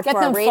 It's bad for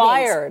our ratings. Get them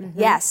fired.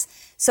 Yes.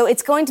 So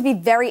it's going to be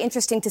very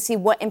interesting to see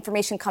what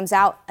information comes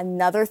out.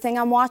 Another thing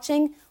I'm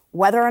watching,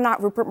 whether or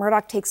not Rupert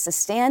Murdoch takes the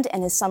stand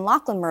and his son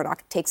Lachlan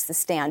Murdoch takes the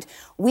stand.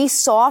 We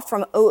saw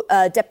from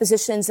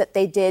depositions that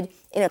they did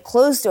in a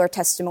closed-door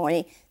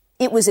testimony,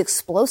 it was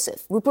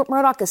explosive. Rupert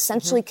Murdoch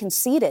essentially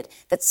conceded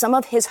that some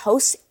of his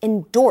hosts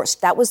endorsed,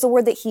 that was the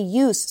word that he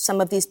used,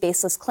 some of these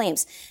baseless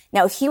claims.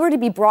 Now, if he were to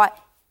be brought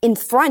in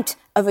front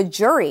of a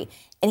jury,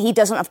 and he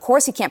doesn't, of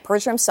course, he can't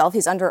perjure himself,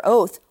 he's under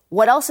oath,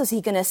 what else is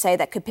he going to say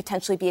that could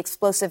potentially be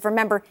explosive?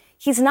 Remember,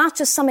 he's not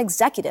just some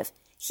executive.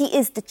 He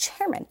is the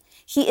chairman.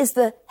 He is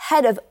the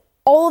head of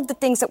all of the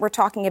things that we're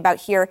talking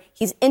about here.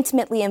 He's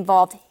intimately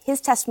involved. His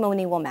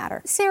testimony will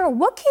matter. Sarah,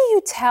 what can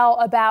you tell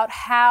about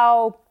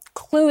how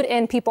clued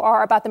in people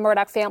are about the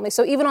Murdaugh family.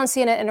 So even on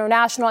CNN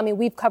International, I mean,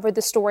 we've covered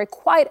this story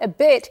quite a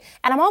bit.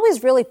 And I'm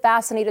always really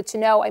fascinated to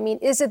know, I mean,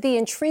 is it the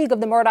intrigue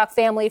of the Murdaugh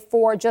family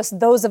for just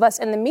those of us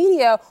in the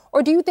media?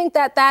 Or do you think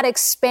that that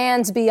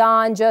expands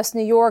beyond just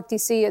New York,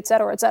 D.C., et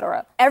cetera, et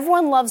cetera?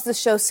 Everyone loves the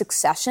show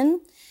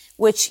Succession,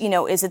 which,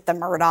 is it the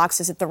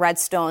Murdaughs? Is it the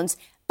Redstones?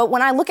 But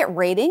when I look at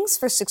ratings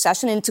for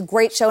Succession, and it's a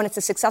great show and it's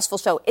a successful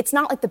show, it's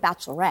not like The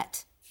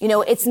Bachelorette.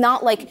 It's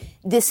not like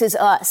This Is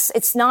Us.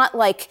 It's not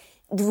like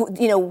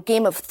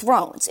Game of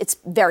Thrones. It's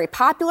very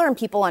popular and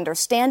people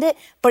understand it,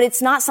 but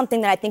it's not something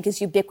that I think is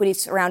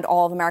ubiquitous around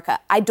all of America.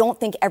 I don't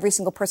think every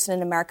single person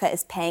in America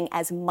is paying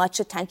as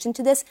much attention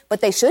to this, but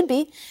they should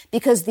be,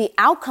 because the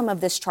outcome of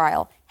this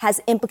trial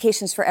has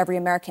implications for every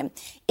American.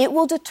 It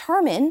will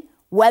determine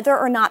whether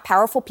or not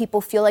powerful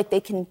people feel like they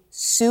can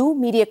sue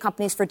media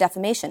companies for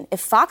defamation.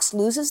 If Fox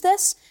loses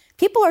this,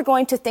 people are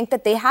going to think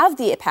that they have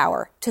the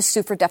power to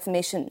sue for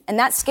defamation, and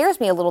that scares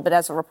me a little bit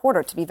as a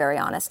reporter, to be very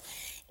honest.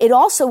 It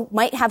also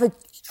might have a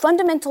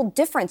fundamental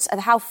difference of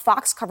how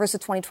Fox covers the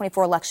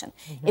 2024 election.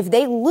 Mm-hmm. If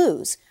they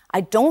lose,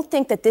 I don't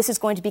think that this is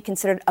going to be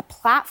considered a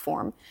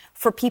platform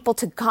for people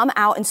to come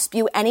out and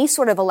spew any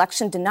sort of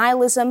election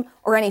denialism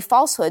or any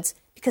falsehoods,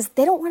 because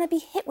they don't want to be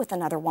hit with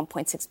another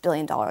 $1.6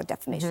 billion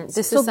defamation. Mm-hmm.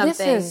 This is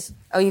something...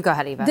 Oh, you go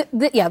ahead, Eva.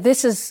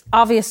 This is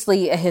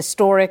obviously a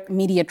historic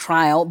media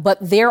trial, but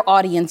their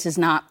audience is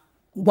not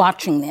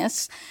watching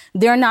this.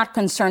 They're not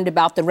concerned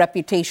about the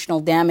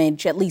reputational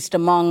damage, at least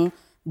among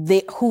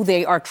who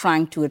they are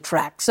trying to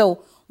attract.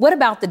 So what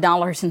about the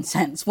dollars and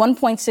cents?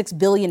 $1.6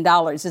 billion.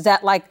 Is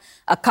that like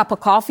a cup of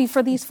coffee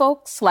for these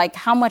folks? Like,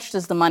 how much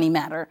does the money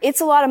matter? It's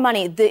a lot of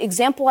money. The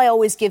example I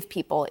always give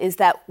people is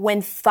that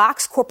when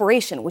Fox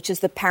Corporation, which is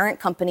the parent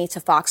company to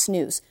Fox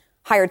News,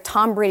 hired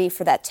Tom Brady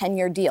for that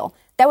 10-year deal,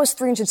 that was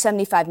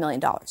 $375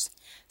 million.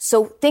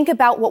 So think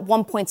about what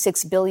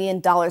 $1.6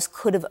 billion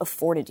could have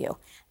afforded you.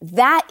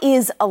 That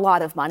is a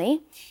lot of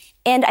money.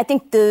 And I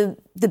think the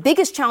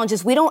biggest challenge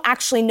is we don't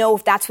actually know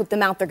if that's what the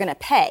amount they're going to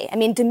pay. I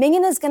mean,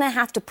 Dominion is going to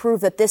have to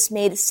prove that this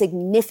made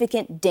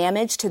significant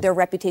damage to their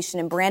reputation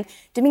and brand.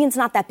 Dominion's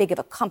not that big of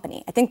a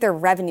company. I think their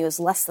revenue is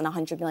less than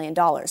 $100 million.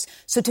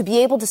 So to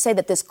be able to say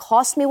that this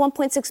cost me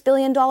 $1.6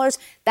 billion,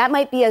 that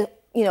might be a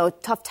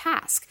tough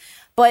task.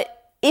 But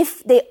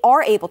if they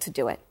are able to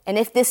do it, and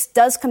if this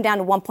does come down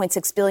to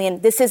 $1.6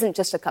 billion, this isn't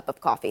just a cup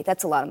of coffee.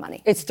 That's a lot of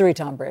money. It's 3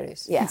 Tom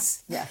Brady's.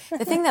 Yes. Yeah.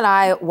 The thing that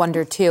I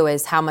wonder, too,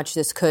 is how much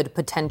this could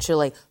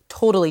potentially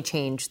totally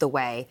change the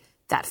way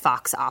that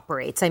Fox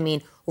operates. I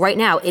mean, right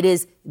now, it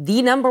is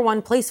the number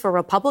one place for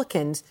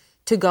Republicans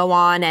to go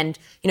on and,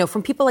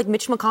 from people like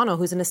Mitch McConnell,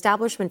 who's an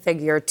establishment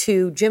figure,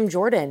 to Jim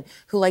Jordan,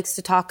 who likes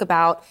to talk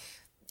about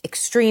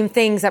extreme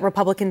things that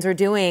Republicans are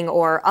doing,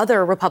 or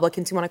other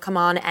Republicans who want to come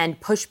on and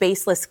push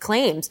baseless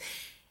claims.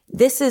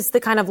 This is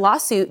the kind of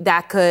lawsuit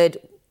that could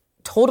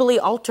totally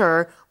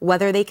alter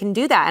whether they can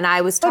do that. And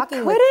I was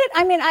talking Could it?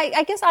 I mean,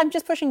 I guess I'm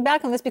just pushing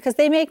back on this because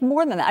they make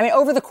more than that. I mean,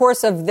 over the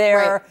course of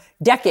their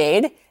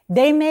decade,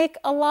 they make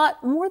a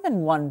lot more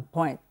than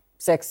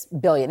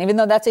 $1.6 billion, even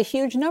though that's a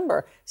huge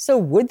number. So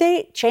would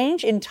they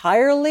change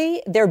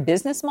entirely their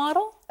business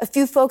model? A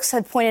few folks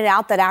have pointed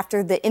out that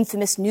after the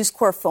infamous News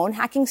Corp phone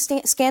hacking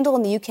scandal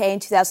in the UK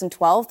in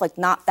 2012,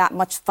 not that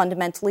much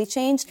fundamentally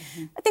changed.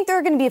 Mm-hmm. I think there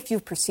are going to be a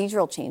few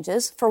procedural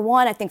changes. For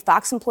one, I think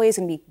Fox employees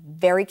are going to be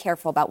very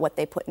careful about what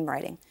they put in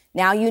writing.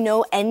 Now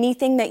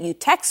anything that you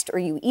text or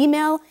you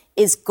email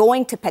is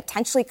going to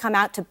potentially come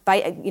out to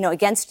bite,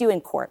 against you in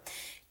court.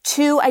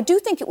 2, I do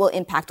think it will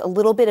impact a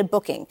little bit of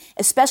booking,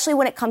 especially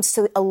when it comes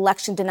to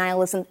election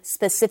denialism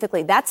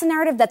specifically. That's a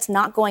narrative that's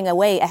not going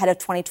away ahead of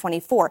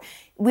 2024.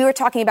 We were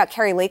talking about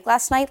Carrie Lake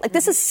last night.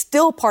 This is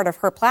still part of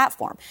her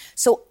platform.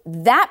 So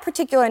that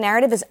particular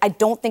narrative is, I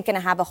don't think, going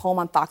to have a home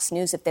on Fox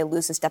News if they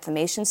lose this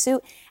defamation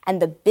suit. And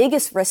the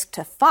biggest risk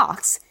to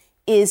Fox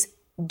is,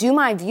 do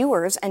my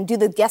viewers and do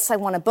the guests I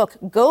want to book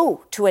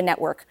go to a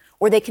network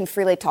where they can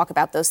freely talk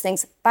about those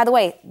things? By the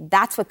way,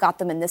 that's what got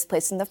them in this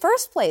place in the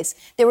first place.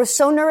 They were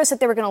so nervous that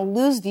they were going to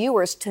lose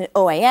viewers to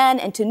OAN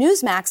and to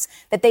Newsmax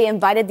that they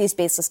invited these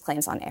baseless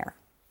claims on air.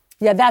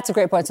 Yeah, that's a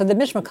great point. So the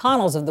Mitch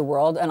McConnells of the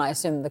world, and I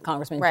assume the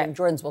Congressman Jim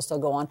Jordans will still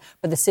go on,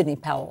 but the Sidney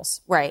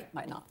Powells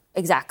might not.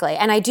 Exactly.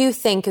 And I do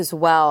think as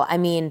well, I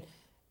mean,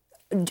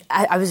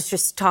 I was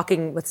just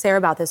talking with Sarah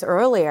about this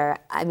earlier.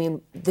 I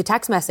mean, the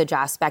text message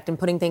aspect and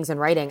putting things in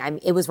writing,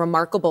 it was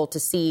remarkable to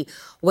see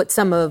what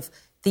some of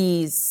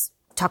these...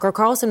 Tucker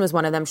Carlson was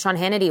one of them, Sean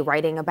Hannity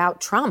writing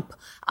about Trump,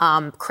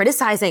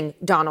 criticizing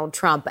Donald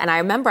Trump. And I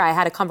remember I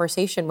had a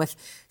conversation with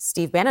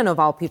Steve Bannon, of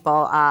all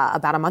people,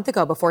 about a month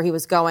ago before he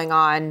was going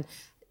on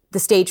the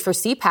stage for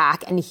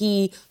CPAC. And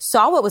he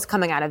saw what was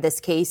coming out of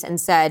this case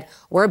and said,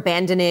 we're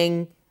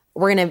going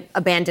to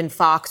abandon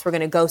Fox. We're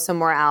going to go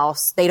somewhere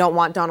else. They don't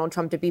want Donald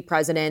Trump to be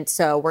president,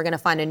 so we're going to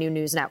find a new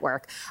news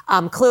network.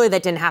 Clearly,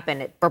 that didn't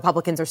happen.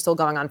 Republicans are still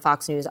going on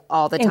Fox News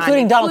all the time.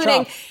 Including Donald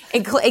Trump.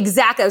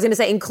 Exactly. I was going to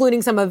say,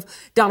 including some of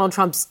Donald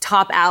Trump's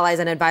top allies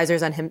and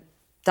advisors on him,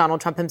 Donald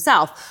Trump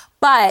himself.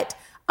 But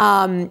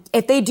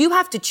If they do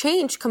have to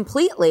change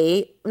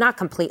completely, not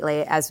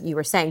completely, as you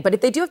were saying, but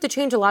if they do have to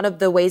change a lot of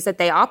the ways that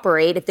they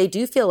operate, if they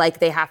do feel like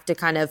they have to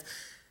kind of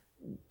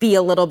be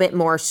a little bit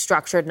more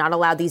structured, not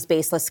allow these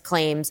baseless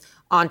claims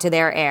onto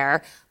their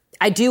air,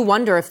 I do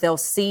wonder if they'll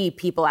see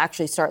people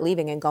actually start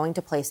leaving and going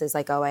to places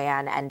like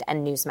OAN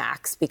and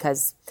Newsmax,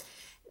 because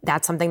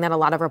that's something that a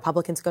lot of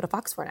Republicans go to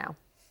Fox for now.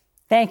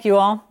 Thank you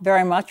all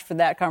very much for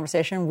that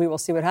conversation. We will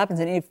see what happens,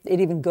 and if it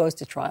even goes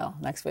to trial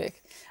next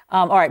week.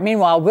 All right.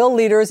 Meanwhile, will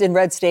leaders in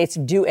red states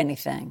do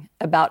anything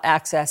about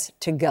access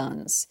to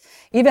guns?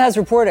 Eva has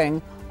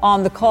reporting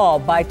on the call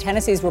by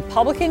Tennessee's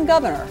Republican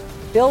governor,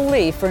 Bill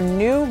Lee, for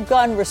new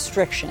gun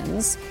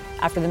restrictions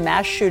after the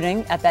mass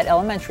shooting at that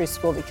elementary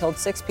school that killed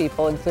 6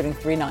 people, including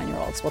 3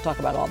 9-year-olds. We'll talk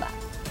about all that.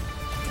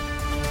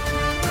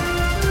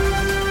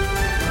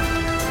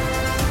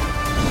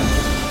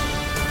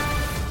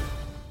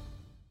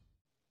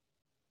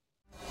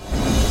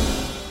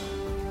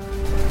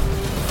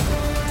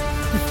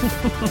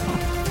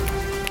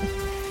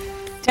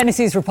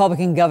 Tennessee's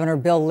Republican Governor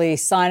Bill Lee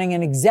signing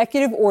an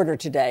executive order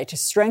today to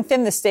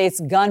strengthen the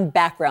state's gun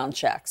background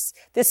checks.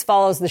 This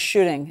follows the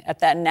shooting at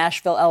that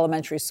Nashville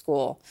elementary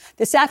school.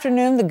 This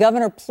afternoon, the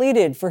governor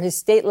pleaded for his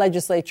state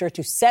legislature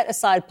to set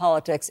aside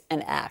politics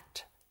and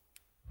act.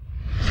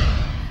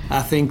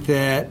 I think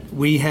that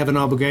we have an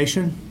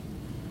obligation,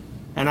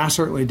 and I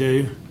certainly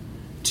do,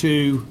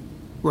 to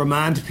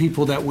remind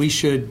people that we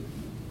should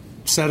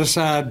set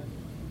aside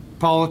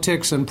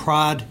politics and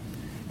pride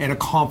and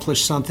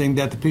accomplish something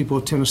that the people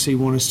of Tennessee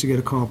want us to get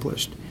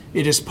accomplished.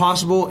 It is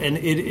possible, and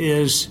it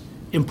is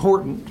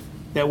important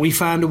that we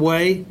find a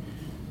way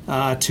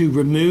to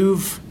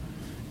remove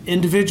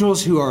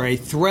individuals who are a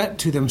threat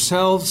to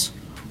themselves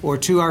or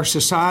to our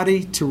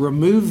society, to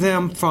remove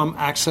them from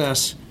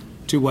access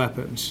to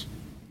weapons.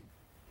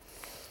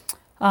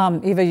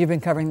 Eva, you've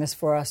been covering this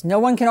for us. No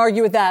one can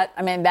argue with that.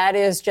 I mean, that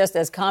is just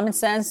as common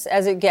sense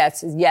as it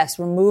gets. Yes,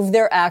 remove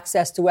their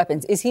access to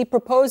weapons. Is he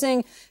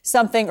proposing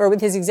something, or with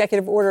his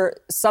executive order,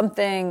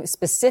 something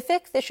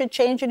specific that should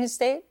change in his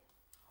state?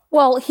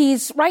 Well,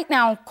 he's right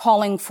now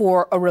calling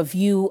for a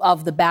review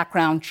of the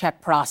background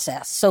check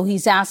process. So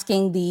he's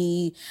asking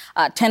the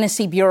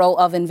Tennessee Bureau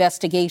of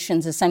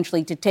Investigations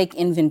essentially to take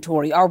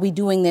inventory. Are we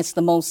doing this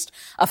the most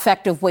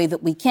effective way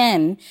that we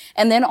can?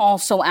 And then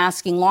also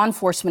asking law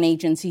enforcement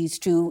agencies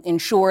to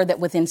ensure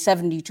that within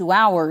 72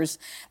 hours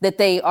that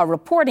they are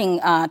reporting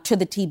to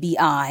the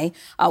TBI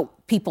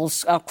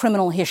people's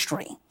criminal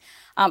history.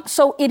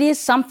 So it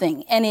is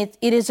something, and it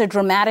is a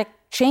dramatic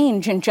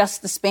change in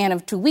just the span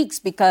of 2 weeks,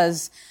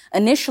 because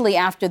initially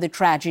after the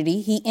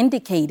tragedy, he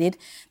indicated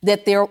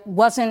that there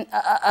wasn't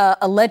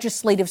a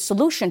legislative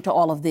solution to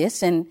all of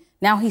this. And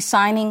now he's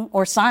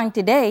signed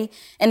today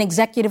an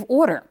executive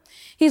order.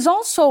 He's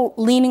also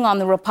leaning on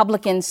the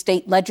Republican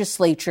state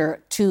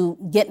legislature to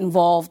get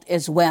involved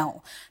as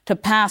well, to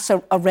pass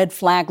a red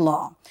flag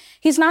law.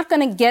 He's not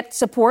going to get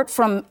support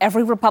from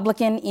every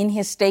Republican in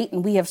his state,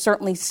 and we have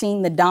certainly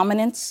seen the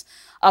dominance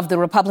of the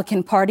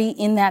Republican Party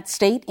in that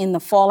state in the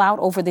fallout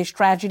over this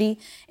tragedy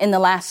in the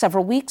last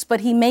several weeks, but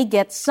he may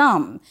get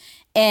some.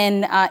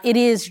 And it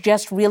is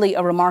just really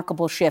a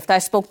remarkable shift. I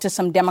spoke to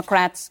some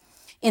Democrats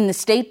in the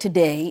state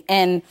today,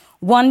 and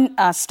one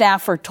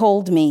staffer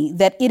told me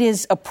that it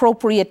is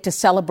appropriate to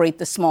celebrate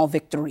the small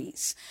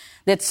victories,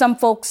 that some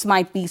folks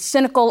might be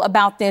cynical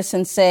about this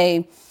and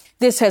say,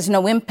 this has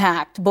no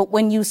impact. But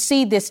when you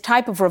see this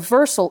type of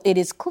reversal, it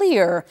is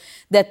clear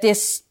that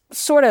this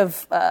sort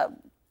of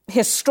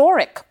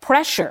historic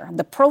pressure,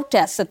 the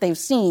protests that they've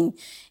seen,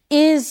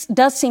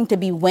 does seem to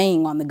be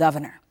weighing on the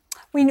governor.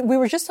 We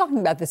were just talking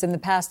about this in the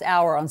past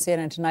hour on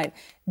CNN Tonight,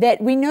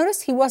 that we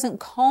noticed he wasn't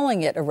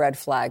calling it a red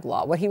flag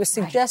law. What he was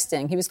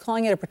suggesting, he was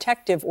calling it a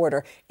protective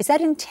order. Is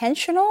that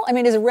intentional? I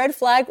mean, is a red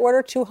flag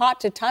order too hot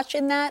to touch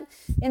in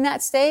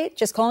that state,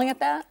 just calling it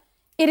that?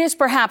 It is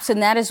perhaps,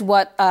 and that is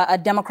what a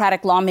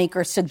Democratic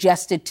lawmaker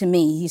suggested to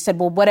me. He said,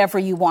 well, whatever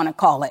you want to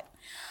call it.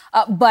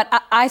 But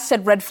I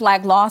said red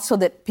flag law so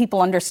that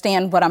people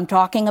understand what I'm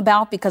talking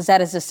about, because that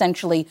is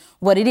essentially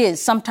what it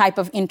is, some type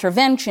of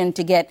intervention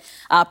to get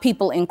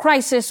people in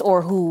crisis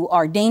or who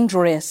are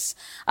dangerous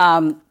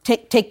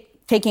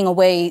taking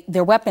away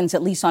their weapons,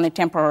 at least on a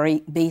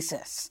temporary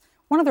basis.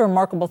 One of the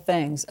remarkable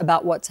things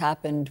about what's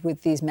happened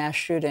with these mass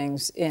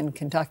shootings in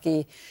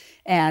Kentucky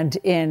and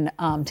in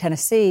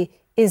Tennessee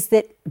is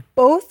that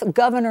both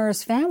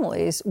governors'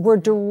 families were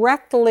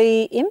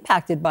directly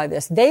impacted by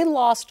this. They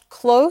lost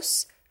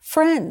close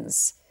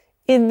friends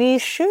in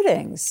these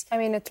shootings. I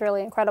mean, it's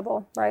really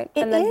incredible, right?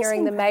 And then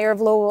hearing the mayor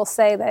of Louisville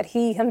say that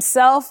he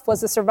himself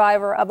was a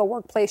survivor of a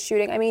workplace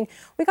shooting. I mean,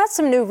 we got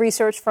some new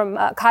research from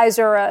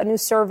Kaiser, a new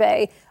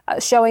survey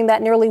showing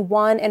that nearly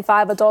 1 in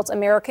 5 adult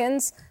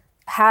Americans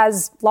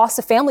has lost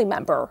a family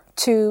member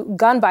to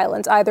gun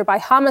violence, either by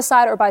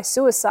homicide or by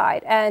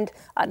suicide. And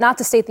not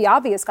to state the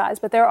obvious, guys,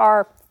 but there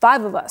are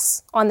 5 of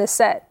us on this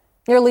set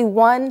Nearly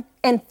 1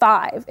 in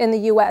 5 in the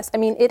U.S. I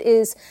mean, it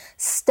is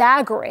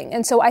staggering.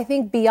 And so I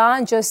think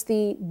beyond just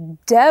the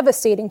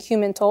devastating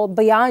human toll,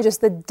 beyond just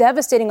the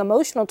devastating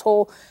emotional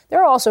toll,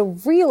 there are also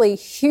really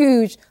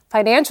huge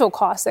financial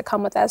costs that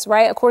come with this,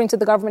 right? According to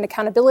the Government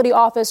Accountability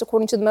Office,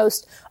 according to the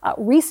most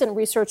recent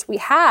research we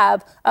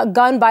have,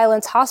 gun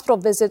violence hospital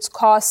visits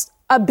cost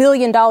 $1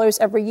 billion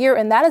every year,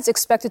 and that is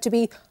expected to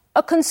be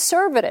a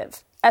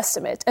conservative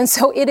estimate. And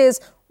so it is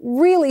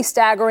really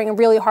staggering and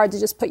really hard to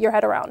just put your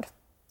head around.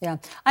 Yeah.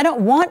 I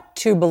don't want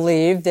to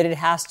believe that it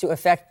has to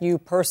affect you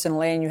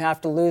personally and you have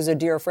to lose a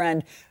dear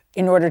friend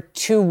in order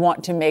to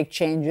want to make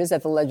changes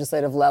at the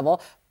legislative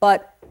level.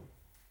 But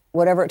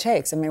whatever it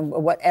takes, I mean,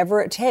 whatever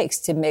it takes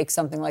to make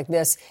something like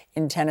this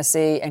in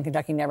Tennessee and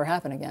Kentucky never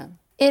happen again.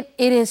 It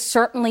is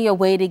certainly a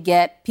way to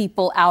get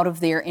people out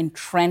of their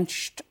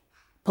entrenched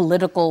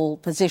political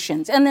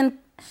positions. And then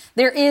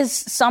there is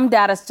some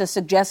data to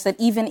suggest that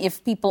even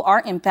if people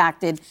are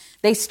impacted,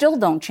 they still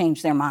don't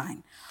change their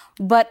mind.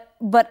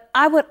 But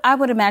I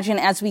would imagine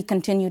as we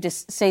continue to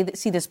see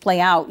this play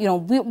out, you know,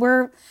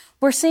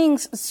 we're seeing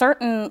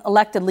certain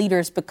elected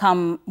leaders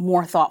become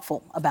more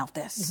thoughtful about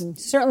this. Mm-hmm.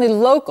 Certainly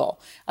local,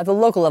 at the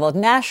local level,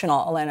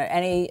 national. Elena,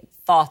 any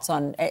thoughts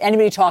on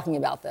anybody talking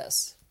about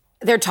this?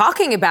 They're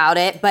talking about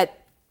it,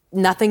 but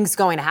nothing's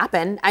going to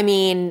happen. I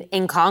mean,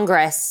 in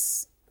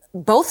Congress,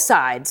 both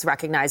sides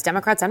recognize,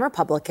 Democrats and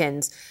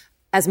Republicans,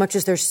 as much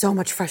as there's so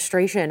much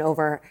frustration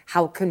over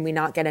how can we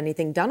not get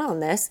anything done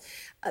on this,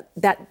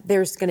 that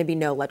there's going to be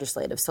no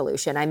legislative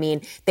solution. I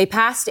mean, they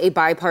passed a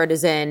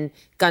bipartisan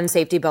gun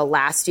safety bill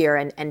last year,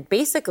 and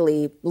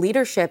basically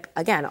leadership,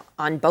 again,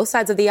 on both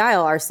sides of the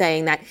aisle are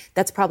saying that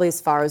that's probably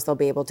as far as they'll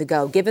be able to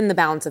go, given the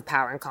balance of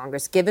power in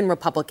Congress, given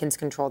Republicans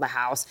control the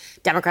House.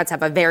 Democrats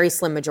have a very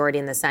slim majority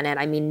in the Senate.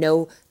 I mean,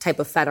 no type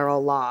of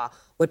federal law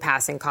would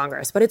pass in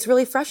Congress. But it's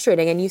really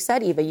frustrating. And you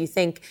said, Eva, you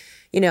think,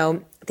 you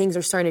know, things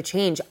are starting to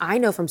change. I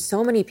know from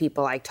so many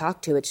people I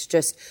talk to, it's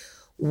just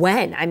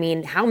when? I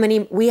mean, how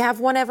many? We have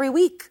one every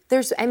week.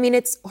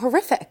 It's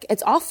horrific.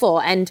 It's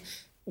awful. And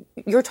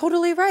you're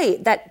totally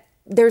right that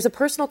there's a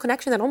personal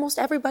connection that almost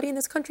everybody in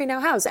this country now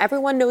has.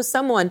 Everyone knows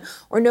someone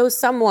or knows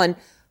someone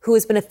who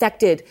has been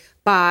affected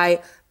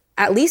by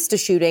at least a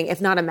shooting, if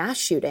not a mass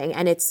shooting.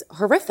 And it's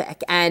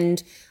horrific.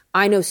 And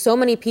I know so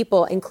many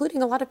people,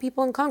 including a lot of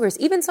people in Congress,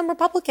 even some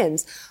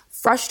Republicans,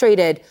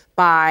 frustrated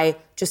by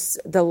just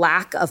the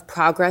lack of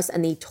progress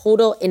and the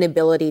total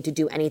inability to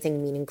do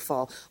anything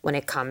meaningful when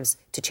it comes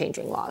to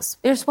changing laws.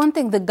 There's one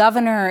thing, the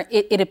governor,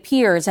 it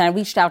appears, and I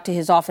reached out to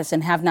his office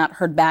and have not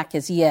heard back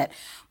as yet,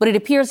 but it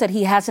appears that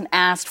he hasn't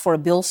asked for a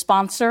bill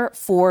sponsor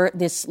for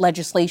this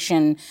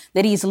legislation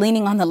that he's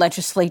leaning on the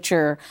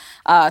legislature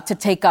to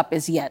take up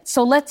as yet.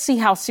 So let's see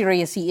how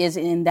serious he is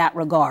in that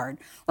regard,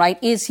 right?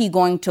 Is he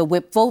going to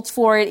whip votes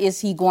for it?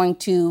 Is he going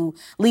to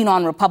lean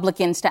on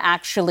Republicans to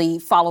actually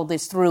follow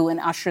this through and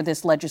usher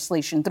this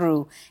legislation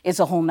through is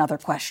a whole nother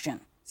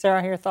question.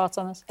 Sarah, your thoughts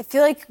on this? I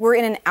feel like we're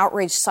in an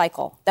outrage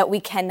cycle that we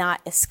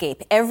cannot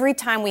escape. Every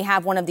time we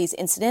have one of these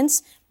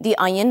incidents, The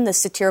Onion, the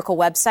satirical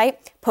website,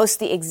 posts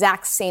the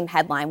exact same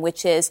headline,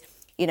 which is,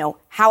 you know,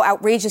 how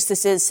outrageous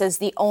this is, says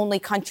the only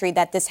country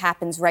that this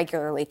happens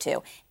regularly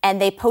to.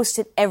 And they post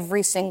it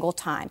every single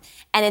time.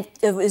 And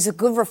it is a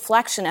good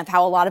reflection of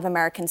how a lot of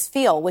Americans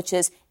feel, which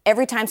is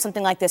every time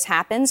something like this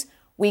happens,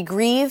 we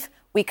grieve,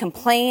 we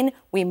complain,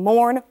 we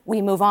mourn,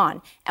 we move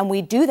on. And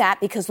we do that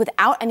because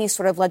without any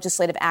sort of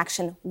legislative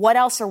action, what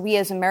else are we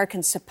as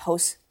Americans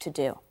supposed to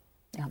do?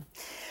 Yeah.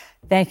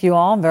 Thank you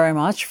all very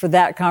much for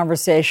that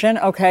conversation.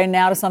 Okay,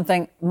 now to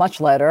something much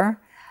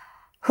lighter.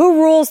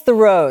 Who rules the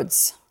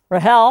roads?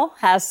 Rahel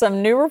has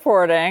some new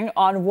reporting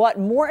on what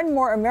more and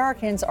more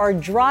Americans are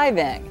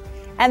driving.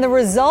 And the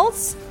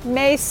results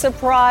may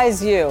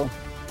surprise you.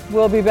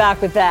 We'll be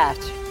back with that.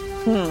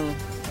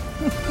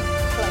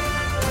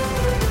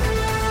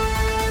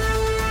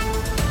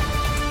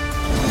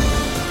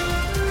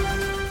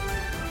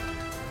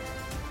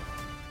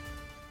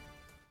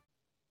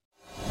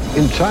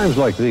 In times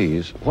like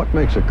these, what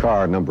makes a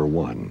car number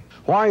one?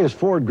 Why is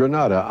Ford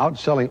Granada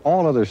outselling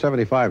all other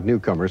 75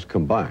 newcomers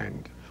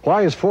combined?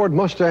 Why is Ford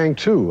Mustang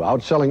II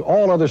outselling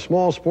all other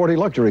small sporty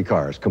luxury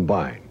cars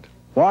combined?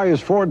 Why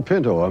is Ford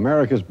Pinto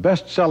America's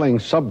best-selling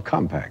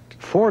subcompact?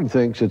 Ford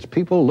thinks it's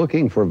people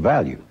looking for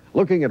value,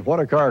 looking at what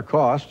a car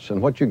costs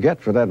and what you get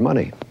for that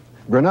money.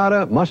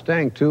 Granada,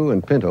 Mustang II,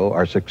 and Pinto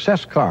are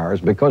success cars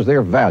because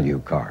they're value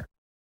cars.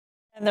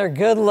 And they're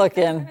good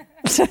looking.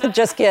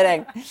 Just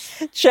kidding.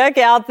 Check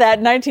out that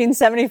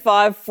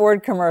 1975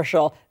 Ford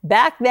commercial.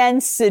 Back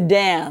then,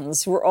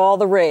 sedans were all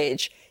the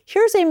rage.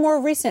 Here's a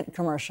more recent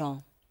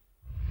commercial.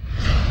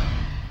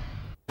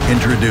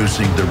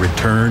 Introducing the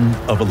return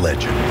of a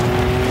legend.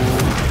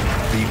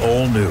 The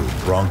all-new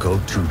Bronco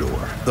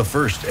two-door, the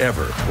first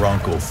ever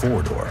Bronco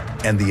four-door,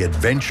 and the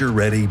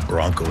adventure-ready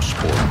Bronco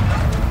Sport.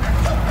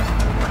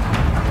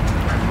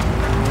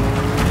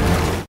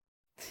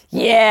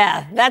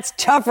 Yeah, that's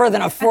tougher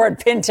than a Ford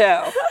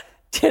Pinto.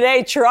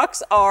 Today,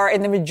 trucks are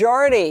in the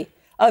majority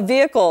of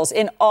vehicles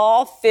in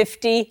all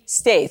 50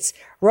 states.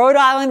 Rhode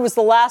Island was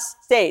the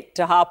last state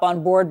to hop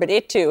on board, but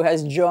it too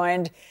has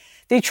joined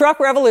the truck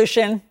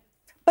revolution.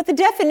 But the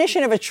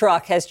definition of a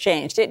truck has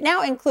changed. It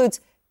now includes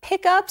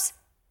pickups,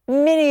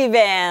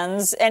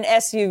 minivans, and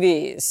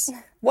SUVs.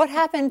 What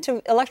happened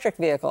to electric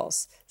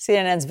vehicles?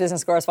 CNN's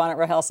business correspondent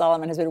Rahel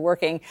Solomon has been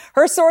working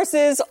her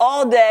sources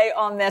all day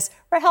on this.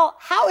 Rahel,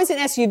 how is an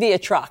SUV a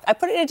truck? I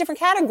put it in a different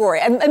category.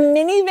 A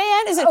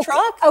minivan is a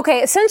truck?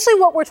 Okay, essentially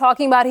what we're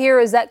talking about here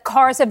is that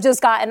cars have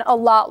just gotten a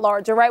lot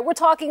larger, right? We're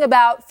talking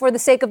about, for the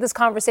sake of this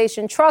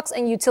conversation, trucks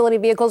and utility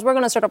vehicles. We're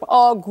going to sort of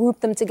all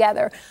group them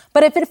together.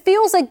 But if it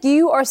feels like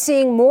you are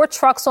seeing more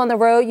trucks on the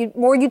road,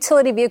 more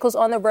utility vehicles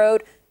on the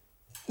road,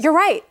 you're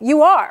right.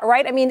 You are,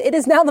 right? I mean, it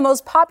is now the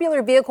most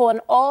popular vehicle in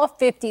all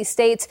 50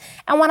 states.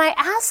 And when I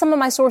asked some of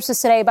my sources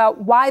today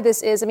about why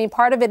this is, I mean,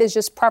 part of it is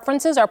just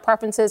preferences. Our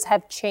preferences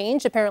have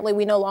changed. Apparently,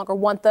 we no longer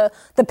want the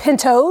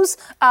Pintos.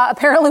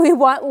 Apparently, we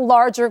want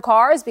larger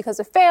cars because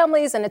of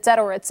families and et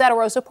cetera, et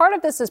cetera. So part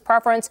of this is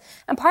preference.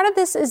 And part of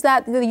this is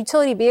that the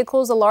utility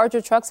vehicles, the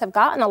larger trucks, have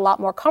gotten a lot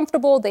more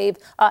comfortable. They've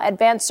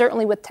advanced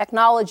certainly with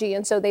technology.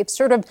 And so they've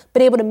sort of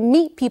been able to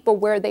meet people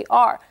where they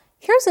are.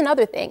 Here's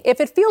another thing. If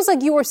it feels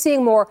like you are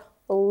seeing more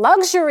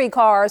luxury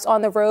cars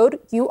on the road,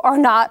 you are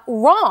not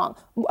wrong.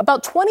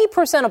 About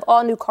 20% of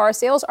all new car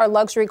sales are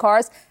luxury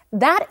cars.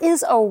 That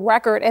is a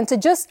record. And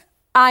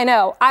I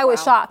know, I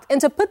was shocked. And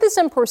to put this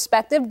in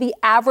perspective, the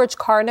average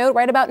car note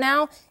right about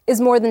now is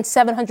more than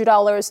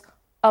 $700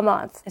 a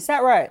month. Is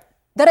that right?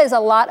 That is a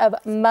lot of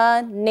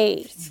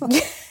money.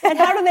 And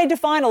how do they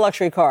define a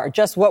luxury car?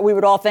 Just what we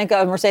would all think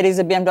of, Mercedes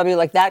and BMW,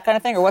 like that kind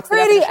of thing? Or what's the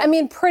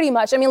definition? Pretty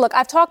much. I mean, look,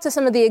 I've talked to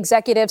some of the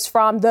executives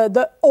from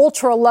the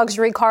ultra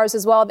luxury cars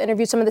as well. I've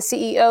interviewed some of the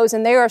CEOs,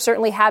 and they are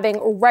certainly having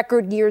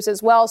record years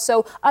as well.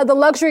 So the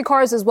luxury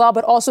cars as well,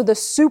 but also the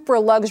super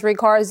luxury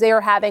cars, they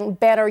are having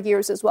banner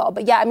years as well.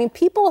 But yeah, I mean,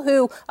 people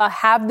who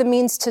have the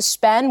means to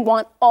spend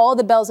want all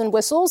the bells and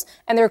whistles,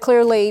 and they're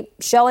clearly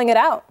shelling it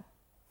out.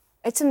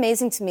 It's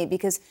amazing to me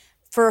because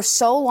for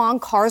so long,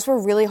 cars were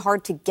really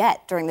hard to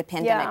get during the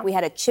pandemic. Yeah. We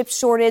had a chip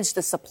shortage,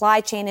 the supply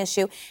chain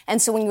issue.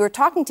 And so when you were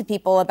talking to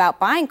people about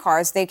buying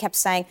cars, they kept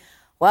saying,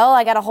 well,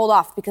 I got to hold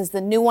off because the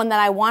new one that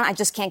I want, I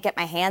just can't get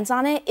my hands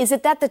on it. Is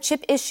it that the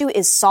chip issue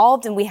is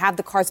solved and we have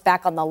the cars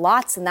back on the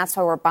lots and that's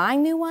why we're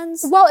buying new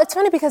ones? Well, it's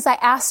funny because I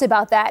asked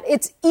about that.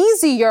 It's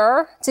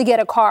easier to get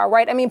a car,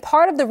 right? I mean,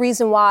 part of the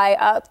reason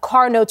why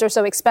car notes are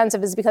so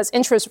expensive is because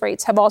interest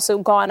rates have also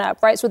gone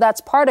up, right? So that's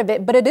part of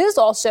it. But it is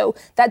also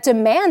that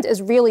demand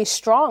is really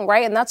strong,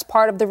 right? And that's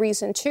part of the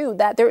reason, too,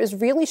 that there is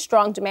really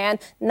strong demand,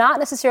 not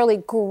necessarily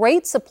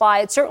great supply.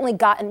 It's certainly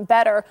gotten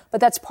better, but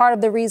that's part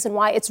of the reason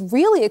why it's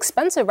really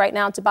expensive right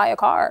now to buy a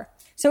car.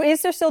 So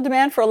is there still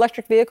demand for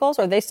electric vehicles?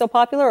 Are they still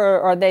popular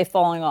or are they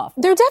falling off?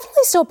 They're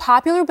definitely still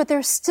popular, but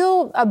they're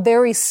still a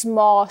very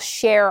small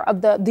share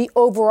of the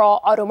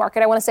overall auto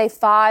market. I want to say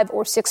 5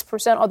 or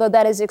 6%, although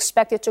that is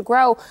expected to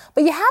grow.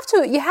 But you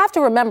have to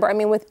remember, I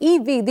mean, with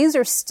EV, these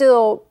are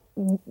still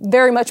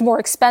very much more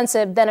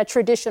expensive than a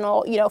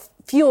traditional,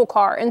 fuel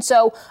car. And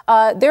so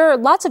there are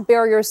lots of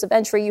barriers of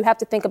entry. You have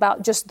to think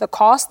about just the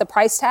cost, the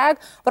price tag,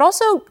 but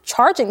also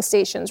charging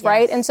stations,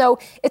 right? And so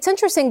it's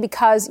interesting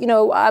because,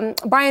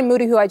 Brian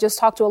Moody, who I just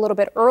talked to a little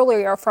bit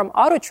earlier from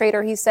Auto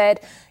Trader, he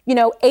said,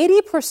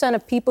 80%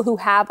 of people who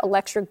have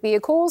electric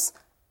vehicles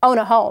own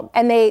a home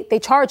and they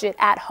charge it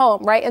at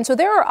home, right? And so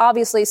there are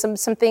obviously some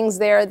things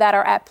there that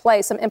are at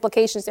play, some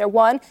implications there.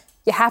 One,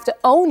 you have to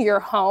own your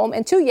home.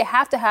 And 2, you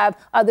have to have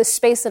the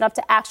space enough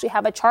to actually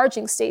have a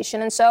charging station.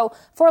 And so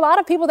for a lot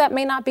of people, that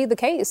may not be the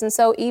case. And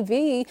so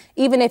EV,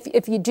 even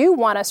if you do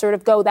want to sort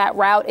of go that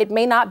route, it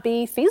may not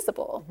be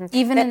feasible.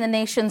 Even in the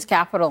nation's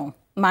capital,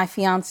 my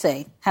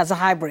fiance has a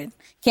hybrid.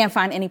 Can't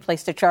find any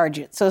place to charge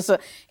it. So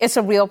it's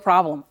a real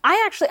problem.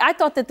 I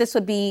thought that this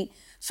would be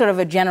sort of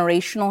a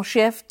generational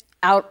shift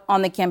out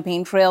on the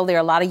campaign trail. There are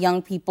a lot of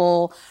young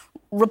people,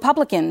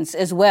 Republicans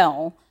as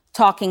well,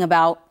 talking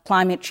about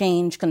climate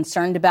change,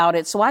 concerned about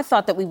it. So I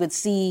thought that we would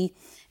see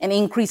an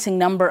increasing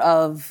number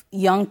of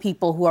young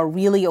people who are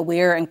really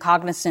aware and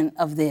cognizant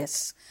of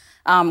this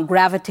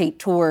gravitate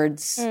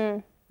towards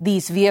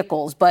these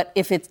vehicles. But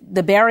if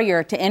the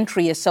barrier to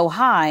entry is so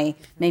high,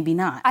 maybe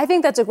not. I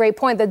think that's a great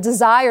point. The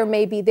desire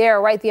may be there,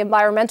 right? The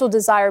environmental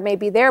desire may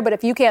be there, but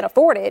if you can't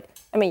afford it,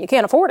 you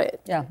can't afford it.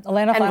 Yeah.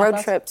 Elena, and road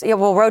trips. Yeah,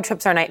 well, road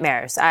trips are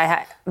nightmares.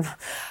 I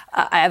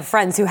have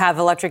friends who have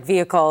electric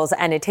vehicles,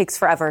 and it takes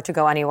forever to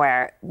go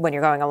anywhere when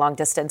you're going a long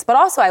distance. But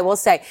also, I will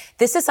say,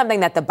 this is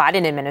something that the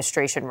Biden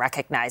administration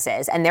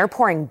recognizes, and they're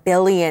pouring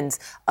billions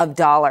of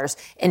dollars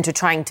into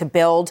trying to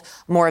build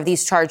more of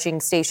these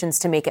charging stations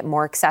to make it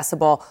more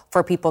accessible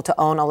for people to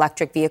own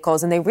electric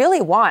vehicles. And they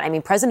really want,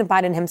 President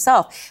Biden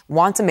himself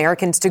wants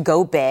Americans to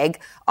go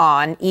big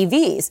on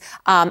EVs.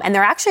 And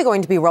they're actually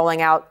going to be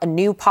rolling out a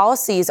new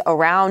policies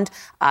around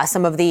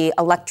some of the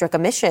electric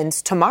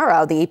emissions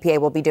tomorrow. The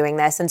EPA will be doing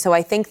this. And so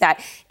I think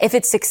that if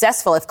it's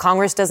successful, if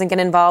Congress doesn't get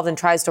involved and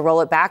tries to roll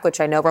it back, which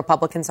I know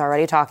Republicans are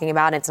already talking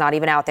about, and it's not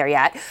even out there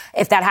yet,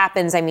 if that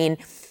happens,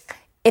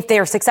 if they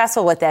are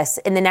successful with this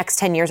in the next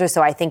 10 years or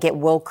so, I think it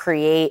will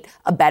create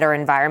a better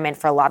environment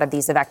for a lot of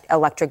these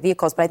electric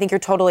vehicles. But I think you're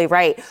totally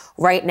right.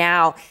 Right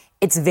now,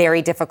 it's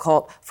very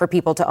difficult for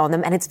people to own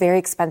them, and it's very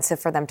expensive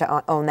for them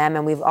to own them.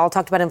 And we've all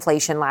talked about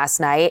inflation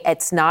last night.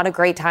 It's not a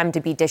great time to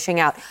be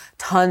dishing out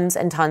tons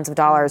and tons of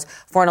dollars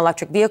for an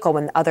electric vehicle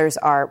when others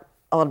are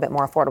a little bit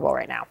more affordable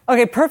right now.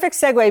 Okay, perfect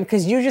segue,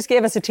 because you just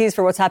gave us a tease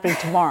for what's happening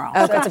tomorrow.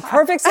 So it's a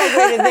perfect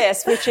segue to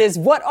this, which is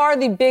what are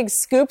the big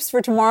scoops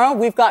for tomorrow?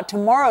 We've got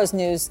tomorrow's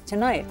news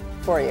tonight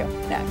for you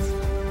next.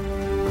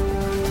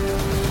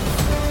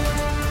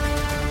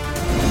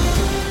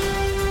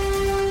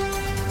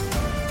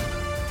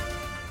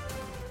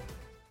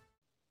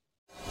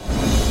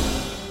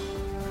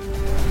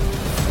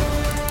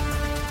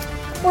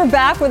 We're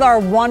back with our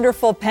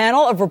wonderful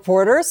panel of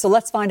reporters. So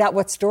let's find out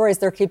what stories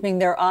they're keeping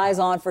their eyes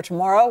on for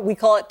tomorrow. We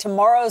call it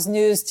Tomorrow's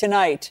News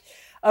Tonight.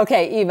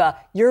 Okay, Eva,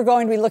 you're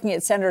going to be looking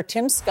at Senator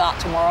Tim Scott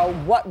tomorrow.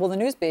 What will the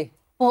news be?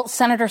 Well,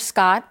 Senator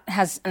Scott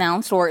has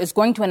announced, or is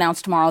going to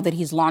announce tomorrow, that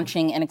he's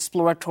launching an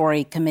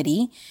exploratory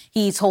committee.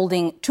 He's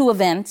holding 2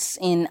 events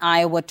in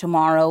Iowa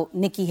tomorrow.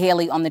 Nikki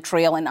Haley on the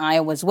trail in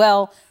Iowa as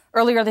well.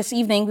 Earlier this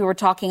evening, we were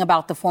talking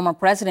about the former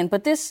president,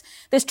 but this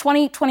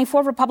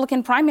 2024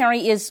 Republican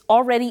primary is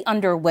already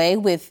underway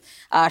with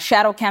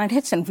shadow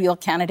candidates and real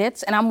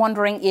candidates. And I'm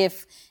wondering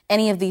if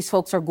any of these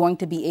folks are going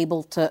to be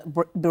able to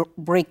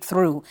break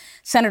through.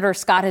 Senator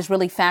Scott has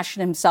really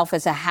fashioned himself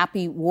as a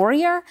happy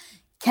warrior.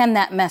 Can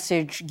that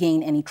message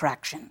gain any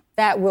traction?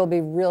 That will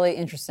be really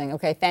interesting.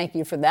 Okay, thank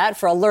you for that,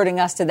 for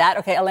alerting us to that.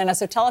 Okay, Elena,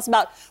 so tell us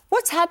about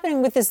what's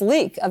happening with this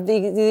leak of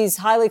these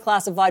highly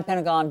classified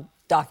Pentagon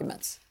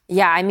documents.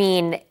 Yeah, I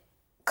mean,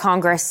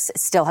 Congress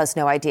still has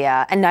no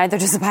idea, and neither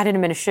does the Biden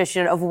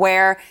administration, of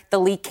where the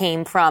leak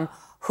came from,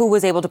 who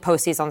was able to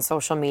post these on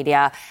social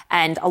media,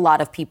 and a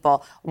lot of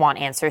people want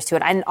answers to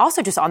it. And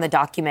also just on the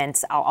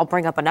documents, I'll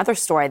bring up another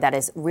story that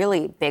is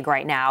really big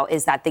right now,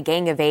 is that the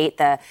Gang of Eight,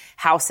 the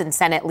House and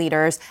Senate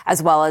leaders,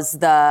 as well as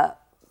the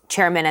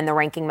chairman and the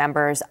ranking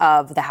members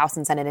of the House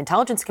and Senate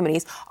Intelligence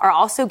Committees, are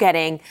also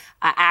getting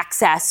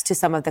access to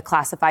some of the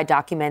classified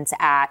documents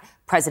at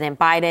President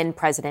Biden,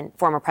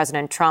 former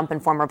President Trump,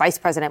 and former Vice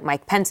President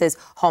Mike Pence's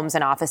homes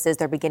and offices.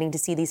 They're beginning to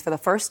see these for the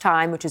first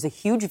time, which is a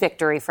huge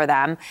victory for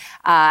them,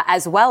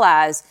 as well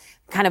as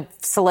kind of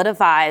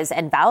solidifies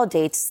and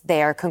validates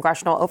their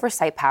congressional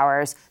oversight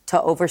powers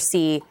to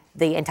oversee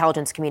the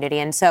intelligence community.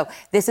 And so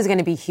this is going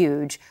to be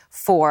huge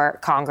for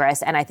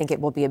Congress, and I think it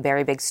will be a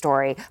very big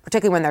story,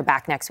 particularly when they're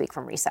back next week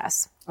from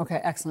recess. Okay,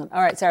 excellent.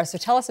 All right, Sarah, so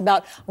tell us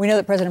about, we know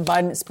that President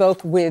Biden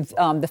spoke with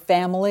the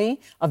family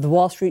of the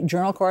Wall Street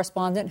Journal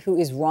correspondent who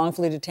is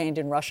wrongfully detained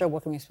in Russia.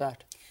 What can we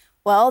expect?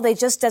 Well, they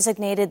just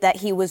designated that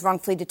he was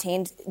wrongfully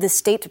detained. The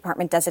State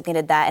Department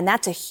designated that, and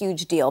that's a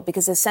huge deal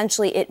because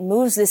essentially it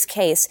moves this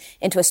case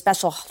into a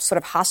special sort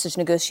of hostage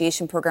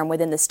negotiation program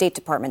within the State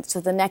Department.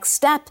 So the next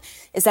step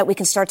is that we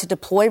can start to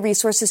deploy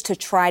resources to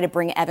try to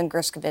bring Evan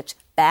Gershkovich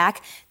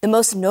back. The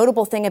most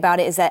notable thing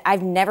about it is that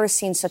I've never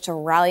seen such a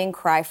rallying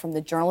cry from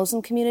the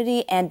journalism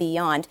community and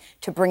beyond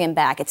to bring him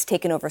back. It's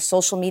taken over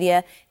social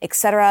media,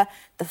 etc.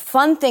 The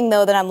fun thing,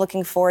 though, that I'm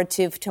looking forward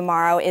to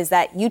tomorrow is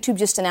that YouTube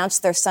just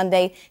announced their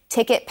Sunday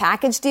ticket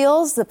package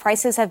deals. The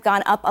prices have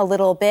gone up a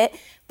little bit,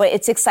 but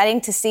it's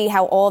exciting to see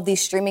how all of these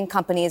streaming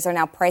companies are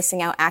now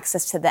pricing out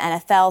access to the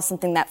NFL,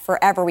 something that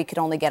forever we could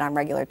only get on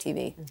regular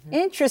TV. Mm-hmm.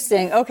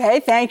 Interesting.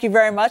 Okay, thank you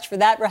very much for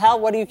that. Rahel,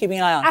 what are you keeping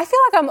an eye on? I feel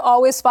like I'm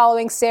always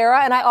following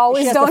Sarah, and I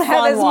always don't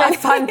have as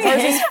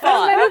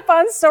many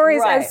fun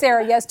stories as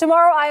Sarah. Yes,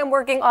 tomorrow I am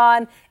working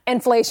on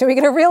inflation. We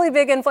get a really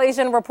big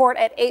inflation report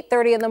at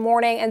 8:30 in the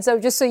morning. And so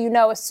just so you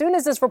know, as soon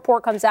as this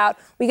report comes out,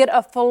 we get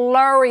a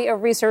flurry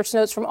of research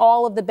notes from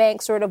all of the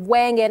banks sort of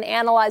weighing in,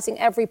 analyzing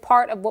every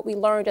part of what we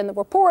learned in the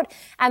report,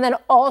 and then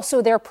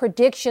also their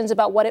predictions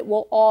about what it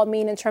will all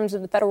mean in terms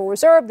of the Federal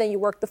Reserve. Then you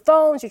work the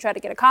phones, you try to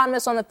get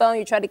economists on the phone,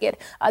 you try to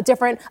get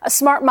different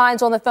smart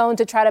minds on the phone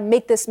to try to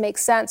make this make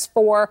sense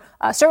for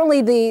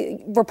certainly the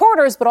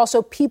reporters, but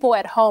also people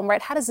at home,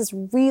 right? How does this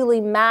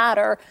really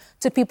matter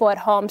to people at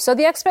home? So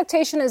the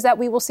expectation is that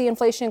we will see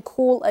inflation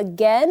cool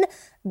again.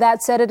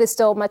 That said, it is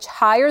still much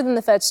higher than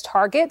the Fed's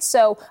target.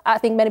 So I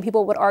think many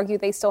people would argue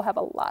they still have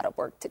a lot of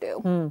work to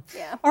do.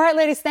 Yeah. All right,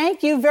 ladies,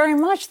 thank you very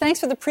much. Thanks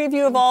for the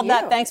preview of all of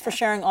that. Thanks for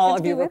sharing all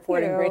of your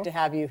reporting. Great to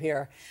have you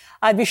here.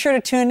 Be sure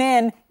to tune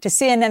in to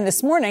CNN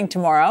This Morning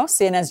tomorrow.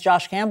 CNN's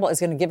Josh Campbell is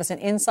going to give us an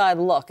inside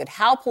look at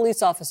how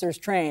police officers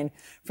train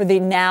for the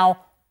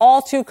now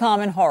all too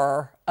common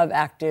horror of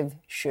active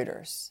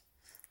shooters.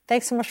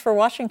 Thanks so much for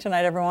watching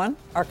tonight, everyone.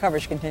 Our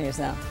coverage continues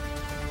now.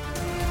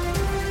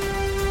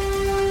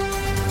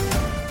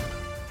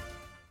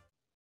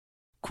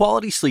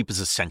 Quality sleep is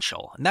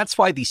essential, and that's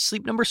why the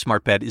Sleep Number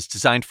Smart Bed is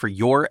designed for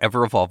your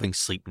ever-evolving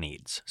sleep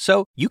needs.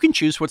 So you can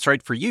choose what's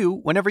right for you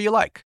whenever you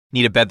like.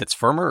 Need a bed that's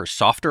firmer or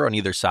softer on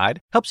either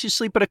side? Helps you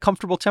sleep at a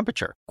comfortable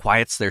temperature.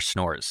 Quiets their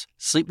snores.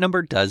 Sleep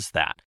Number does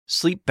that.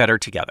 Sleep better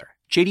together.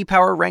 J.D.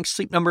 Power ranks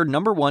Sleep Number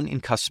number 1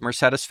 in customer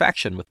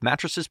satisfaction with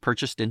mattresses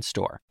purchased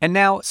in-store. And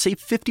now, save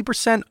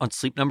 50% on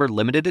Sleep Number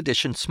limited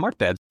edition smart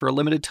beds for a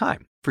limited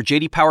time. For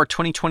J.D. Power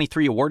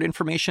 2023 award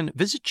information,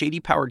 visit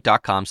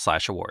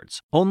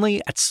jdpower.com/awards.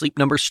 Only at Sleep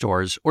Number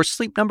stores or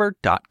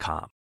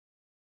sleepnumber.com.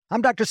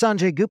 I'm Dr.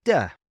 Sanjay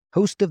Gupta,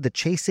 host of the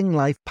Chasing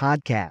Life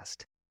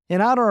podcast.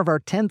 In honor of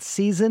our 10th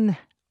season,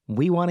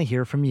 we want to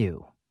hear from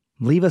you.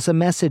 Leave us a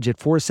message at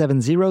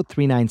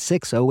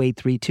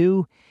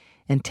 470-396-0832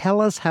 and tell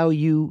us how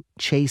you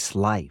chase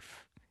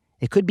life.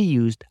 It could be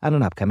used on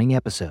an upcoming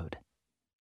episode.